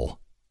whole.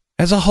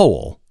 As a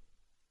whole.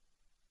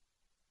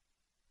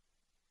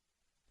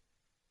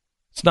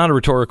 It's not a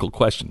rhetorical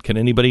question. Can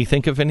anybody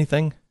think of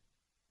anything?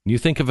 You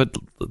think of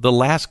the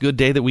last good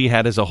day that we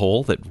had as a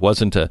whole that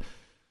wasn't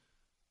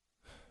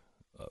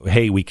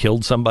hey, we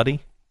killed somebody?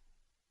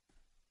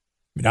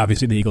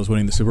 Obviously the Eagles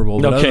winning the Super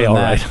Bowl. Okay, all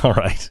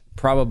right.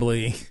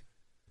 Probably.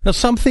 Now,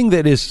 something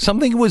that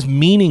was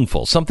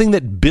meaningful, something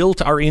that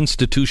built our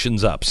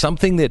institutions up,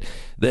 something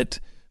that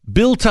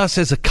built us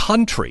as a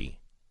country,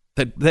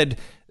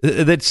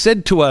 that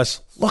said to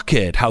us, look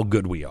at how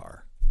good we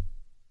are.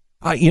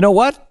 You know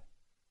what?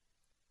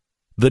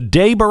 The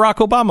day Barack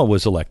Obama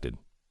was elected.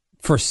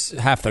 For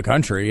half the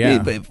country,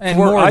 yeah. And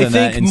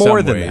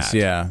more than that.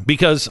 Yeah.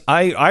 Because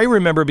I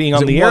remember being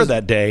on the air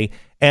that day,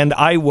 and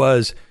I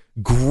was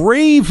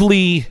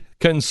gravely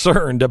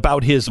concerned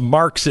about his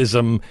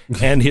Marxism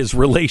and his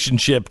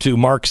relationship to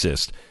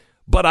Marxist.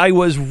 But I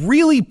was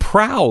really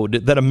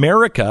proud that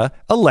America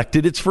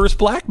elected its first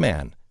black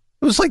man.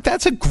 It was like,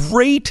 that's a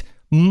great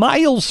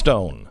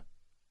milestone.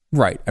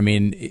 Right.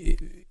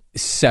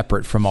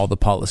 Separate from all the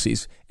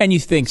policies. And you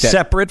think that...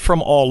 Separate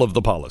from all of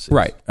the policies.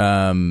 Right.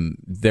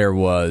 There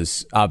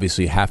was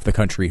obviously half the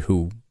country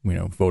who,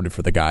 voted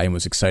for the guy and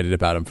was excited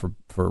about him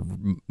for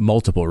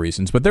multiple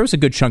reasons. But there was a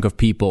good chunk of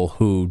people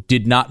who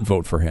did not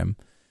vote for him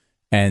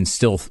and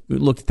still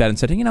looked at that and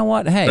said, you know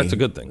what? Hey, that's a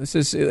good thing.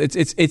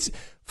 It's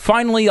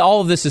finally all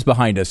of this is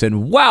behind us.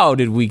 And wow,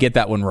 did we get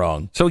that one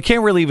wrong? So we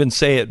can't really even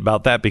say it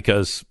about that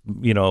because,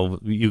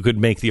 you could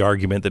make the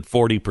argument that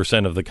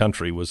 40% of the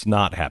country was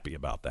not happy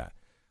about that.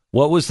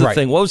 What was the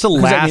thing? What was the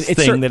last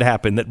thing that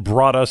happened that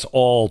brought us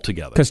all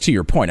together? Because to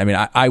your point,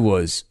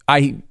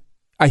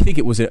 I think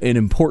it was an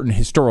important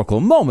historical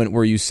moment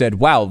where you said,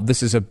 wow,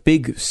 this is a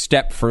big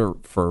step for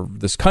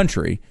this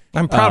country.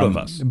 I'm proud of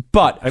us.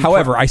 But,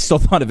 however, I still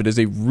thought of it as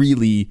a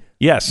really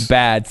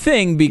bad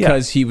thing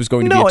because he was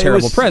going to be a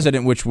terrible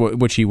president,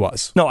 which he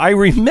was. No, I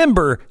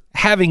remember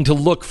having to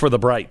look for the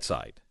bright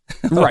side.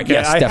 Right, okay?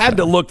 yes, I had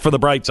to look for the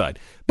bright side.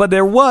 But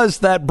there was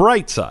that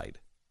bright side.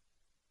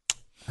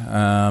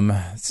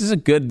 This is a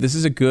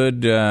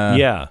good.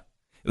 Yeah.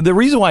 The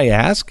reason why I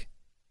ask,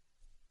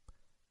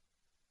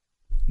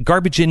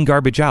 garbage in,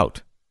 garbage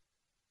out.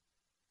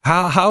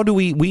 How do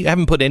we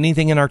haven't put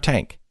anything in our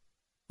tank?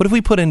 What have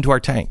we put into our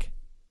tank?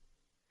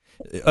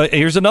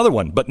 Here's another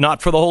one, but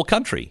not for the whole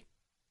country.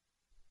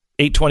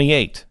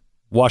 828,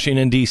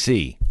 Washington,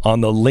 D.C.,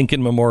 on the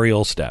Lincoln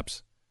Memorial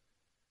steps.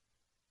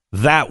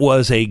 That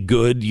was a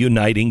good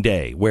uniting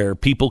day where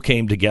people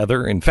came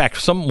together. In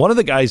fact, one of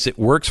the guys that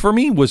works for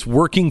me was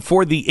working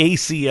for the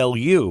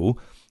ACLU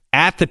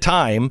at the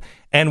time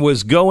and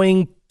was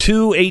going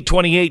to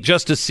 828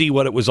 just to see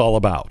what it was all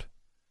about.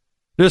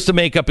 just to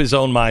make up his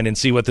own mind and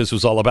see what this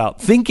was all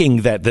about, thinking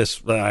that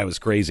I was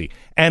crazy,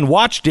 and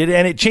watched it,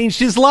 and it changed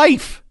his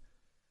life.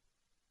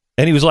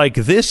 And he was like,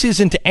 this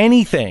isn't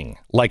anything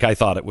like I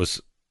thought it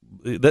was.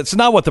 That's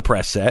not what the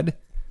press said.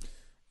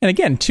 And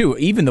again, too,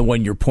 even the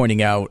one you're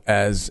pointing out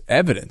as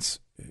evidence,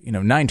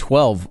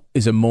 9/12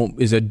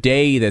 is a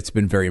day that's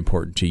been very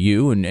important to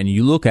you, and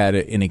you look at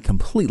it in a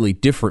completely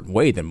different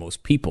way than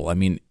most people. I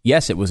mean,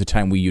 yes, it was a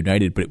time we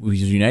united, but it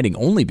was uniting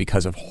only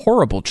because of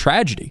horrible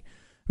tragedy.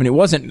 I mean, it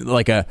wasn't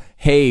like a,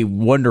 hey,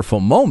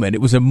 wonderful moment.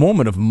 It was a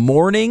moment of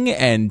mourning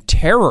and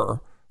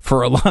terror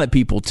for a lot of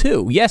people,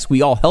 too. Yes,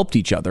 we all helped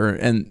each other,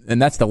 and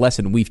that's the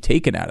lesson we've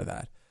taken out of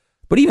that.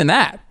 But even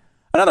that,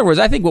 in other words,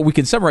 I think what we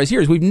can summarize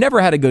here is we've never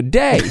had a good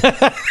day.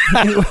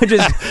 Which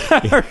is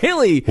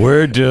really...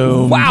 We're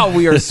doomed. Wow,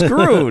 we are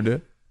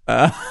screwed.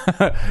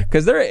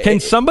 Can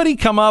somebody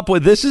come up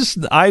with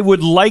I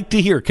would like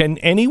to hear. Can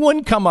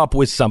anyone come up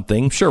with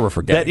something? I'm sure we're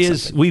forgetting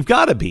something. We've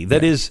got to be.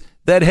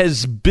 That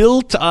has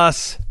built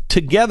us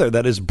together,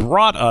 that has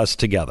brought us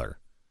together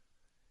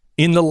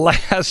in the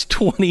last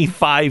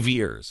 25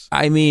 years.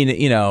 I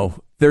mean,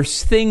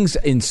 there's things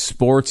in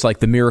sports like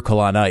the Miracle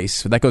on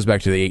Ice. That goes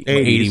back to the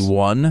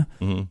 81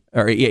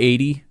 or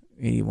 80,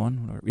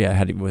 81.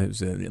 Yeah, it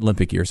was an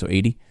Olympic year, so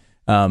 80.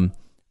 And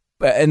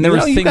there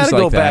was things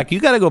like that. You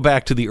got to go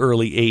back to the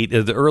early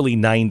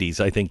 90s,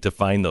 I think, to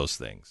find those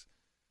things.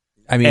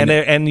 I mean,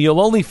 and you'll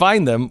only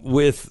find them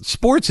with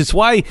sports. It's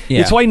why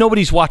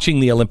nobody's watching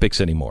the Olympics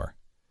anymore,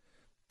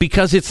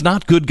 because it's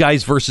not good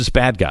guys versus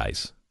bad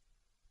guys.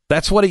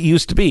 That's what it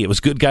used to be. It was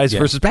good guys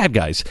versus bad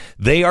guys.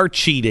 They are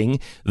cheating.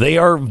 They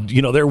are,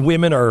 their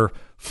women are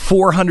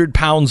 400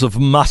 pounds of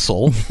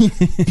muscle.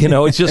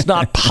 It's just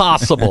not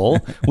possible.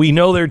 We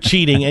know they're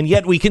cheating, and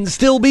yet we can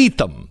still beat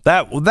them.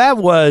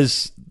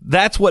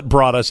 That's what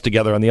brought us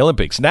together on the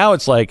Olympics. Now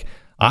it's like,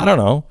 I don't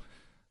know.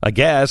 I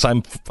guess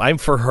I'm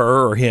for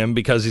her or him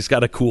because he's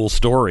got a cool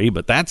story,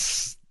 but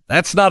that's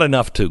not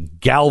enough to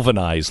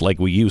galvanize like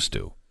we used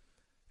to.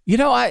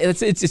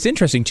 It's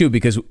interesting, too,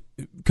 because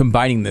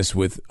combining this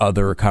with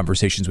other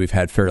conversations we've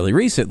had fairly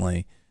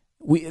recently,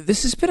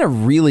 this has been a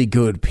really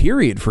good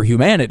period for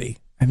humanity.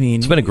 I mean,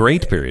 it's been a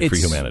great period for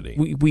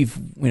humanity. We've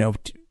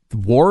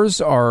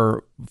wars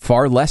are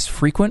far less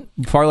frequent,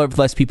 far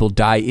less people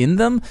die in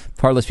them,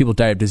 far less people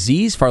die of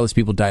disease, far less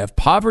people die of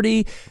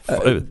poverty.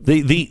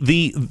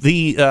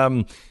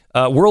 The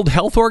World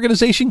Health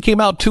Organization came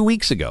out 2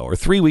 weeks ago or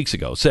 3 weeks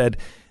ago, said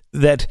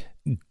that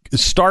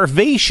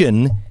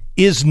starvation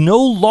is no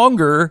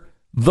longer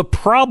the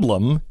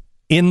problem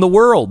in the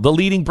world, the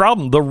leading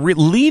problem. The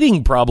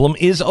leading problem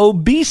is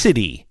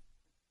obesity.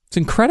 It's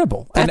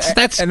incredible.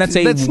 That's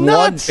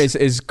nuts.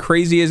 As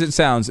crazy as it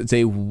sounds, it's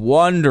a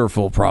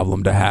wonderful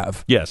problem to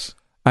have. Yes.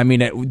 I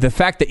mean, the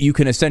fact that you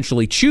can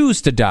essentially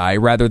choose to die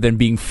rather than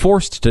being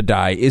forced to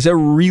die is a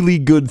really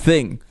good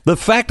thing. The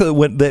fact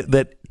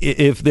that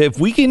if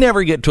we can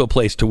ever get to a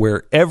place to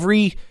where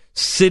every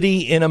city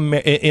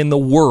in the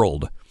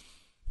world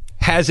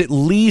has at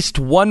least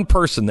one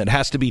person that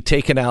has to be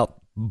taken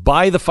out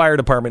by the fire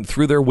department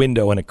through their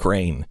window in a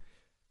crane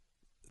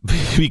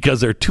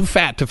because they're too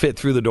fat to fit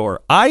through the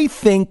door, I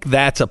think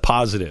that's a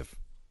positive.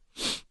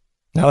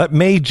 Now, that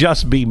may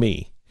just be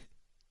me.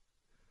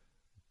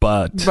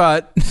 But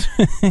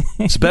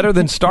it's better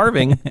than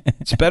starving.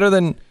 It's better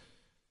than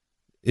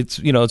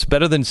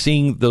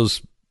seeing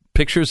those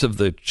pictures of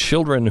the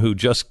children who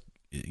just,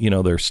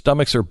 their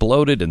stomachs are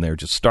bloated and they're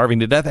just starving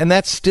to death. And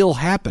that's still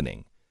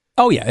happening.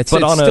 Oh, yeah. It's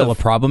still a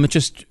problem. It's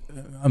just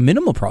a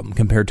minimal problem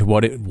compared to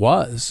what it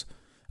was.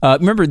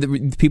 Remember,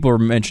 people were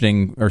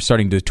mentioning or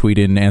starting to tweet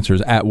in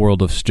answers at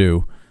World of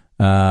Stew,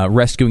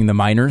 rescuing the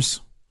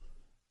miners.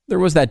 There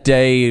was that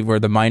day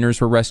where the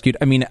miners were rescued.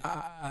 I mean,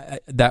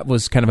 that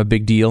was kind of a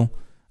big deal.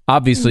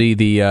 Obviously,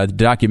 the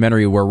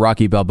documentary where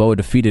Rocky Balboa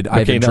defeated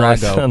Ivan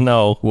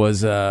Drago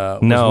was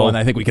one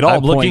I think we could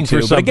all point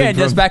to. But again,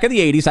 just back in the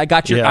 80s, I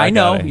got your... Yeah, I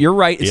know, you're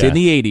right. It's in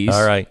the 80s.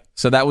 All right.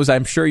 So that was,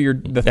 I'm sure,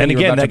 the thing. And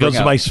again, that goes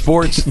to my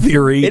sports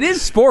theory. It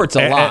is sports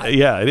a lot.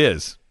 Yeah, it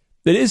is.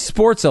 It is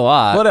sports a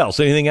lot. What else?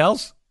 Anything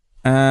else?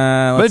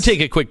 I'm going to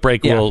take a quick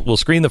break. Yeah. We'll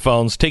screen the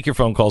phones, take your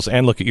phone calls,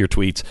 and look at your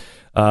tweets.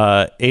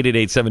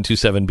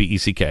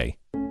 888-727-BECK.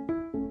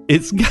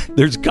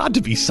 There's got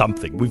to be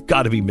something. We've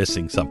got to be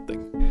missing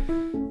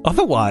something.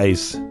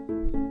 Otherwise,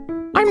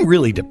 I'm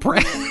really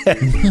depressed.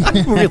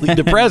 I'm really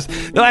depressed.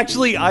 No,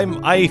 actually,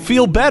 I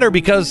feel better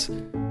because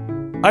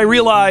I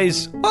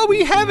realize,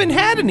 we haven't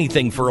had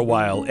anything for a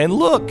while. And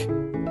look,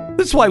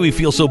 this is why we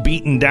feel so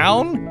beaten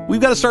down.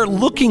 We've got to start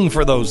looking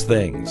for those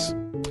things.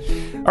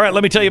 All right,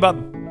 let me tell you about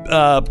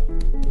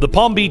the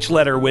Palm Beach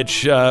letter,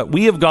 which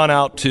we have gone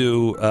out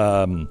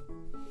to.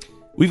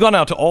 We've gone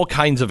out to all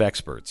kinds of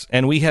experts,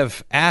 and we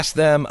have asked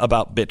them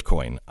about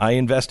Bitcoin. I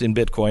invest in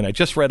Bitcoin. I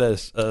just read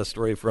a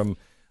story from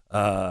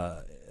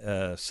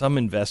some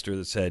investor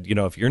that said,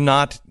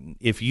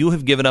 if you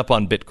have given up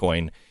on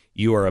Bitcoin,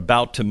 you are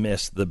about to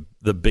miss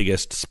the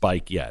biggest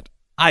spike yet.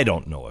 I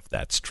don't know if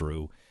that's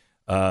true.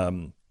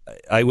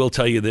 I will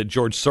tell you that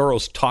George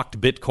Soros talked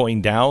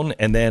Bitcoin down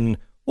and then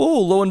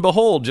Oh, lo and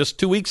behold, just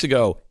 2 weeks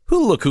ago,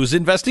 look who's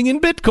investing in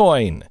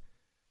Bitcoin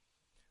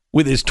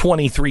with his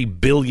 $23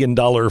 billion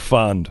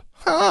fund.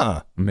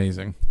 Huh.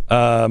 Amazing.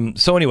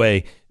 So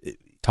anyway,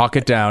 talk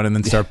it down and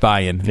then start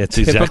buying. It's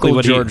exactly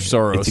what George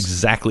Soros. It's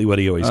exactly what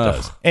he always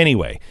does.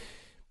 Anyway,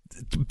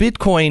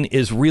 Bitcoin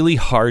is really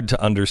hard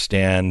to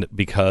understand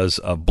because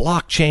of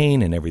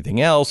blockchain and everything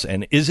else.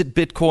 And is it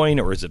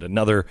Bitcoin or is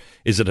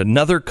it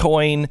another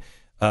coin?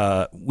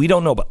 We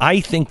don't know, but I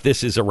think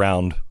this is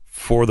around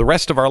for the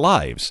rest of our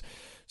lives.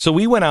 So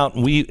we went out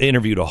and we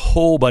interviewed a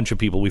whole bunch of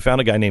people. We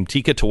found a guy named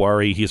Tika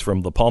Tawari. He's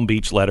from the Palm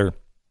Beach Letter.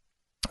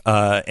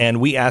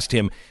 And we asked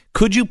him,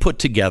 could you put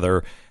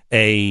together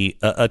a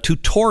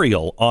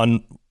tutorial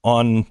on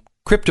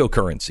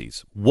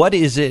cryptocurrencies? What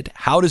is it?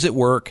 How does it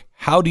work?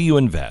 How do you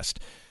invest?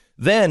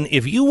 Then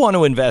if you want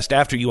to invest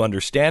after you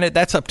understand it,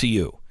 that's up to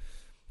you.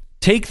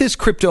 Take this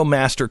Crypto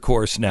Master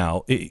course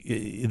now.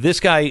 This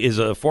guy is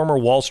a former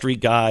Wall Street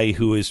guy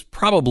who has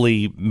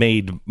probably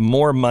made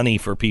more money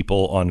for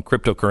people on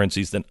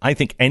cryptocurrencies than I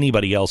think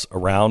anybody else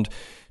around.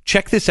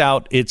 Check this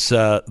out. It's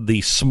the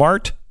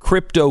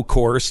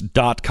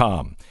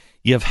smartcryptocourse.com.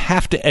 You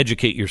have to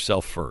educate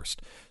yourself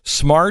first.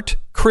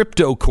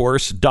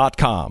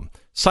 smartcryptocourse.com.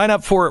 Sign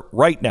up for it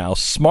right now.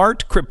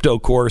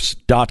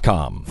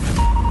 smartcryptocourse.com.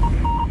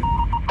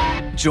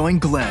 Join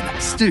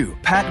Glenn, Stu,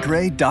 Pat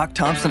Gray, Doc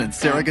Thompson, and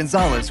Sarah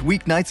Gonzalez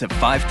weeknights at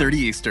 5:30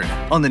 Eastern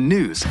on the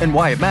news and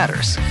why it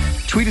matters.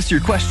 Tweet us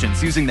your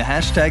questions using the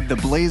hashtag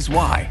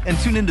TheBlazeWhy and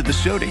tune into the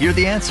show to hear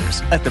the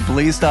answers at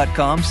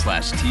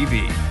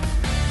theblaze.com/TV.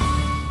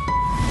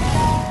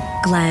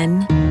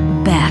 Glenn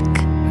Beck,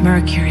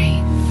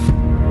 Mercury.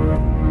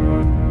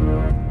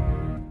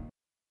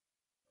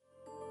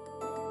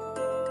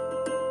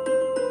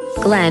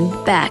 Glenn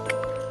Beck.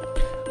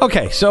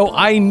 Okay, so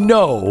I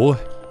know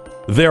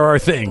there are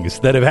things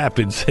that have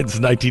happened since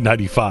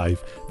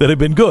 1995 that have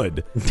been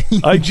good.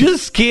 I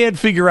just can't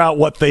figure out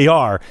what they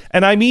are.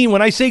 And I mean,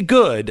 when I say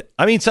good,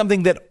 I mean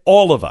something that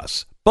all of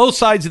us, both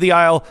sides of the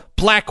aisle,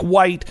 black,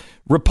 white,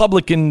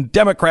 Republican,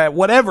 Democrat,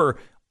 whatever,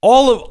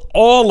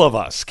 all of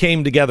us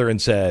came together and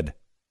said,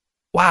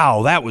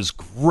 wow, that was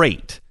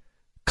great.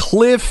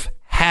 Cliff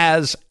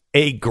has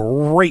a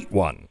great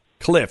one.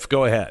 Cliff,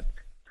 go ahead.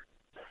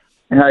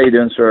 How you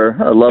doing, sir?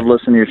 I love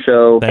listening to your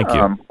show. Thank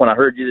you. When I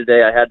heard you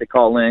today, I had to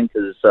call in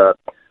because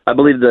I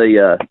believe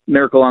the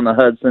Miracle on the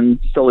Hudson,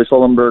 Sully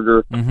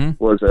Sullenberger,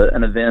 was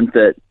an event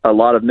that a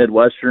lot of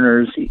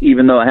Midwesterners,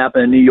 even though it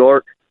happened in New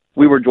York,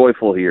 we were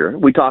joyful here.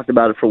 We talked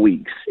about it for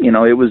weeks. You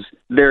know, it was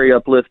very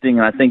uplifting,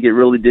 and I think it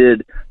really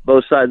did.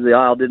 Both sides of the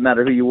aisle, didn't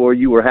matter who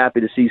you were happy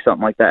to see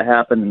something like that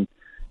happen. And,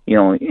 you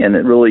know, and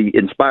it really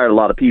inspired a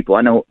lot of people.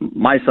 I know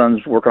my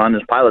son's working on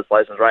his pilot's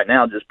license right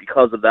now just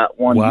because of that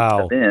one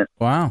event.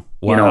 Wow.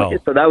 You know,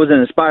 so that was an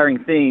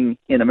inspiring thing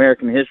in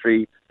American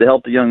history to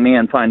help the young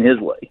man find his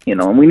way, you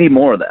know, and we need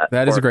more of that.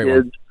 That is a great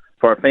kids, one.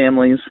 For our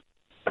families.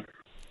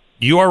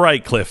 You are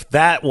right, Cliff.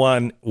 That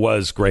one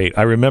was great.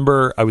 I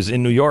remember I was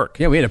in New York.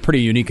 Yeah, we had a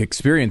pretty unique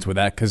experience with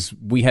that because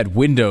we had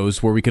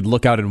windows where we could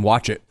look out and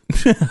watch it.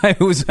 It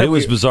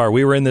was bizarre.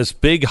 We were in this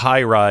big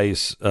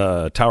high-rise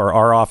tower,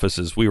 our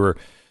offices. We were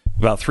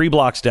about 3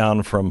 blocks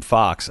down from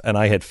Fox, and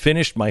I had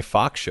finished my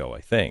Fox show,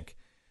 I think,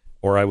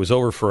 or I was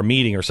over for a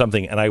meeting or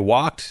something, and I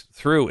walked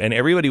through, and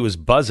everybody was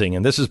buzzing,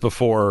 and this is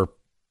before,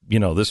 you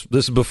know, this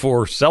is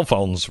before cell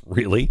phones,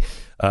 really.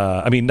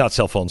 I mean, not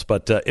cell phones,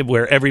 but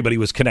where everybody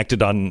was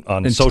connected on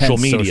social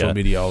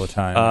media all the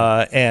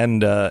time.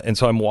 And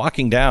so I'm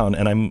walking down,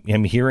 and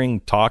I'm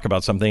hearing talk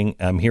about something.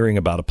 I'm hearing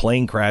about a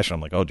plane crash, and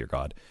I'm like, oh, dear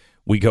God.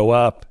 We go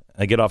up.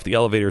 I get off the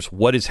elevators.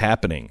 What is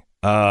happening?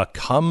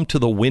 Come to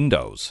the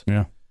windows.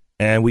 Yeah.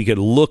 And we could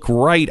look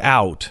right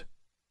out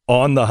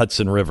on the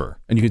Hudson River.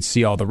 And you could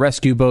see all the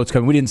rescue boats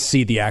coming. We didn't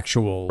see the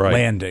actual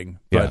landing,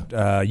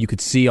 but you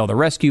could see all the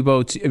rescue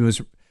boats. It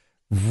was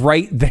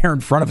right there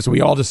in front of us.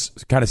 We all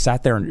just kind of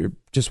sat there and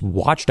just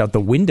watched out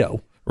the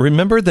window.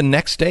 Remember the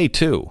next day,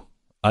 too,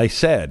 I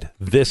said,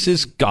 this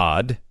is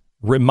God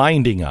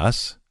reminding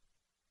us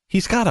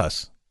he's got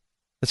us.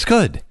 It's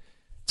good.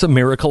 It's a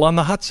miracle on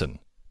the Hudson.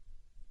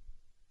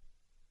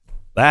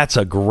 That's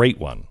a great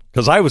one.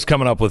 Because I was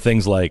coming up with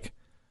things like,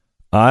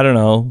 I don't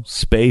know,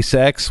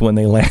 SpaceX when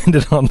they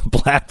landed on the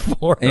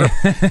platform.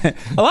 A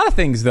lot of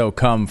things, though,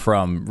 come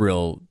from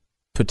real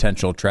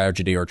potential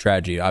tragedy or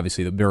tragedy.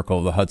 Obviously, the Miracle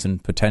of the Hudson,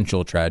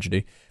 potential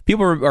tragedy.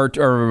 People are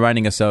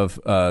reminding us of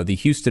the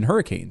Houston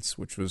Hurricanes,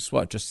 which was,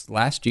 just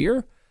last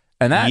year?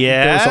 And that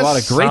there was a lot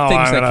of great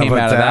things that came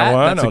out of that.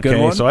 One. That's a good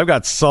one. So I've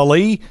got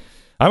Sully.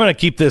 I'm going to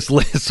keep this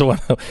list. So,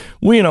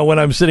 when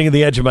I'm sitting at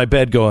the edge of my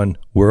bed going,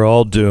 we're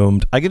all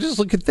doomed, I can just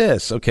look at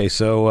this. Okay,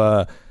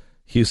 so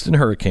Houston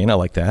Hurricane, I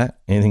like that.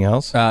 Anything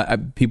else?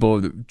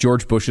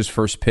 George Bush's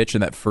first pitch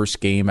in that first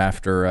game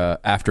after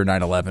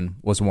 9/11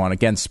 was one.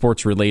 Again,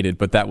 sports related,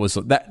 but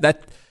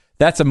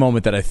that's a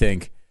moment that I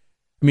think.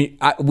 I mean,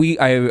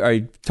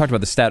 I talked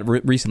about the stat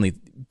recently.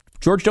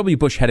 George W.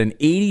 Bush had an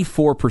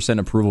 84%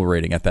 approval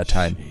rating at that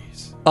time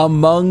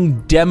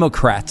among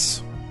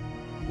Democrats.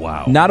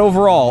 Wow. Not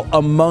overall,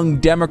 among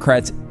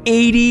Democrats,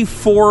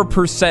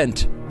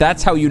 84%.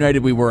 That's how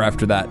united we were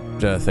after that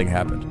thing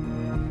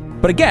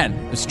happened. But again,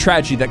 it's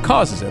tragedy that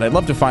causes it. I'd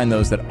love to find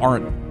those that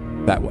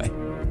aren't that way.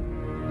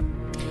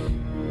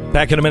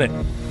 Back in a minute.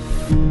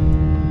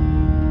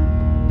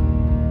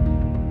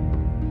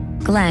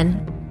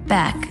 Glenn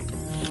Beck,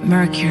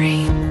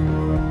 Mercury.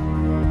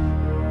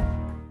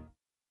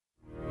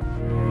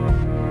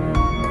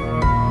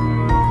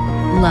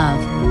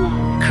 Love,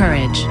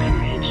 courage,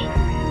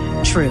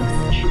 truth.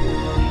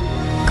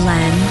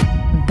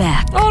 Glenn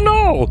Beck. Oh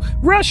no!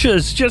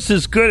 Russia's just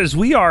as good as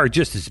we are,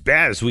 just as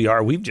bad as we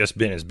are. We've just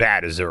been as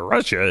bad as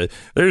Russia.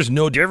 There's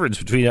no difference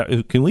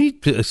between. Can we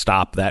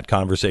stop that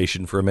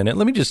conversation for a minute?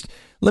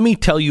 Let me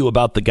tell you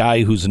about the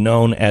guy who's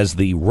known as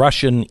the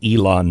Russian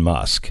Elon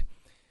Musk.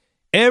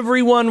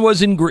 Everyone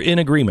was in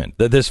agreement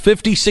that this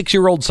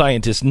 56-year-old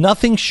scientist,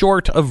 nothing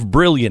short of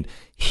brilliant,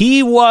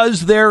 he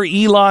was their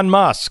Elon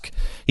Musk.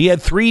 He had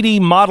 3D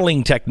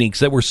modeling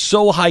techniques that were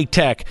so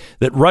high-tech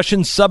that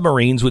Russian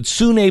submarines would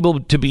soon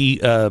able to be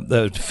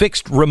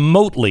fixed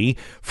remotely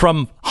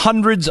from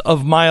hundreds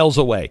of miles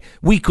away.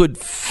 We could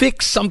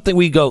fix something.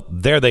 We go,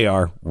 there they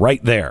are,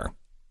 right there.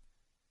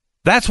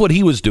 That's what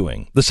he was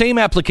doing. The same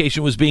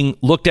application was being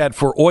looked at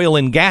for oil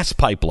and gas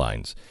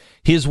pipelines.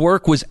 His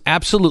work was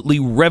absolutely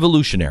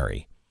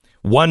revolutionary.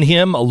 Won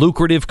him a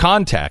lucrative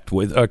contract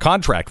with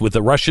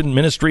the Russian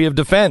Ministry of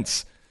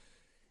Defense.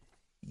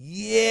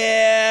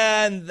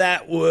 Yeah, and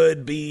that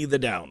would be the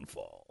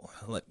downfall.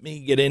 Let me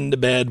get into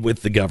bed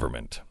with the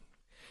government.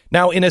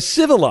 Now, in a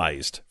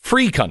civilized,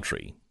 free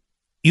country,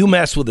 you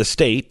mess with the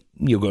state,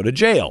 you go to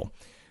jail.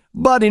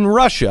 But in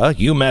Russia,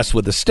 you mess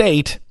with the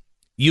state,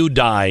 you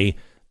die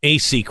a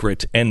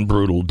secret and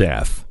brutal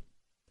death.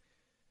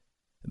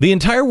 The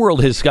entire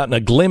world has gotten a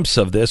glimpse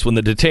of this when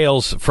the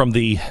details from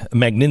the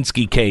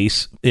Magnitsky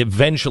case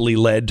eventually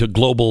led to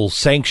global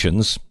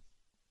sanctions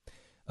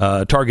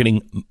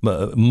targeting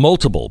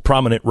multiple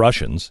prominent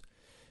Russians.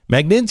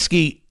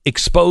 Magnitsky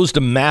exposed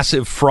a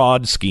massive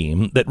fraud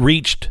scheme that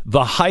reached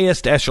the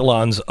highest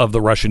echelons of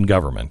the Russian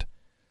government.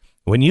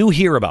 When you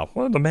hear about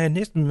the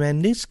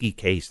Magnitsky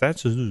case,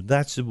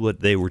 that's what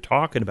they were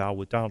talking about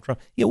with Donald Trump.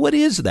 Yeah, what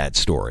is that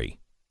story?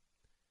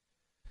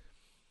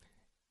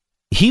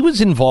 He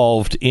was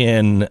involved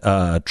in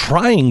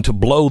trying to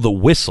blow the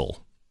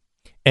whistle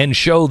and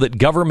show that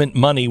government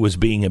money was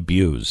being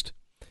abused.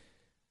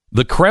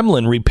 The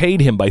Kremlin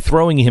repaid him by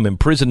throwing him in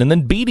prison and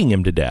then beating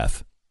him to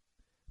death.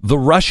 The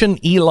Russian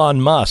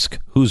Elon Musk,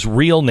 whose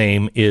real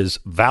name is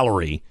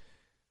Valery,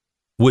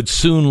 would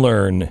soon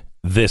learn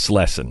this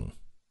lesson.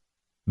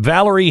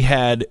 Valery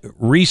had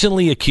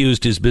recently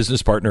accused his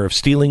business partner of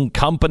stealing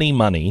company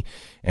money,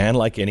 and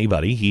like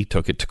anybody, he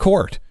took it to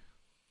court.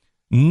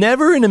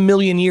 Never in a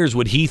million years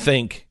would he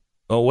think,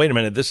 oh, wait a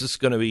minute, this is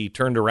going to be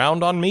turned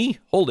around on me?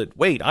 Hold it.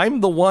 Wait, I'm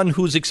the one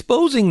who's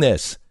exposing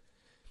this.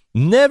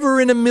 Never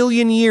in a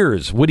million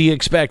years would he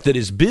expect that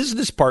his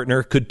business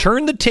partner could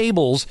turn the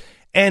tables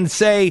and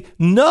say,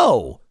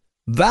 no,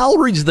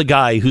 Valery's the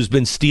guy who's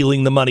been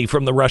stealing the money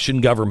from the Russian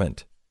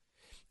government.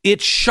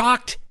 It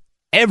shocked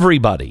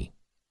everybody.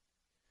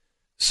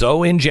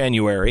 So in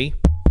January,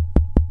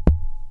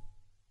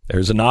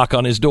 there's a knock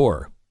on his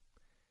door.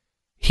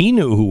 He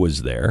knew who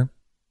was there.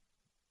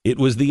 It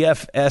was the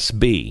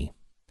FSB,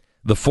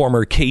 the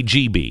former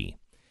KGB.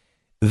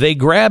 They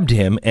grabbed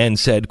him and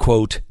said,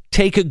 quote,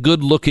 take a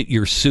good look at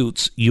your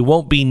suits. You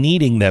won't be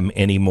needing them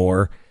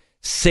anymore.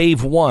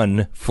 Save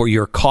one for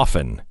your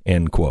coffin,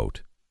 end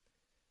quote.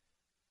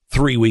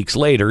 3 weeks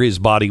later, his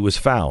body was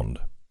found.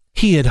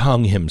 He had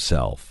hung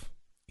himself.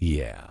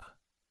 Yeah.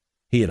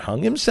 He had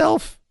hung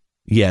himself?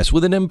 Yes,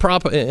 with an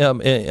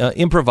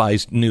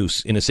improvised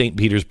noose in a St.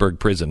 Petersburg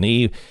prison.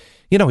 He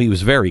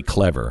was very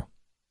clever.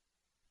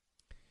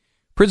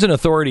 Prison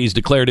authorities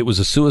declared it was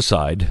a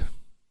suicide,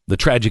 the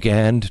tragic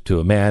end to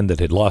a man that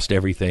had lost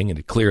everything and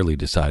had clearly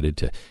decided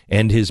to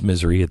end his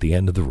misery at the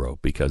end of the rope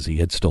because he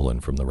had stolen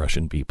from the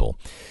Russian people.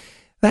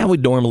 That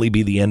would normally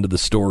be the end of the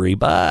story,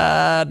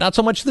 but not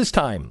so much this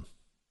time.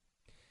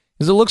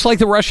 Because it looks like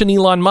the Russian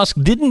Elon Musk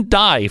didn't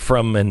die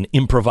from an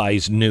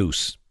improvised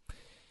noose.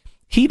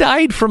 He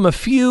died from a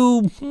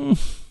few,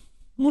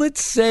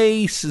 let's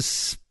say,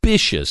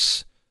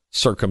 suspicious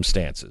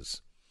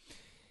circumstances.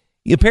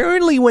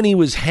 Apparently, when he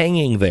was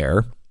hanging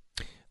there,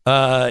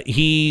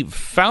 he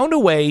found a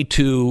way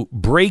to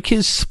break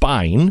his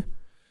spine,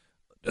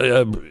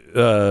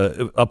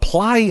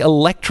 apply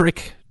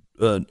electric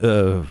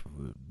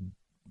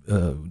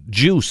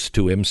juice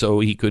to him so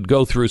he could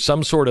go through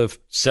some sort of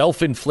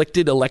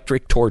self-inflicted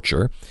electric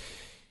torture.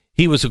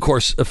 He was, of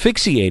course,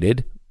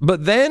 asphyxiated,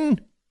 but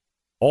then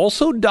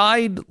also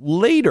died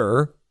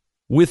later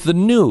with the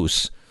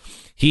noose.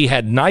 He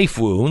had knife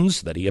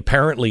wounds that he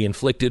apparently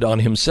inflicted on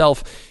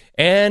himself,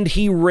 and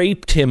he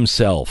raped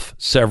himself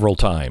several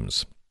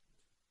times.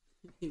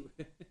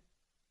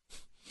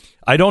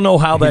 I don't know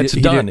how that's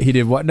done. He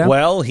did what now?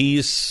 Well,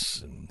 he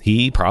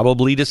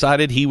probably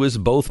decided he was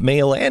both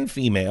male and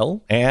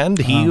female, and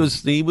he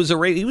was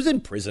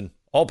in prison.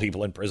 All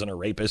people in prison are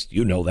rapists.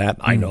 You know that.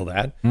 I know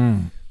that.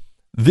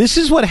 This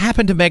is what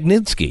happened to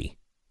Magnitsky.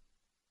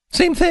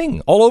 Same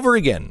thing all over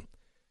again.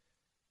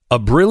 A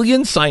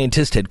brilliant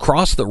scientist had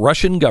crossed the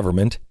Russian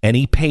government, and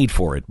he paid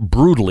for it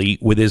brutally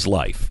with his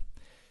life.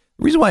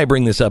 The reason why I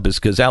bring this up is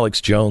because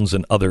Alex Jones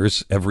and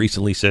others have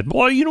recently said,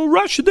 well,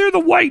 Russia, they're the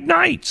white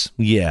knights.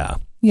 Yeah,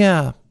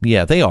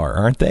 they are,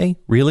 aren't they?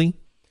 Really?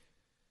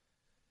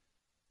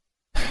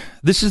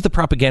 This is the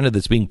propaganda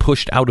that's being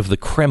pushed out of the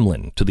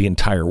Kremlin to the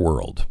entire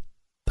world.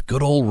 The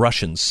good old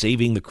Russians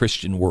saving the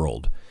Christian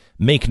world.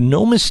 Make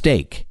no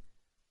mistake,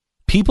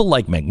 people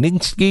like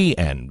Magnitsky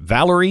and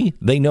Valerie,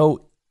 they know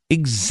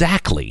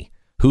exactly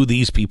who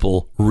these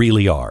people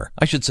really are.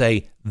 I should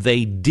say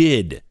they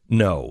did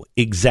know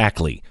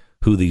exactly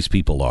who these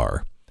people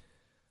are.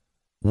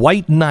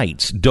 White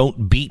knights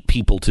don't beat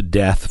people to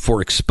death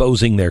for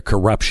exposing their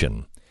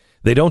corruption.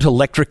 They don't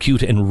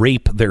electrocute and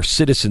rape their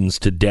citizens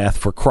to death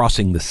for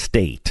crossing the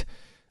state.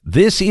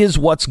 This is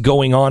what's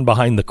going on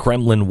behind the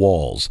Kremlin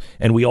walls,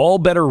 and we all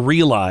better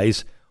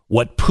realize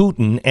what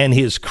Putin and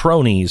his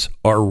cronies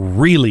are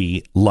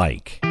really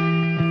like.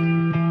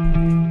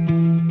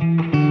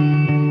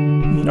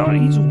 No,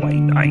 he's a white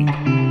knight.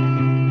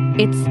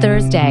 It's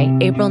Thursday,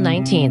 April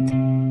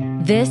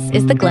 19th. This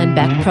is the Glenn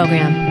Beck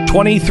Program.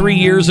 23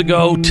 years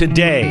ago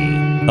today,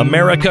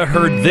 America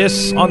heard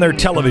this on their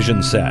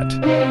television set.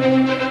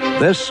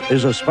 This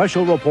is a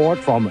special report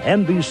from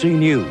NBC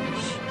News.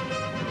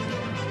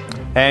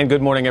 And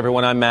good morning,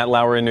 everyone. I'm Matt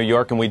Lauer in New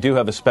York, and we do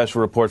have a special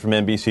report from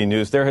NBC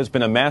News. There has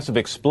been a massive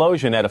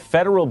explosion at a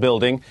federal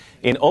building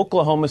in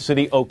Oklahoma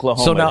City,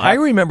 Oklahoma. So now I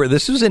remember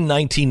this was in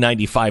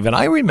 1995, and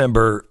I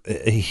remember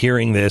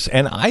hearing this,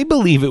 and I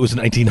believe it was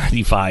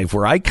 1995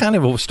 where I kind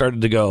of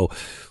started to go,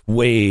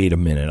 wait a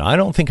minute, I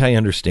don't think I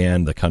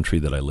understand the country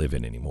that I live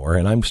in anymore,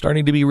 and I'm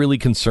starting to be really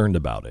concerned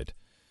about it.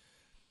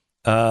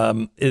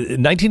 In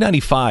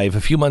 1995,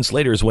 a few months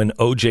later, is when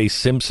O.J.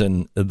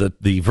 Simpson,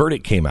 the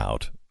verdict came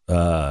out.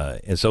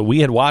 And so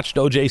we had watched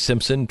O.J.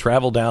 Simpson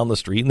travel down the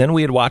street, and then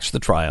we had watched the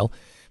trial.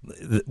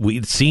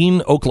 We'd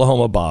seen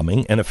Oklahoma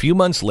bombing, and a few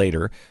months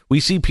later, we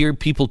see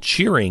people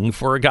cheering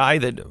for a guy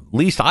that at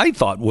least I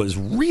thought was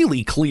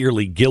really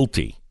clearly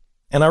guilty.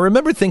 And I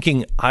remember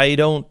thinking, I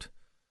don't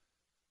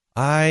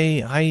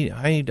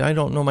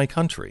know my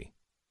country.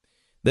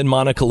 Then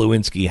Monica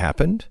Lewinsky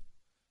happened.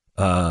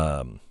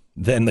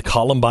 Then the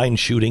Columbine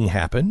shooting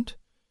happened.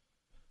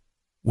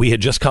 We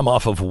had just come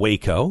off of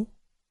Waco.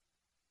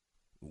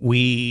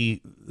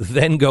 We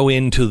then go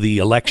into the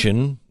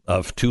election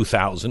of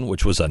 2000,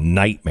 which was a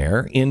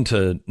nightmare,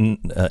 into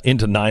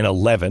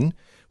 9/11,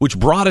 which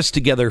brought us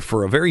together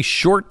for a very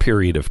short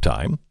period of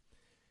time,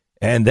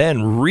 and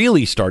then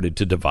really started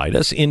to divide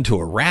us into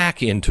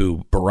Iraq,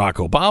 into Barack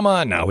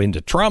Obama, now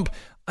into Trump.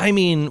 I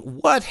mean,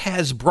 what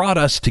has brought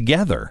us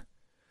together?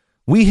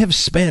 We have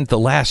spent the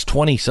last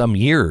 20-some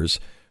years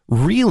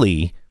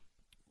really,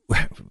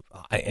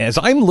 as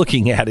I'm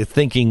looking at it,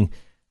 thinking,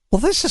 well,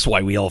 this is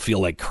why we all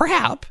feel like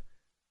crap.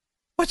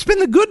 What's been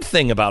the good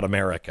thing about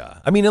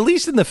America? I mean, at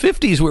least in the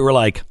 50s, we were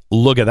like,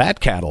 look at that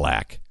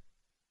Cadillac.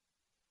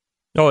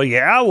 Oh,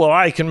 yeah? Well,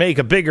 I can make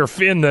a bigger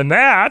fin than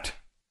that.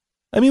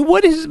 I mean,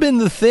 what has been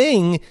the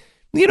thing?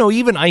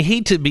 Even I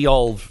hate to be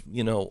all,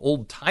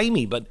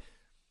 old-timey, but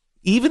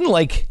even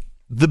like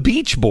the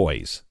Beach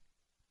Boys.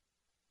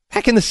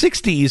 Back in the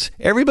 60s,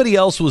 everybody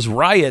else was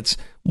riots.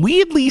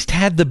 We at least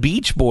had the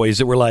Beach Boys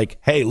that were like,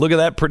 hey, look at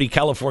that pretty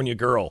California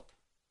girl.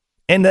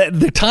 And at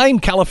the time,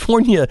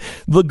 California,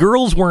 the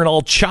girls weren't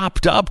all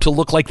chopped up to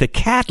look like the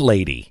cat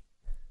lady.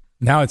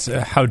 Now it's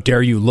how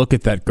dare you look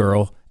at that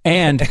girl,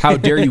 and how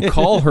dare you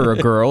call her a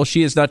girl.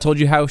 She has not told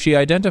you how she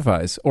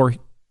identifies, or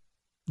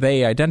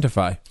they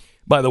identify.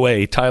 By the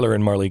way, Tyler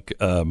and Marley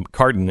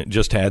Cardin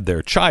just had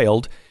their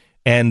child,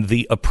 and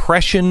the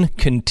oppression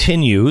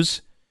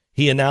continues.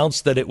 He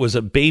announced that it was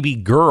a baby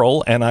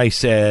girl, and I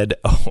said,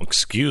 oh,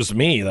 excuse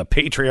me, the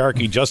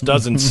patriarchy just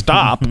doesn't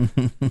stop.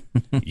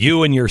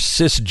 You and your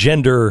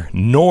cisgender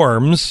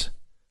norms,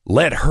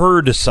 let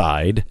her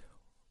decide.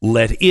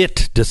 Let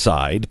it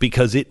decide,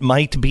 because it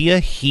might be a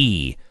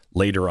he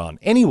later on.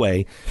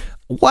 Anyway,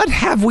 what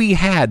have we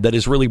had that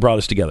has really brought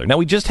us together? Now,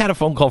 we just had a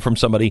phone call from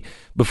somebody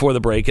before the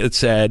break that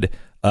said,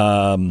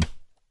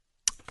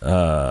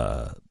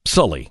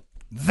 Sully,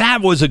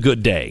 that was a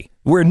good day,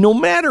 where no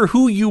matter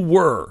who you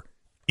were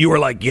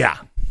like, yeah,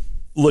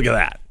 look at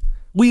that.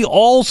 We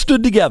all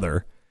stood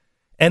together,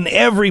 and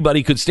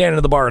everybody could stand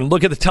in the bar and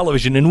look at the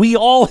television, and we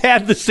all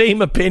had the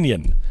same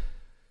opinion.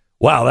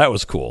 Wow, that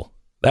was cool.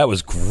 That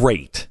was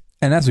great.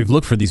 And as we've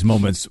looked for these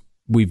moments,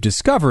 we've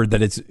discovered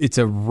that it's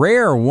a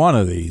rare one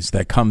of these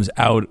that comes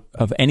out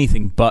of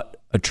anything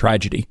but a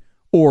tragedy,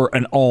 or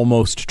an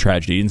almost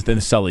tragedy in the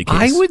Sully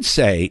case. I would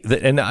say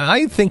that, and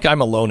I think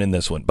I'm alone in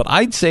this one, but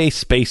I'd say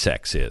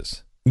SpaceX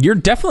is. You're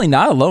definitely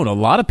not alone. A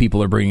lot of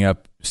people are bringing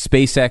up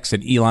SpaceX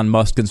and Elon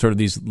Musk and sort of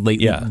these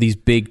these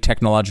big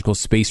technological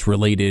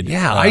space-related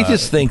I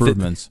just think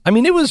improvements.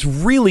 It was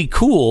really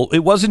cool.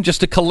 It wasn't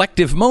just a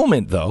collective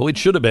moment, though. It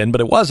should have been,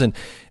 but it wasn't.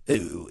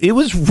 It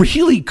was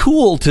really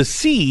cool to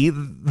see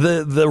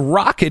the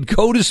rocket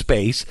go to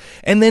space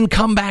and then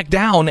come back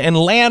down and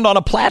land on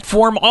a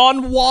platform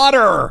on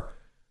water.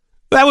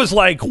 That was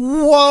like,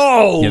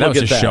 whoa! Yeah, that look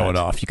was at just showing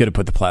off. You could have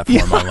put the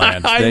platform on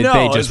land.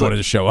 They just wanted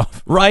to show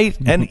off. Right?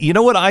 And you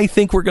know what I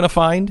think we're going to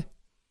find?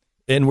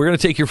 And we're going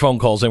to take your phone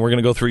calls and we're going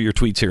to go through your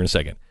tweets here in a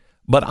second.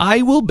 But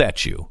I will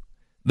bet you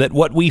that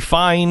what we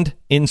find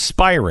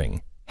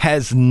inspiring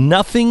has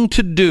nothing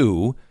to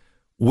do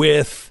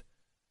with,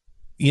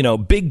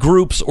 big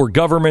groups or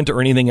government or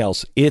anything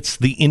else. It's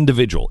the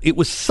individual. It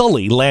was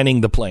Sully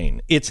landing the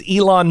plane. It's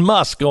Elon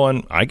Musk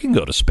going, I can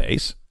go to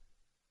space.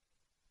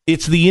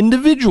 It's the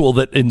individual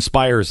that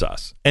inspires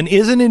us. And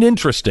isn't it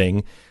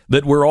interesting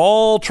that we're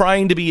all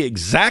trying to be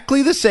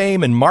exactly the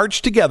same and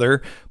march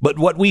together, but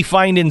what we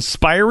find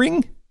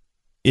inspiring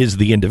is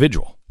the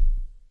individual?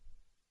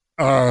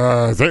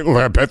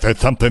 I bet there's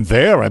something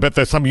there. I bet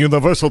there's some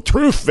universal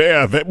truth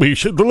there that we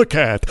should look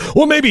at.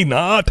 Or maybe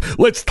not.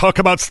 Let's talk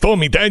about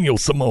Stormy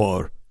Daniels some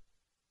more.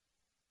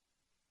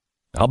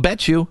 I'll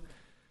bet you.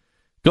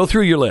 Go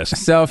through your list.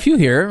 So a few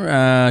here.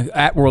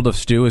 At World of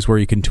Stew is where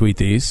you can tweet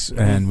these,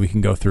 and we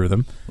can go through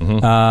them.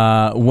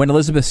 When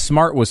Elizabeth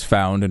Smart was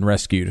found and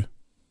rescued.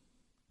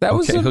 That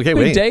was a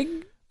big day.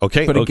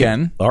 Okay. But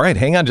again. All right,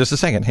 hang on just a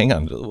second. Hang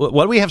on.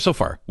 What do we have so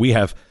far? We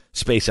have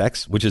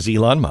SpaceX, which is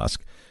Elon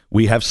Musk.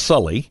 We have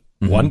Sully,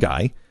 one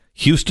guy.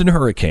 Houston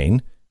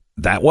Hurricane.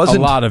 That wasn't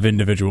a lot of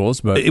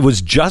individuals, but it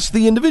was just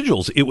the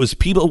individuals. It was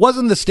people. It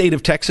wasn't the state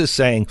of Texas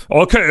saying,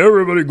 okay,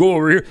 everybody go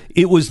over here.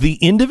 It was the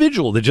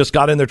individual that just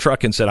got in their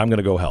truck and said, I'm going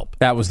to go help.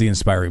 That was the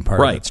inspiring part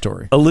of that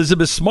story.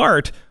 Elizabeth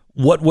Smart,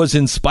 what was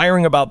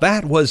inspiring about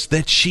that was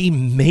that she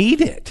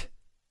made it.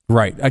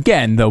 Right.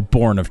 Again, though,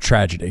 born of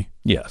tragedy.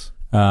 Yes.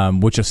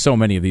 Which of so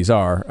many of these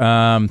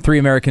are. 3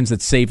 Americans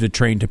that saved a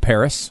train to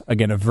Paris.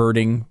 Again,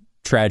 averting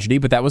tragedy,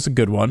 but that was a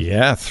good one.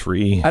 Yeah,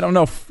 3. I don't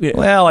know if...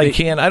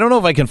 I don't know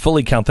if I can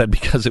fully count that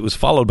because it was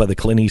followed by the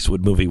Clint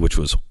Eastwood movie, which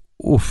was,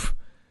 oof.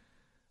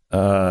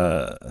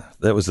 That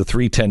was the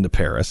 3:10 to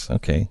Paris.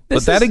 Okay.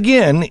 But that,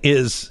 again,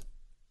 is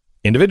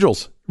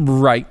individuals.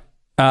 Right.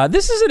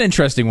 This is an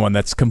interesting one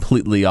that's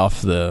completely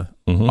off the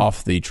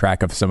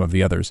track of some of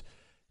the others.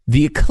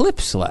 The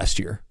eclipse last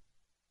year.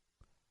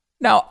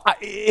 Now,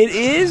 it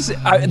is,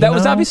 that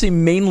was obviously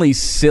mainly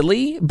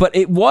silly, but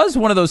it was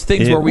one of those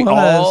things where we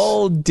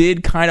all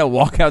did kind of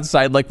walk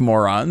outside like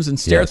morons and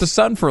stare at the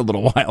sun for a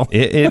little while.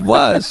 It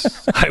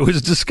was. I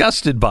was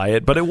disgusted by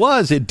it, but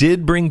it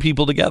did bring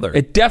people together.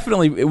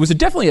 It was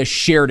definitely a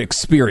shared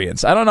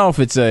experience. I don't know if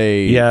it's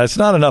it's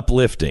not an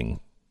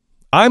uplifting.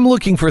 I'm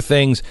looking for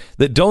things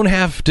that don't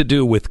have to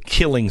do with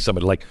killing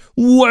somebody, like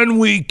when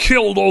we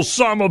killed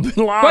Osama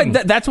bin Laden.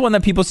 Right, that's one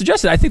that people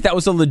suggested. I think that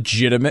was a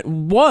legitimate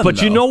one.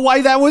 But you know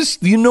why that was?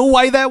 You know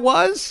why that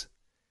was?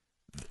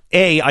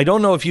 I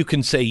don't know if you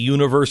can say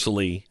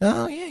universally.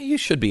 Oh, yeah, you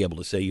should be able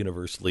to say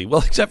universally.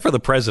 Well, except for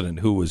the president,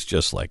 who was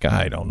just like,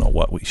 I don't know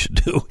what we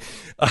should do.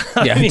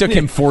 It took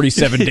him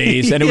 47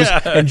 days, and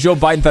and Joe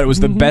Biden thought it was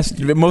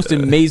the most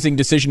amazing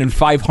decision in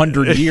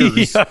 500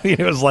 years. Yeah,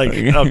 it was like,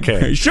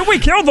 okay, should we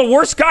kill the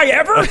worst guy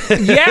ever?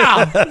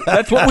 Yeah,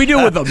 that's what we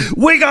do with him.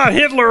 We got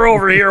Hitler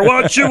over here.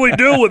 What should we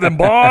do with him,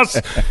 boss?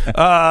 So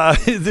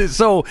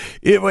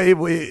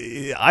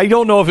I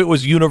don't know if it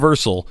was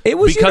universal. It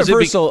was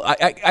universal.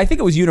 I think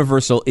it was universal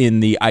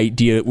in the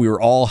idea that we were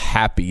all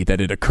happy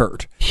that it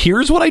occurred.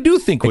 Here's what I do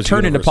think was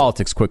turned universal. into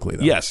politics quickly,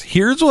 though. Yes,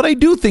 here's what I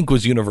do think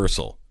was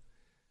universal.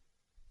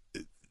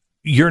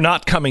 You're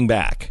not coming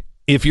back.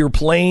 If your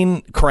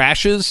plane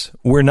crashes,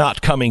 we're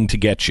not coming to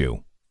get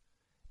you.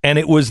 And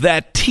it was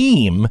that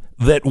team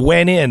that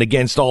went in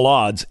against all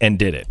odds and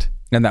did it.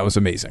 And that was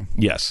amazing.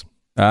 Yes.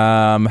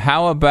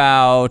 How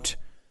about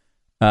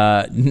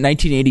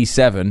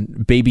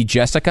 1987, Baby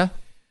Jessica?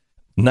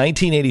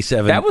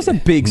 1987. That was a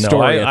big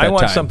story. I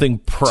want something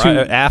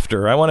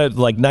after. I wanted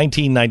like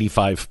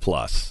 1995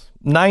 plus,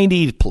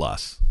 90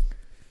 plus.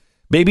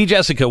 Baby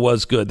Jessica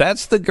was good.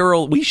 That's the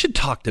girl. We should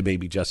talk to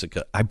Baby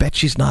Jessica. I bet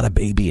she's not a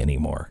baby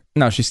anymore.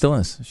 No, she still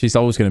is. She's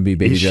always going to be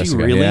Baby Jessica.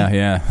 She really?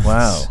 Yeah.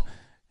 Wow.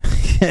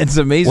 It's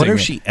amazing. Wonder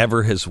if she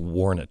ever has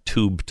worn a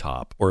tube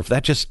top, or if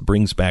that just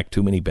brings back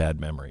too many bad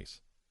memories.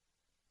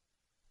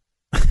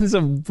 It's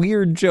a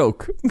weird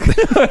joke.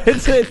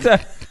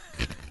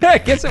 I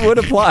guess it would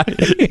apply.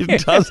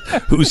 It does.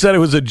 Who said it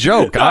was a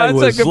joke?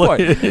 That's a good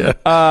point.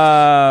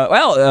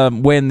 Yeah.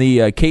 When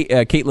the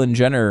Caitlyn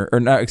Jenner,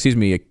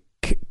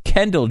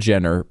 Kendall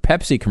Jenner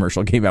Pepsi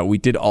commercial came out, we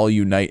did all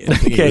unite.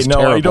 Okay,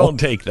 no, I don't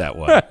take that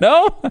one.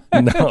 No?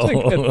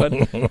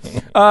 No.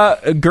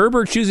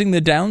 Gerber choosing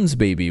the Downs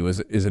baby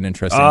is an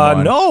interesting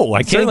one. No,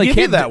 I can't give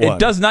you that one. It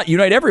does not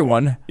unite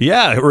everyone.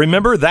 Yeah,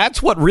 remember,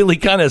 that's what really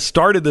kind of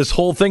started this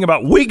whole thing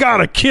about we got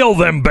to kill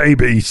them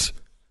babies.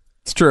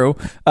 It's true.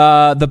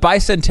 The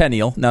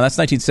bicentennial. Now, that's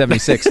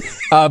 1976.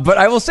 But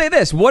I will say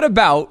this. What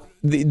about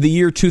the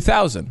year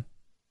 2000?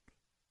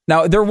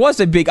 Now, there was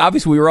a big,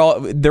 obviously,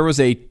 there was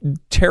a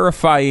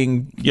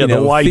terrifying the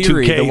Y2K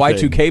theory. The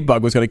Y2K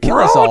bug was going to kill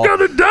us all. We're all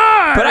going to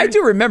die. But I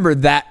do remember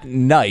that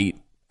night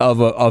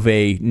of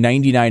a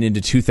 99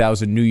 into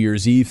 2000 New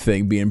Year's Eve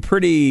thing being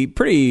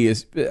pretty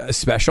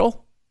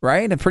special.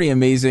 right? A pretty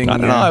amazing. I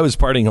don't know. I was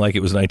partying like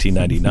it was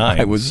 1999.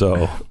 I was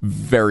so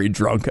very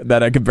drunk.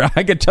 That I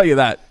could tell you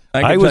that.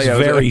 I was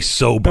very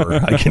sober.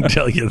 I can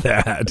tell you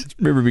that. I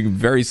remember being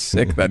very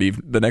sick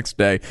the next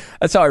day.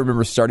 That's how I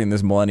remember starting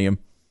this millennium.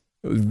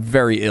 I was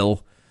very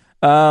ill.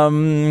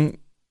 I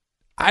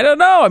don't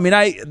know. I mean,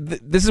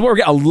 this is where we're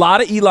getting a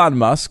lot of Elon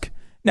Musk.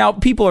 Now,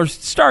 people are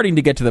starting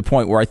to get to the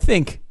point where I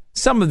think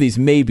some of these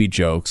may be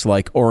jokes,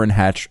 like Orrin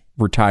Hatch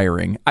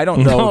retiring. I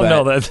don't know.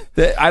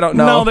 I don't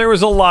know. No, there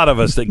was a lot of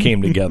us that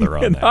came together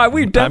on that.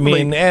 We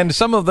definitely. I mean, and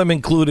some of them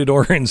included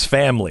Orrin's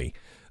family.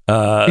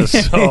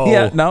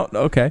 So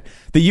okay.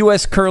 The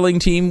U.S. curling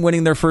team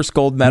winning their first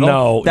gold medal.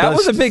 No, that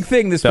was a big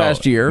thing this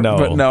past year.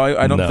 But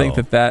I don't think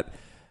that.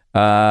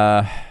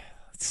 Let's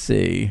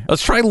see.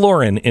 Let's try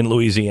Lauren in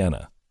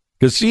Louisiana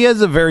because she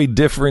has a very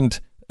different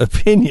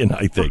opinion.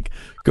 I think.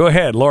 Go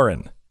ahead,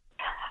 Lauren.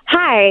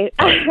 Hi.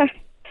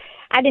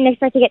 I didn't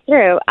expect to get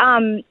through.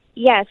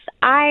 Yes,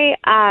 I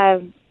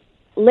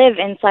live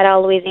in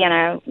Slidell,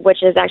 Louisiana,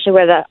 which is actually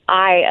where the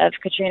eye of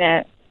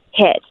Katrina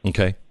hit.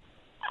 Okay.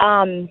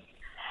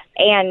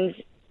 And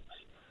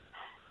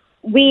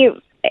we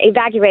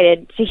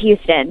evacuated to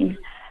Houston,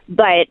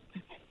 but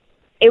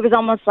it was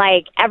almost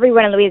like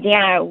everyone in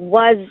Louisiana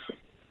was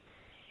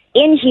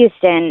in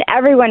Houston.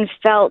 Everyone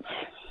felt,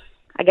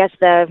 I guess,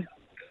 the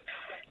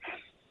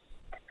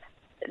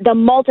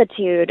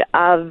multitude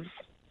of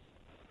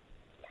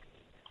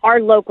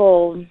our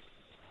local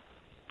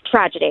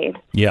tragedy.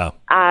 Yeah.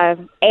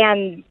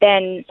 And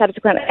then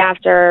subsequently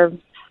after,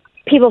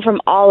 people from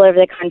all over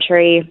the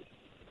country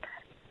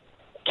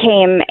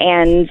came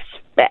and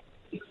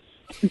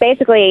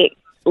basically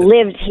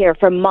lived here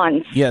for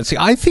months. Yeah, see,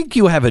 I think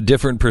you have a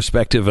different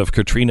perspective of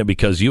Katrina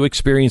because you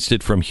experienced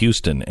it from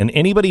Houston. And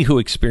anybody who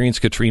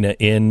experienced Katrina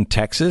in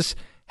Texas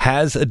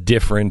has a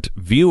different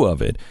view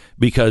of it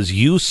because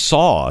you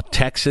saw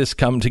Texas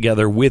come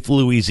together with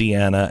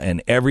Louisiana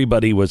and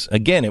everybody was,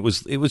 again, it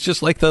was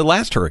just like the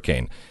last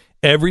hurricane.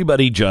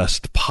 Everybody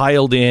just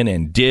piled in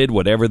and did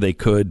whatever they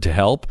could to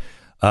help.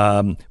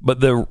 But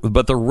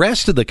the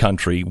rest of the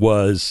country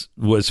was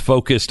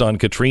focused on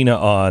Katrina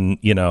on,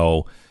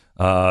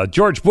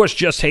 George Bush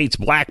just hates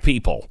black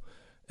people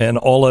and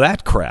all of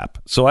that crap.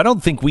 So I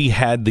don't think we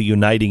had the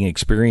uniting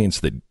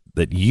experience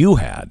that you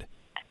had.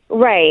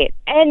 Right.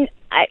 And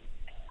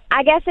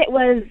I guess it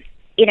was,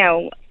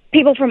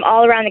 people from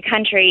all around the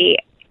country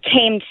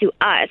came to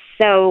us.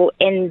 So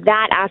in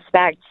that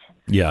aspect,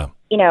 yeah,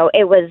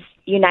 it was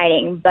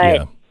uniting.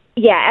 But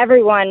yeah,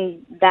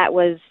 everyone that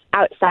was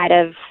outside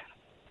of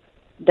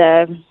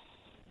the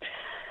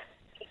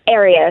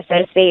area, so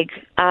to speak,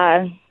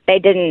 they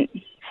didn't.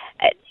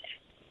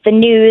 The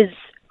news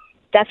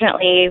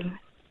definitely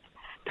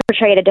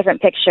portrayed a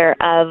different picture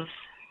of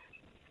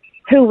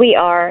who we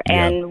are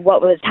and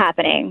what was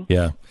happening.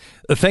 Yeah.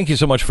 Thank you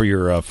so much for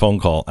your phone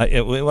call.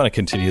 We want to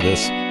continue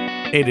this.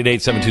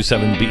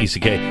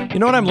 888-727-BECK. You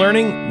know what I'm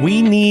learning?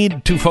 We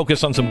need to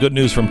focus on some good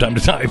news from time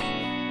to time.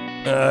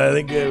 I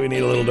think we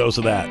need a little dose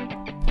of that.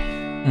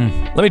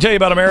 Let me tell you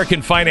about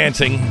American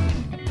Financing.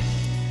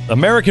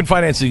 American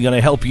Financing is going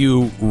to help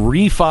you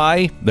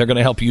refi. They're going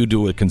to help you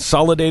do a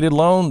consolidated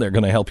loan. They're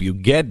going to help you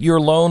get your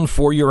loan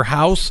for your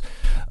house.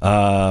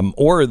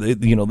 Or,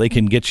 they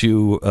can get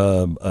you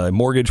a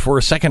mortgage for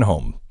a second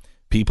home.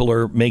 People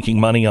are making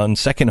money on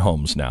second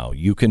homes now.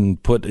 You can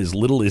put as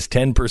little as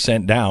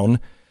 10% down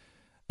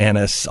and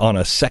on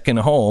a second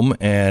home,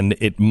 and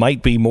it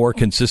might be more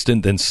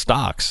consistent than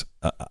stocks.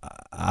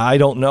 I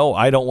don't know.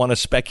 I don't want to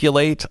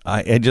speculate.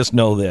 I just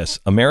know this.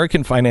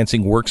 American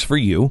Financing works for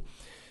you.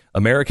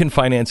 American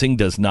Financing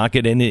does not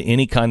get into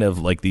any kind of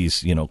like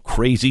these,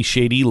 crazy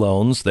shady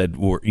loans that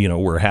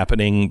were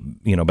happening,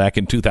 back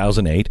in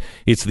 2008.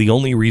 It's the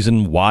only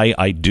reason why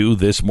I do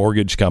this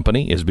mortgage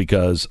company is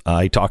because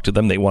I talked to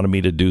them. They wanted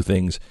me to do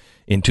things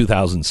in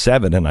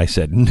 2007. And I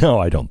said, no,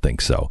 I don't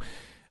think so.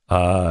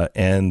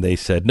 And they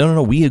said,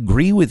 no, we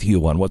agree with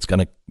you on what's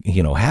going to,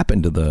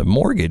 happen to the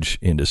mortgage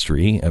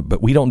industry,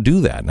 but we don't do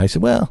that. And I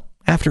said, well,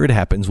 after it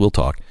happens, we'll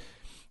talk.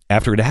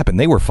 After it happened,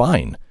 they were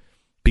fine.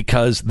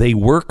 Because they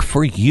work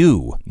for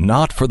you,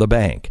 not for the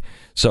bank.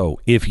 So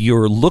if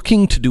you're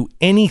looking to do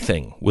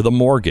anything with a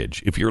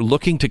mortgage, if you're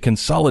looking to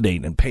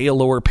consolidate and pay a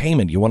lower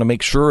payment, you want to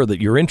make sure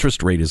that your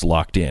interest rate is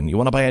locked in. You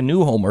want to buy a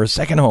new home or a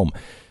second home.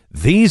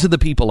 These are the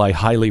people I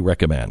highly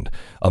recommend.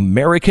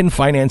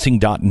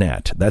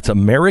 AmericanFinancing.net. That's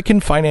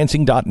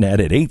AmericanFinancing.net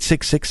at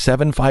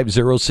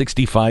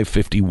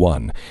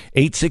 866-750-6551.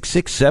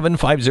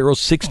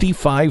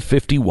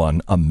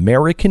 866-750-6551.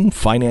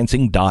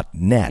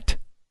 AmericanFinancing.net.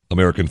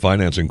 American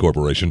Financing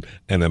Corporation,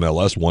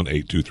 NMLS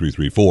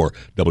 182334,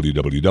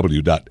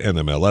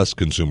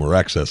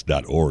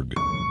 www.nmlsconsumeraccess.org.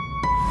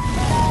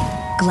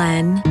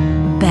 Glenn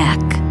Beck,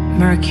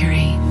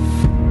 Mercury.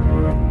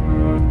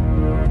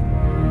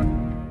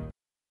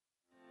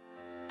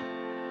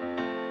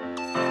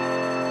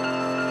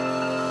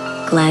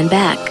 Glenn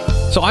Beck.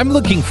 So I'm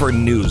looking for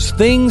news,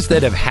 things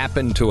that have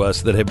happened to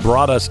us that have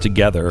brought us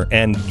together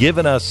and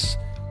given us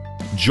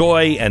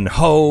joy and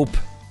hope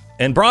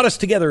and brought us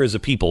together as a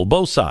people,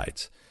 both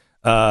sides.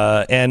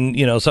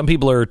 And, some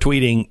people are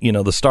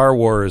tweeting, the Star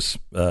Wars,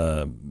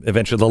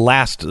 eventually the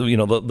last,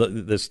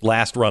 this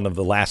last run of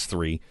the last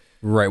three.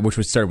 Right, which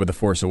was started with The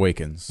Force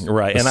Awakens.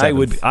 Right, and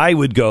I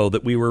would go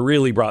that we were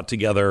really brought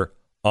together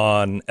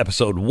on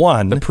episode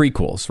 1. The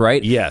prequels,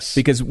 right? Yes.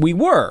 Because we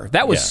were.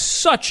 That was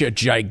such a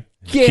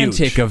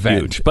gigantic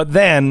event. Huge. But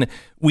then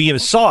we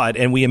saw it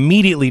and we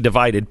immediately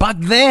divided. But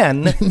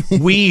then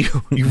we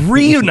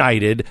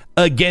reunited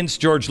against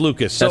George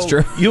Lucas. So that's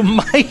true. You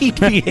might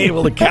be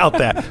able to count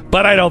that,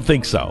 but I don't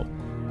think so.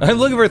 I'm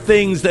looking for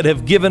things that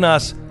have given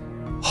us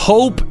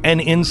hope and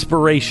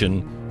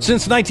inspiration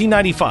since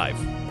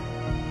 1995.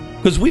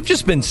 Because we've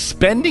just been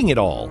spending it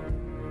all.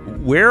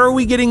 Where are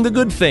we getting the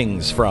good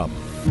things from?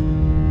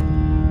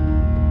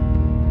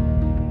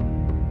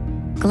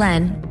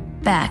 Glenn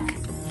Beck,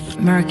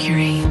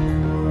 Mercury.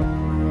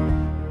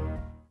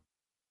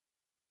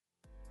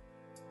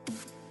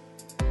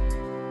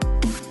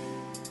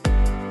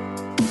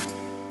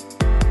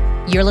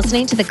 You're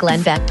listening to the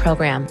Glenn Beck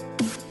Program.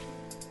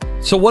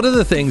 So what are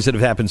the things that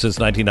have happened since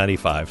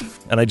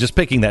 1995? And I'm just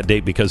picking that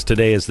date because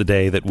today is the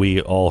day that we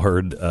all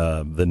heard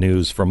the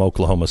news from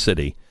Oklahoma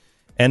City.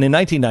 And in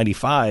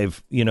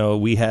 1995,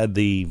 we had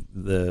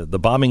the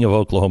bombing of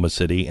Oklahoma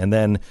City, and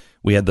then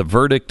we had the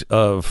verdict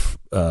of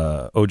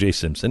O.J.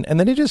 Simpson, and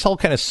then it just all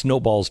kind of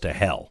snowballs to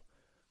hell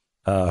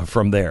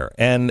from there.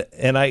 And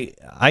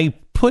I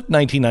put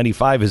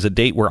 1995 as a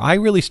date where I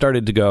really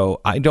started to go,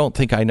 I don't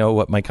think I know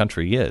what my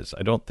country is.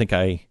 I don't think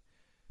I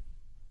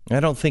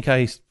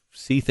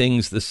see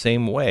things the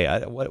same way.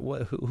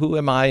 Who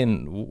am I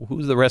and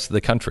who's the rest of the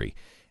country?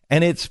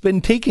 And it's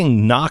been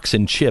taking knocks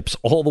and chips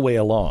all the way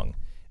along.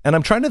 And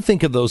I'm trying to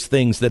think of those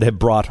things that have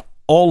brought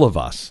all of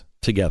us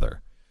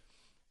together.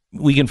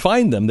 We can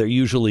find them. They're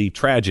usually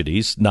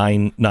tragedies.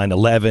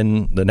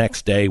 9/11, the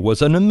next day,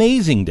 was an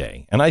amazing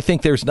day. And I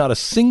think there's not a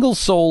single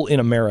soul in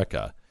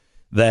America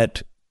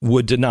that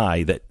would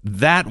deny that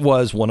that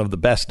was one of the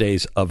best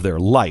days of their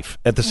life.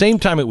 At the same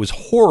time, it was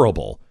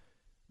horrible.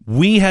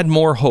 We had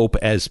more hope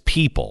as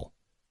people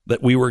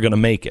that we were going to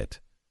make it.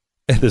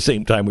 At the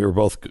same time, we were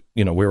both,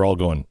 we were all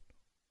going,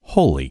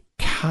 holy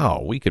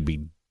cow, we could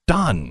be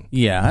done.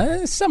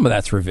 Yeah, some of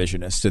that's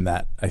revisionist in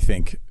that, I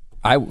think.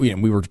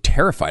 We were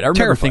terrified. I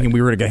remember thinking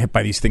we were going to get hit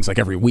by these things like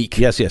every week.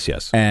 Yes.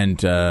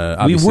 And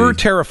we were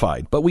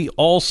terrified, but we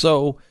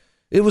also,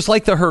 it was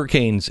like the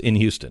hurricanes in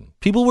Houston.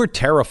 People were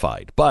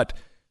terrified, but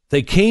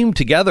they came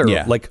together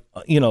like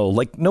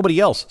nobody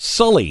else.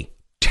 Sully,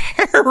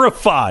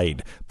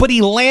 terrified, but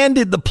he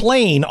landed the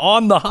plane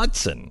on the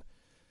Hudson.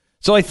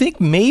 So I think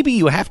maybe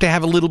you have to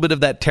have a little bit of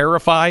that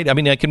terrified. I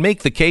mean, I can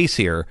make the case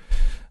here.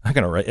 I've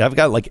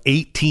got like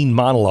 18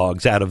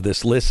 monologues out of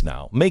this list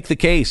now. Make the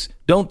case.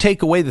 Don't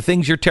take away the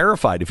things you're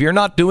terrified. If you're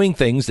not doing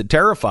things that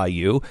terrify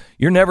you,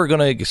 you're never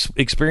going to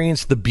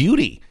experience the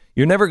beauty.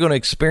 You're never going to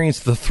experience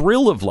the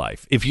thrill of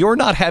life. If you're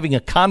not having a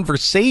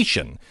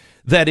conversation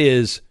that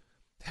is,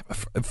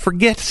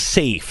 forget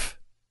safe.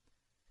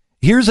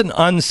 Here's an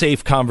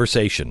unsafe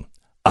conversation.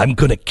 I'm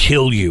going to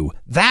kill you.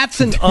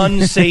 That's an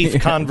unsafe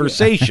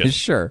conversation.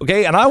 Sure.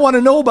 Okay. And I want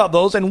to know about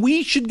those, and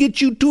we should get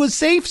you to a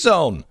safe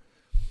zone.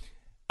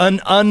 An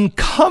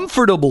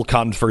uncomfortable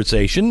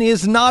conversation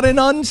is not an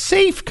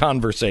unsafe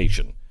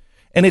conversation.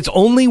 And it's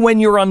only when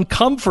you're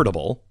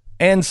uncomfortable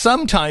and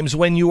sometimes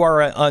when you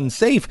are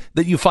unsafe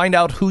that you find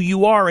out who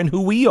you are and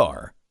who we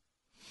are.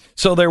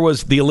 So there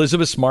was the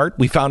Elizabeth Smart.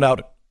 We found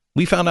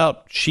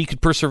out she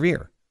could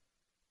persevere.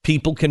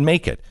 People can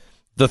make it.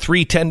 The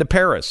 310 to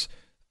Paris.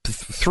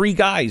 3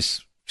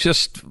 guys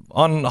just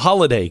on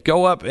holiday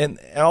go up and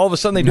all of a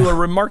sudden they do a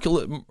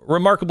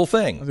remarkable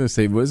thing. I was going to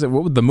say,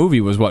 the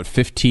movie was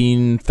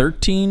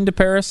 1513 to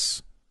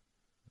Paris?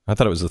 I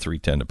thought it was the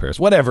 310 to Paris.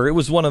 Whatever. It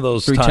was one of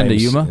those 310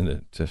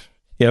 times. to Yuma?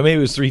 Yeah, maybe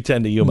it was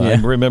 310 to Yuma. Yeah.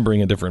 I'm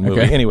remembering a different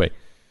movie. Okay. Anyway,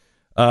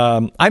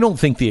 I don't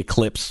think the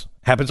eclipse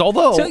happens,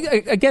 although... So,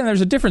 again,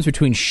 there's a difference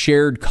between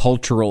shared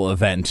cultural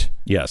event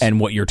and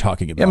what you're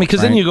talking about. Yeah,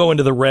 because then you go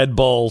into the Red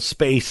Bull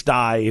space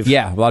dive.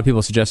 Yeah, a lot of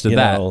people suggested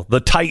that.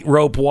 The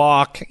tightrope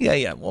walk.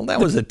 Yeah. Well,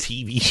 that was a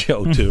TV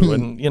show, too.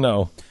 And,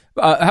 how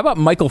about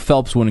Michael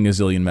Phelps winning a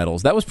zillion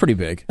medals? That was pretty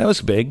big. That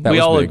was big. We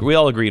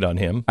all agreed on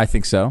him. I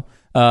think so.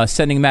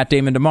 Sending Matt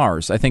Damon to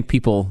Mars. I think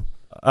people...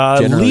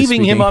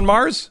 leaving him on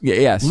Mars?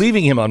 Yes.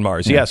 Leaving him on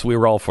Mars. Yeah. Yes, we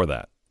were all for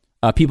that.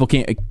 People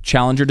can't.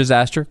 Challenger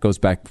disaster goes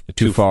back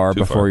too far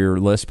before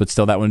your list, but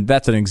still,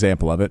 that's an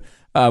example of it.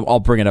 I'll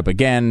bring it up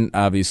again.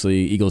 Obviously,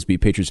 Eagles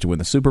beat Patriots to win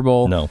the Super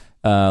Bowl. No.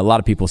 A lot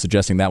of people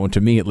suggesting that one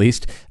to me, at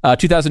least.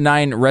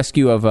 2009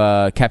 rescue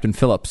of Captain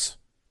Phillips.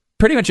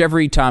 Pretty much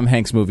every Tom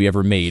Hanks movie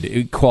ever made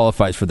it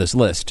qualifies for this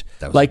list.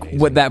 Like amazing.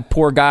 With that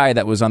poor guy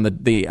that was on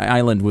the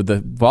island with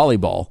the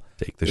volleyball.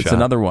 It's shot.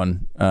 Another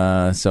one.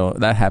 So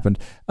that happened.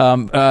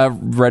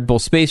 Red Bull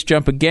Space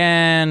Jump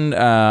again.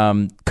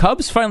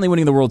 Cubs finally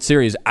winning the World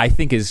Series, I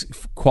think,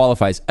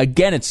 qualifies.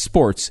 Again, it's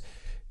sports.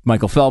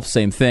 Michael Phelps,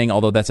 same thing,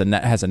 although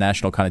has a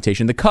national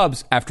connotation. The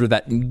Cubs, after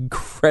that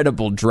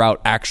incredible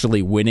drought,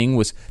 actually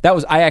winning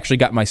I actually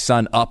got my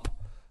son up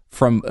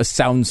from a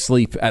sound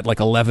sleep at like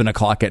 11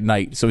 o'clock at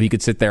night so he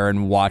could sit there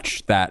and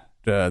watch that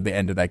the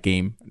end of that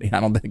game. I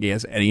don't think he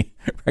has any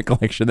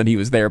recollection that he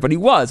was there, but he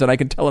was, and I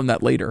can tell him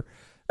that later.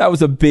 That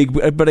was a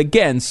big, but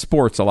again,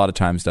 sports a lot of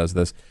times does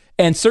this.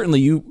 And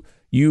certainly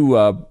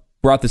you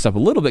brought this up a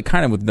little bit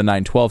kind of with the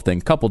 9/12 thing.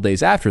 A couple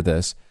days after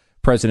this,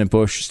 President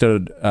Bush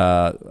stood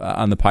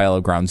on the pile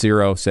of Ground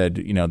Zero, said,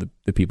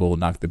 the people will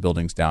knock the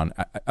buildings down.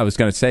 I was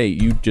going to say,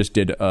 you just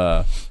did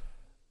a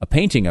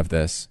painting of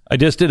this. I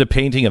just did a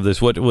painting of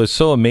this. What was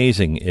so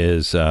amazing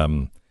is,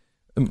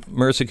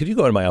 Marissa, could you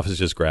go to my office,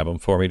 just grab them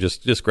for me?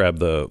 Just grab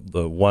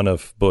the one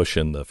of Bush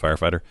and the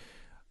firefighter.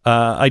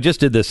 I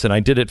just did this, and I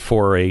did it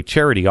for a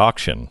charity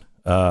auction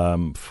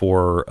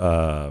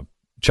for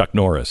Chuck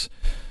Norris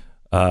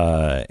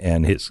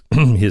and his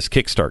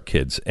Kickstart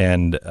kids.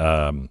 And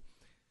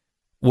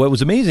what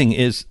was amazing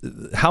is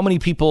how many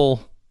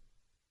people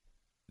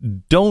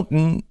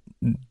didn't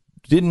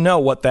know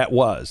what that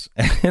was.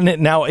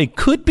 And now it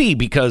could be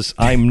because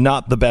I'm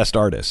not the best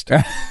artist.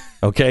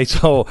 Okay,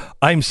 so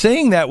I'm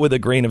saying that with a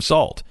grain of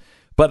salt.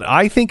 But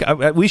I think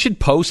we should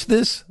post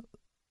this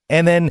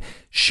and then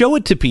show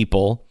it to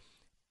people.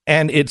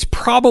 And it's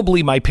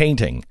probably my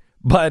painting.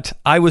 But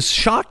I was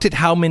shocked at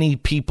how many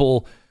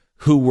people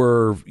who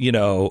were,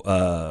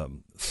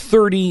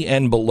 30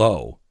 and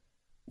below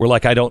were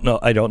like, I don't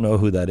know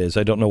who that is.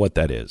 I don't know what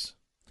that is.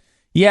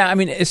 Yeah, I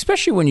mean,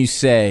 especially when you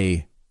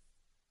see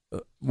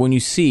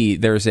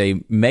there's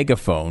a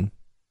megaphone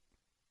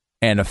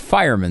and a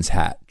fireman's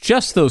hat.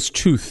 Just those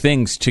two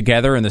things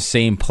together in the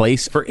same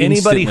place. For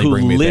anybody who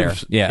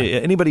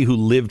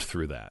lived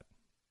through that.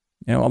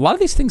 A lot of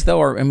these things, though,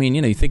 are,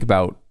 you think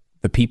about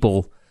the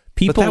people.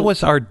 But that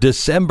was our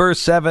December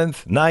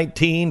 7th,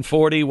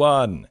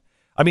 1941.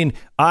 I mean,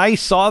 I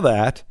saw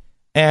that,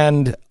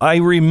 and I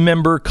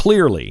remember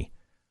clearly.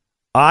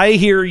 I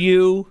hear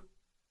you,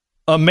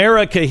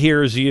 America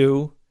hears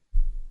you,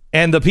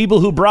 and the people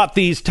who brought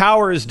these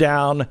towers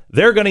down,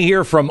 they're going to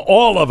hear from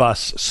all of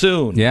us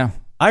soon. Yeah.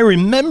 I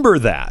remember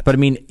that. But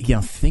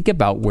think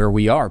about where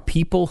we are.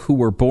 People who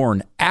were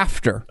born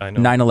after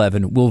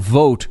 9/11 will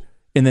vote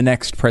in the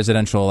next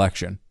presidential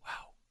election.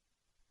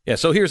 Yeah,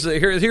 so here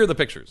are the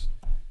pictures.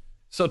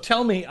 So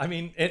tell me,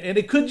 and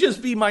it could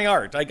just be my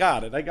art. I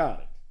got it.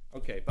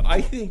 Okay, but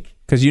I think...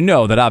 Because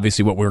that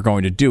obviously what we're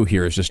going to do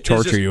here is just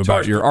torture you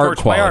about your art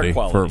quality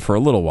for a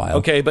little while.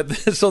 Okay, but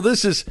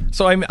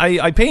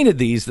I painted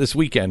these this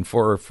weekend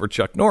for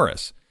Chuck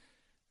Norris.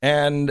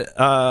 And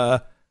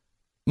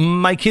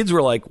my kids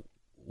were like,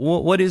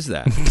 what is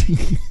that?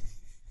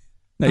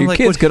 Now, your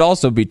kids could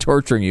also be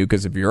torturing you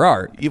because of your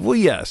art. Well,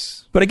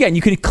 yes. But again,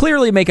 you can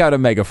clearly make out a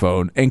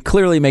megaphone and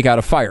clearly make out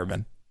a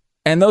fireman.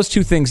 And those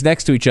two things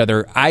next to each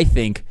other, I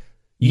think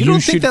you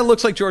don't think that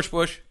looks like George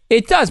Bush?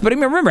 It does, but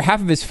remember,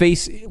 half of his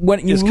face,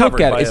 when you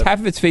look at it, half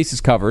of its face is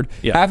covered,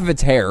 half of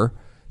its hair.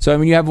 So,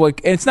 you have and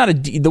it's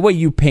not the way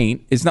you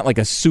paint, it's not like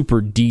a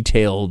super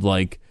detailed,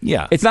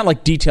 it's not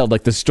like detailed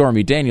like the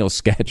Stormy Daniels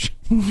sketch.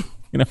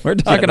 We're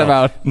talking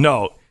about...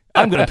 No.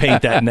 I'm going to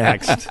paint that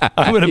next.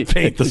 I'm going to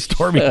paint the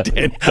Stormy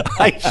Daniels.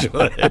 I should.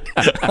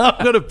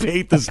 I'm going to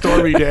paint the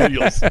Stormy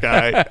Daniels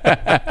guy.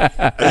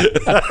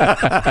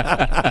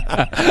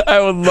 I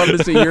would love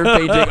to see your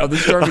painting of the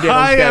Stormy Daniels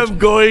I sketch. am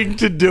going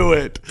to do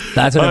it.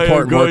 That's an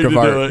important work of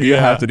art. You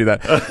have to do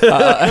that.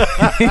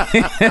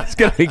 It's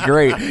going to be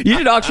great. You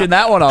should auction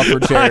that one off for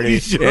charity. I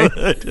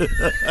should.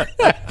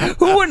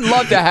 Who wouldn't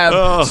love to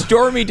have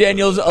Stormy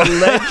Daniels'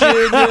 alleged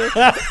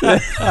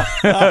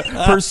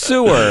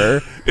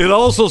pursuer? It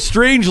also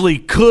strangely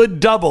could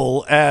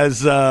double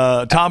as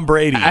Tom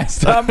Brady. As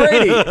Tom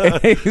Brady,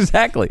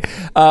 exactly.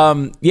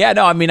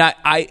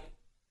 I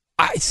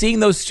seeing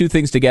those two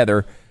things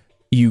together,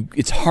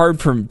 it's hard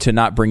to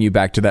not bring you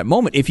back to that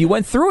moment if you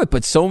went through it.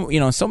 But so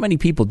many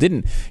people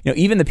didn't.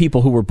 Even the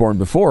people who were born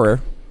before,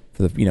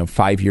 for the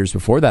 5 years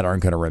before that,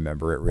 aren't going to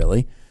remember it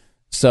really.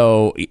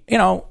 So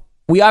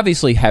we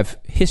obviously have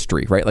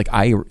history, right? Like,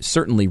 I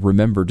certainly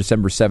remember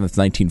December 7th,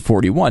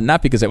 1941,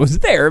 not because I was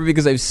there,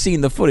 because I've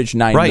seen the footage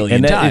 9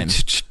 million times.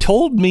 It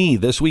told me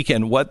this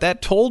weekend, what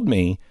that told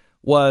me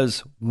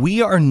was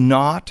we are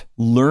not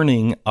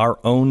learning our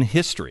own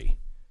history.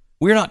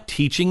 We're not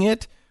teaching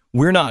it.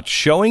 We're not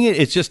showing it.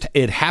 It's just,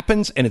 it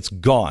happens and it's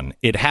gone.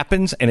 It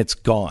happens and it's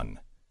gone.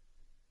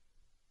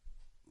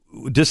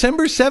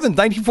 December 7th,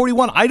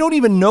 1941, I don't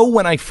even know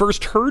when I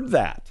first heard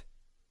that.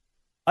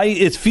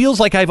 It feels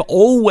like I've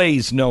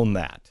always known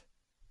that.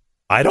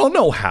 I don't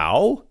know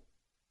how.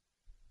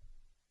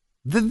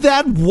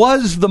 That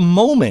was the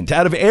moment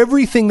out of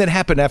everything that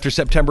happened after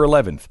September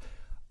 11th.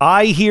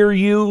 I hear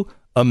you,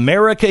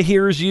 America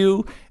hears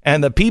you,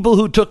 and the people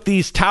who took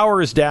these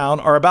towers down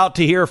are about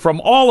to hear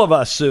from all of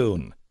us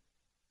soon.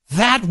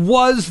 That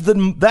was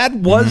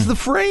the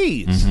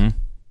phrase. Mm-hmm.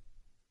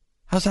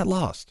 How's that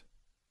lost?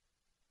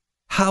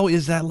 How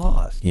is that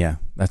lost? Yeah,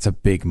 that's a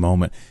big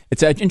moment.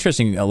 It's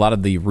interesting. A lot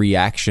of the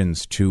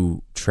reactions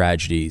to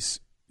tragedies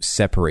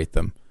separate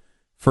them.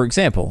 For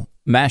example,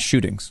 mass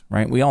shootings,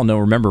 right? We all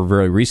remember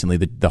very recently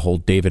the whole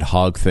David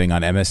Hogg thing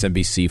on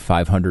MSNBC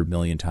 500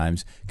 million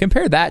times.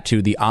 Compare that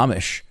to the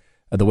Amish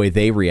the way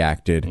they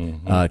reacted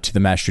to the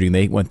mass shooting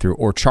they went through,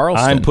 or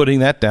Charleston. I'm putting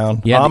that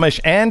down. Yeah, Amish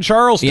and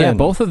Charleston. Yeah,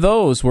 both of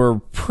those were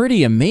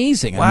pretty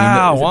amazing.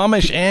 Wow,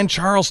 Amish and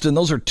Charleston,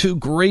 those are two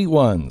great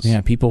ones.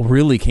 Yeah, people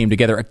really came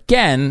together.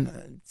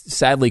 Again,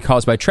 sadly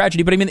caused by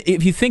tragedy. But I mean,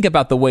 if you think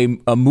about the way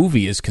a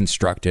movie is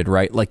constructed,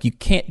 right? Like, you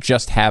can't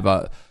just have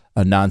a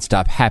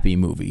nonstop happy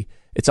movie.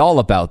 It's all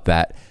about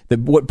that.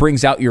 What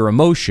brings out your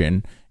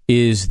emotion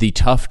is the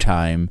tough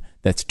time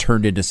that's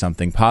turned into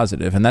something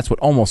positive. And that's what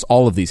almost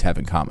all of these have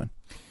in common.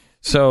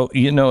 So,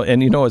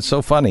 what's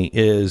so funny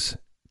is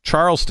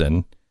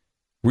Charleston,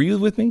 were you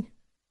with me?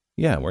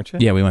 Yeah, weren't you?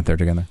 Yeah, we went there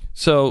together.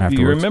 So afterwards.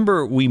 You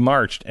remember we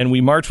marched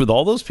with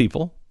all those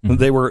people. Mm-hmm.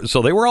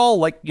 They were all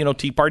like,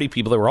 Tea Party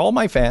people. They were all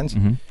my fans.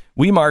 Mm-hmm.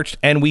 We marched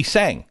and we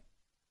sang.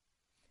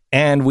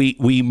 And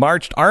we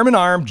marched arm in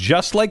arm,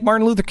 just like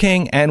Martin Luther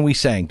King, and we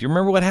sang. Do you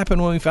remember what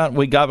happened when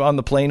we got on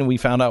the plane and we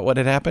found out what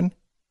had happened?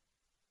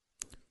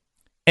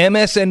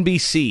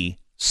 MSNBC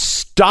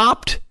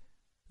stopped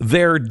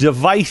their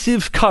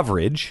divisive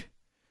coverage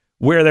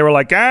where they were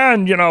like,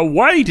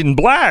 white and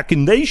black,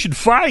 and they should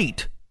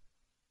fight.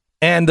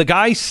 And the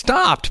guy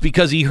stopped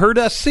because he heard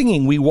us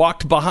singing. We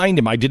walked behind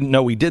him. I didn't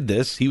know we did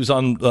this. He was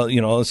on, on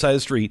the side of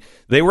the street.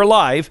 They were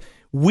live.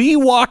 We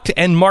walked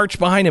and marched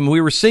behind him.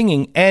 We were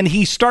singing, and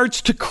he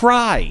starts to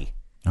cry.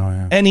 Oh,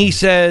 yeah. And he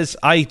says,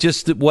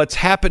 what's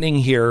happening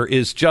here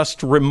is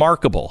just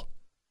remarkable.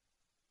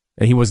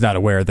 And he was not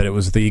aware that it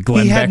was the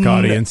Glenn Beck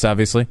audience,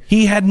 obviously.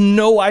 He had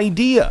no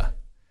idea.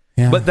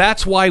 Yeah. But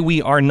that's why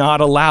we are not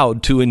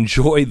allowed to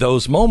enjoy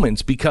those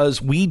moments, because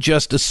we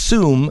just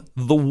assume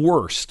the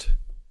worst.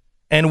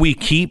 And we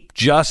keep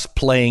just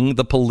playing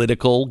the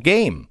political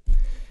game.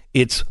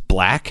 It's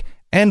black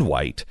and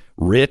white,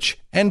 rich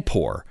and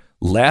poor,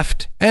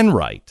 left and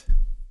right.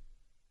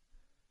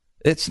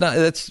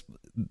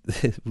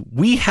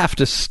 We have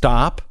to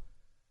stop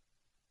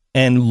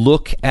and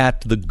look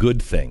at the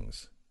good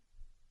things,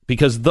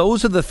 because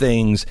those are the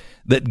things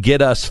that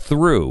get us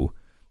through.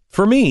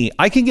 For me,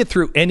 I can get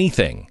through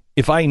anything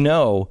if I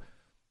know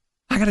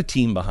I got a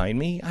team behind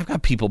me. I've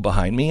got people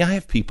behind me. I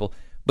have people.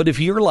 But if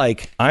you're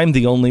like, I'm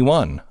the only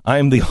one,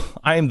 I'm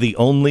the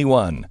only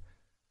one.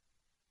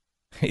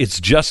 It's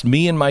just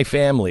me and my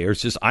family, or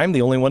it's just I'm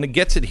the only one that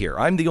gets it here.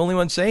 I'm the only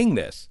one saying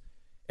this.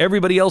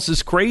 Everybody else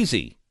is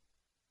crazy.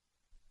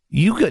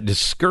 You get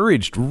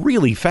discouraged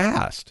really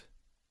fast.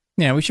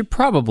 Yeah, we should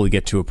probably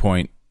get to a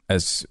point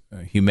as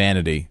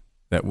humanity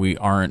that we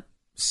aren't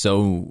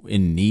so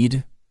in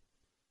need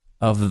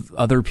of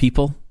other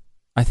people.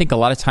 I think a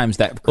lot of times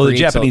that the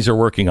Japanese are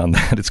working on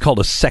that. It's called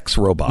a sex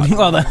robot.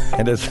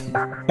 And it's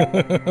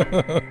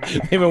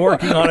they've been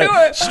working on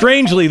it.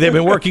 Strangely, they've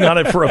been working on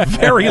it for a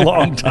very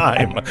long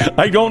time.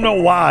 I don't know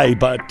why,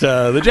 but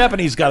the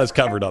Japanese got us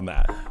covered on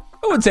that.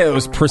 I wouldn't say it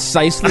was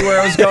precisely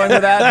where I was going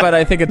with that, but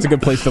I think it's a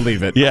good place to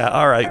leave it. Yeah,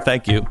 all right,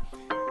 thank you.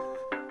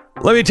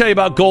 Let me tell you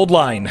about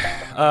Goldline.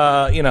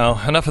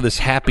 Enough of this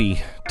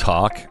happy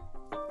talk.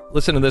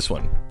 Listen to this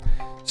one.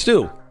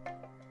 Stu,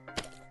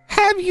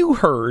 have you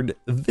heard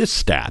this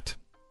stat?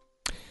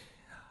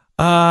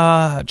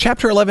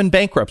 Chapter 11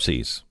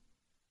 bankruptcies.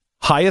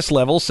 Highest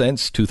level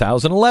since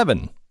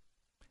 2011.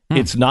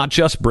 It's not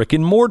just brick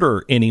and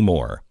mortar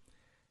anymore.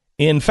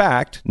 In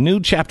fact, new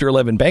Chapter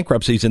 11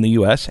 bankruptcies in the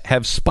U.S.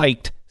 have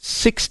spiked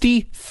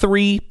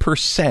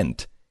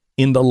 63%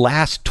 in the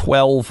last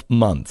 12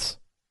 months.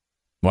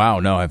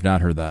 Wow, no, I've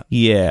not heard that.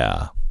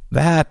 Yeah,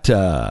 that's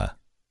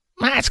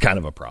kind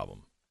of a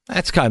problem.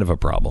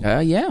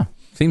 Yeah,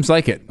 seems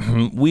like it.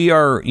 We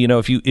are,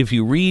 if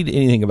you read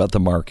anything about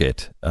the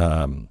market,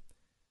 I'm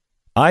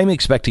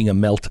expecting a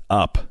melt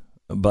up,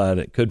 but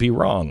it could be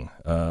wrong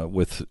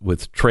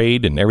with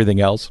trade and everything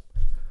else.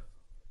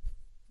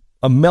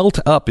 A melt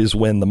up is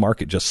when the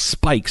market just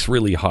spikes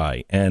really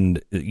high,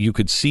 and you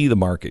could see the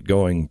market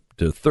going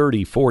to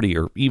 30, 40,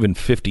 or even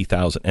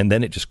 50,000, and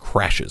then it just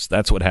crashes.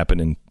 That's what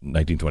happened in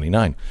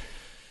 1929.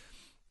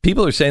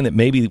 People are saying that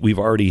maybe we've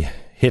already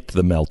hit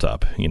the melt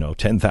up.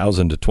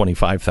 10,000 to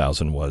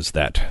 25,000 was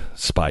that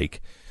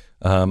spike.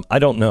 I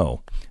don't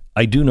know.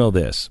 I do know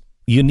this.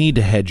 You need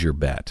to hedge your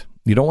bet.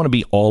 You don't want to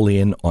be all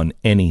in on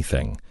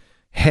anything.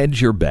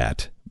 Hedge your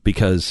bet,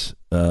 because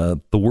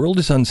the world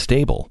is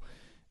unstable.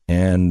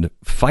 And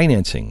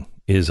financing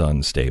is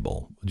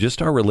unstable.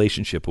 Just our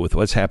relationship with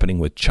what's happening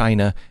with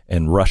China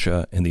and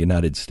Russia and the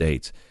United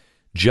States,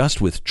 just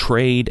with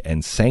trade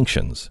and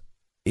sanctions,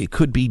 it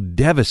could be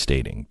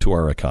devastating to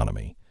our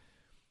economy.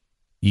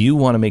 You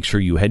want to make sure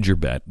you hedge your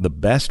bet. The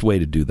best way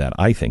to do that,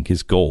 I think,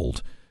 is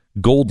gold.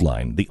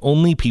 Goldline, the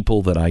only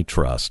people that I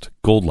trust.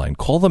 Goldline.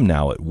 Call them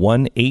now at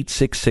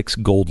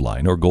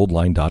 1-866-GOLDLINE or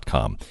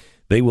goldline.com.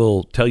 They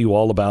will tell you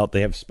all about,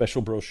 they have a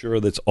special brochure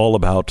that's all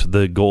about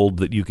the gold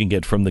that you can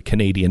get from the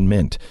Canadian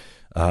Mint.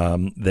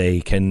 They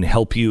can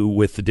help you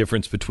with the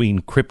difference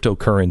between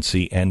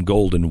cryptocurrency and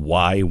gold, and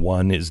why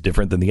one is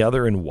different than the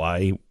other, and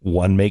why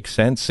one makes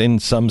sense in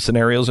some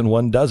scenarios and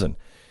one doesn't.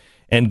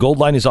 And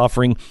Goldline is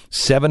offering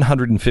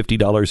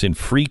 $750 in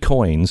free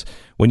coins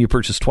when you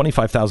purchase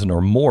 $25,000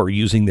 or more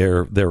using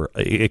their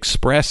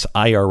Express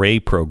IRA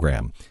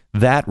program.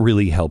 That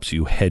really helps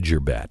you hedge your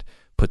bet.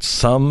 Put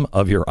some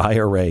of your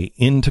IRA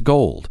into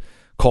gold.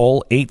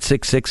 Call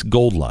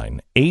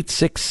 866-GOLD-LINE,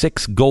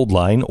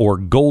 866-GOLD-LINE, or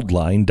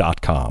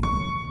goldline.com.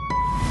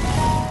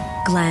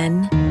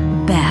 Glenn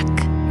Beck,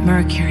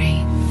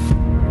 Mercury.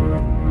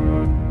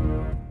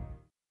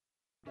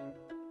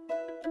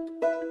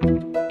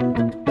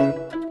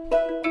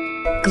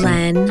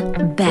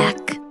 Glenn Beck.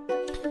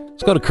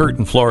 Let's go to Kurt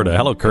in Florida.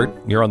 Hello, Kurt.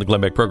 You're on the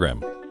Glenn Beck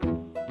program.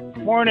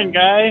 Morning,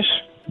 guys.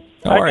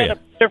 How are you? I got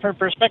a different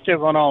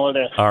perspective on all of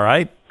this. All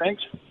right.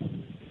 Thanks.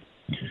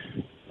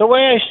 The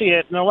way I see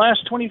it, in the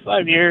last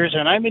 25 years,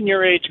 and I'm in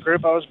your age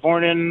group, I was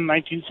born in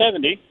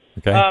 1970,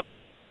 Okay.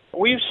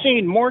 We've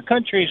seen more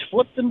countries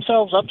flip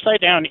themselves upside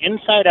down,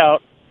 inside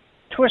out,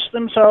 twist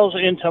themselves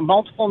into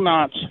multiple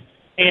knots,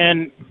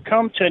 and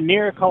come to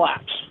near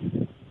collapse.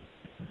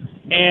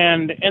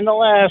 And in the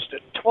last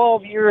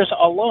 12 years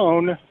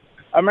alone,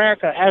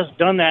 America has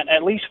done that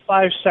at least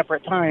 5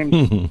 separate times,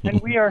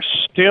 and we are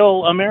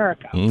still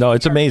America. No,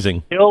 it's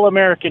amazing. Still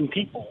American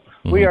people.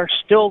 We are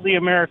still the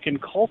American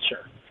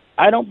culture.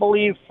 I don't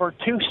believe for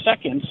 2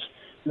 seconds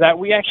that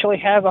we actually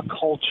have a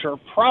culture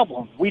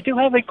problem. We do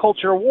have a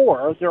culture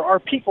war. There are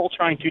people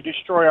trying to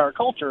destroy our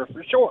culture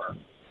for sure.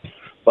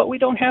 But we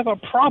don't have a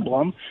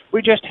problem.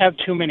 We just have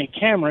too many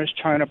cameras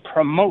trying to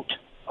promote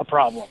a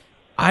problem.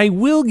 I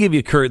will give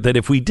you, Kurt, that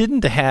if we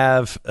didn't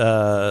have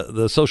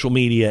the social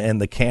media and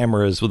the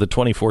cameras with the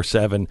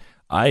 24/7,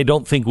 I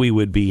don't think we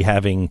would be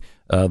having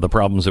the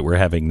problems that we're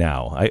having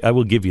now. I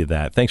will give you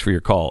that. Thanks for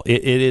your call.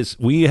 It is.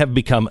 We have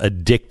become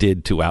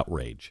addicted to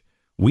outrage.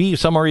 We,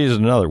 some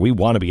reason or another, we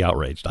want to be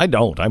outraged. I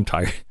don't. I'm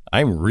tired.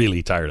 I'm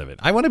really tired of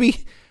it. I want to be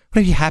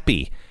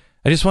happy.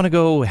 I just want to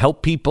go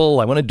help people.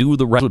 I want to do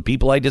the right with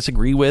people I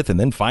disagree with, and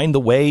then find the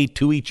way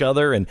to each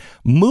other and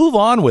move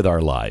on with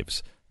our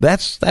lives.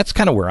 That's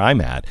kind of where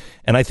I'm at.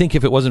 And I think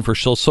if it wasn't for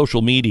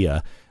social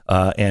media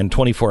and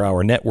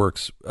 24-hour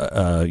networks,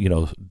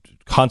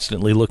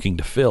 constantly looking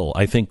to fill,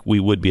 I think we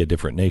would be a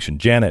different nation.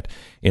 Janet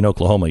in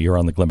Oklahoma, you're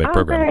on the Glenn Beck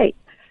program. Great.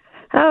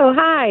 Oh,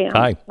 hi.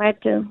 Hi. I'm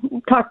glad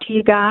to talk to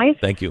you guys.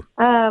 Thank you.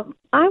 I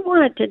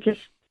wanted to just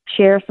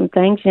share some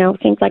things. You know,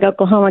 it seems like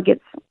Oklahoma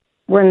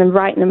we're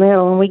right in the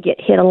middle, and we get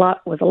hit a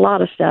lot with a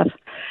lot of stuff.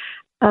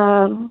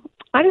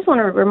 I just want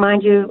to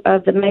remind you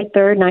of the May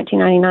 3rd,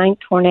 1999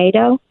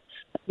 tornado.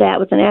 That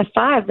was an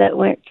F5 that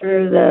went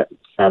through the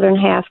southern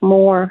half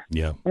more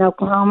in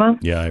Oklahoma.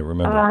 Yeah, I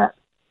remember.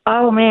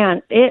 Oh,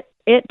 man, it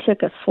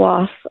took a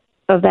swath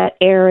of that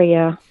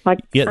area,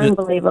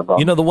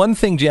 unbelievable. The one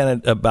thing,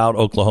 Janet, about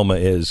Oklahoma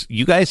is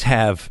you guys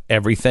have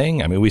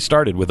everything. I mean, we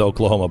started with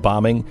Oklahoma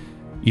bombing.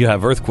 You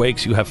have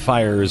earthquakes, you have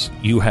fires,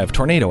 you have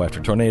tornado after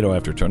tornado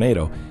after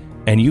tornado,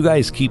 and you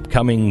guys keep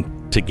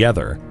coming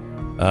together.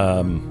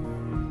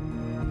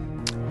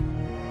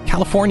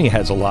 California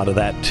has a lot of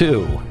that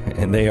too,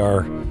 and they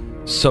are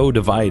so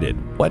divided.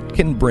 What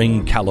can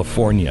bring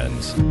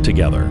Californians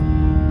together?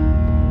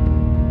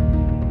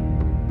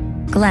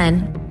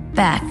 Glenn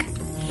Beck,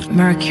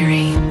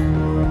 Mercury.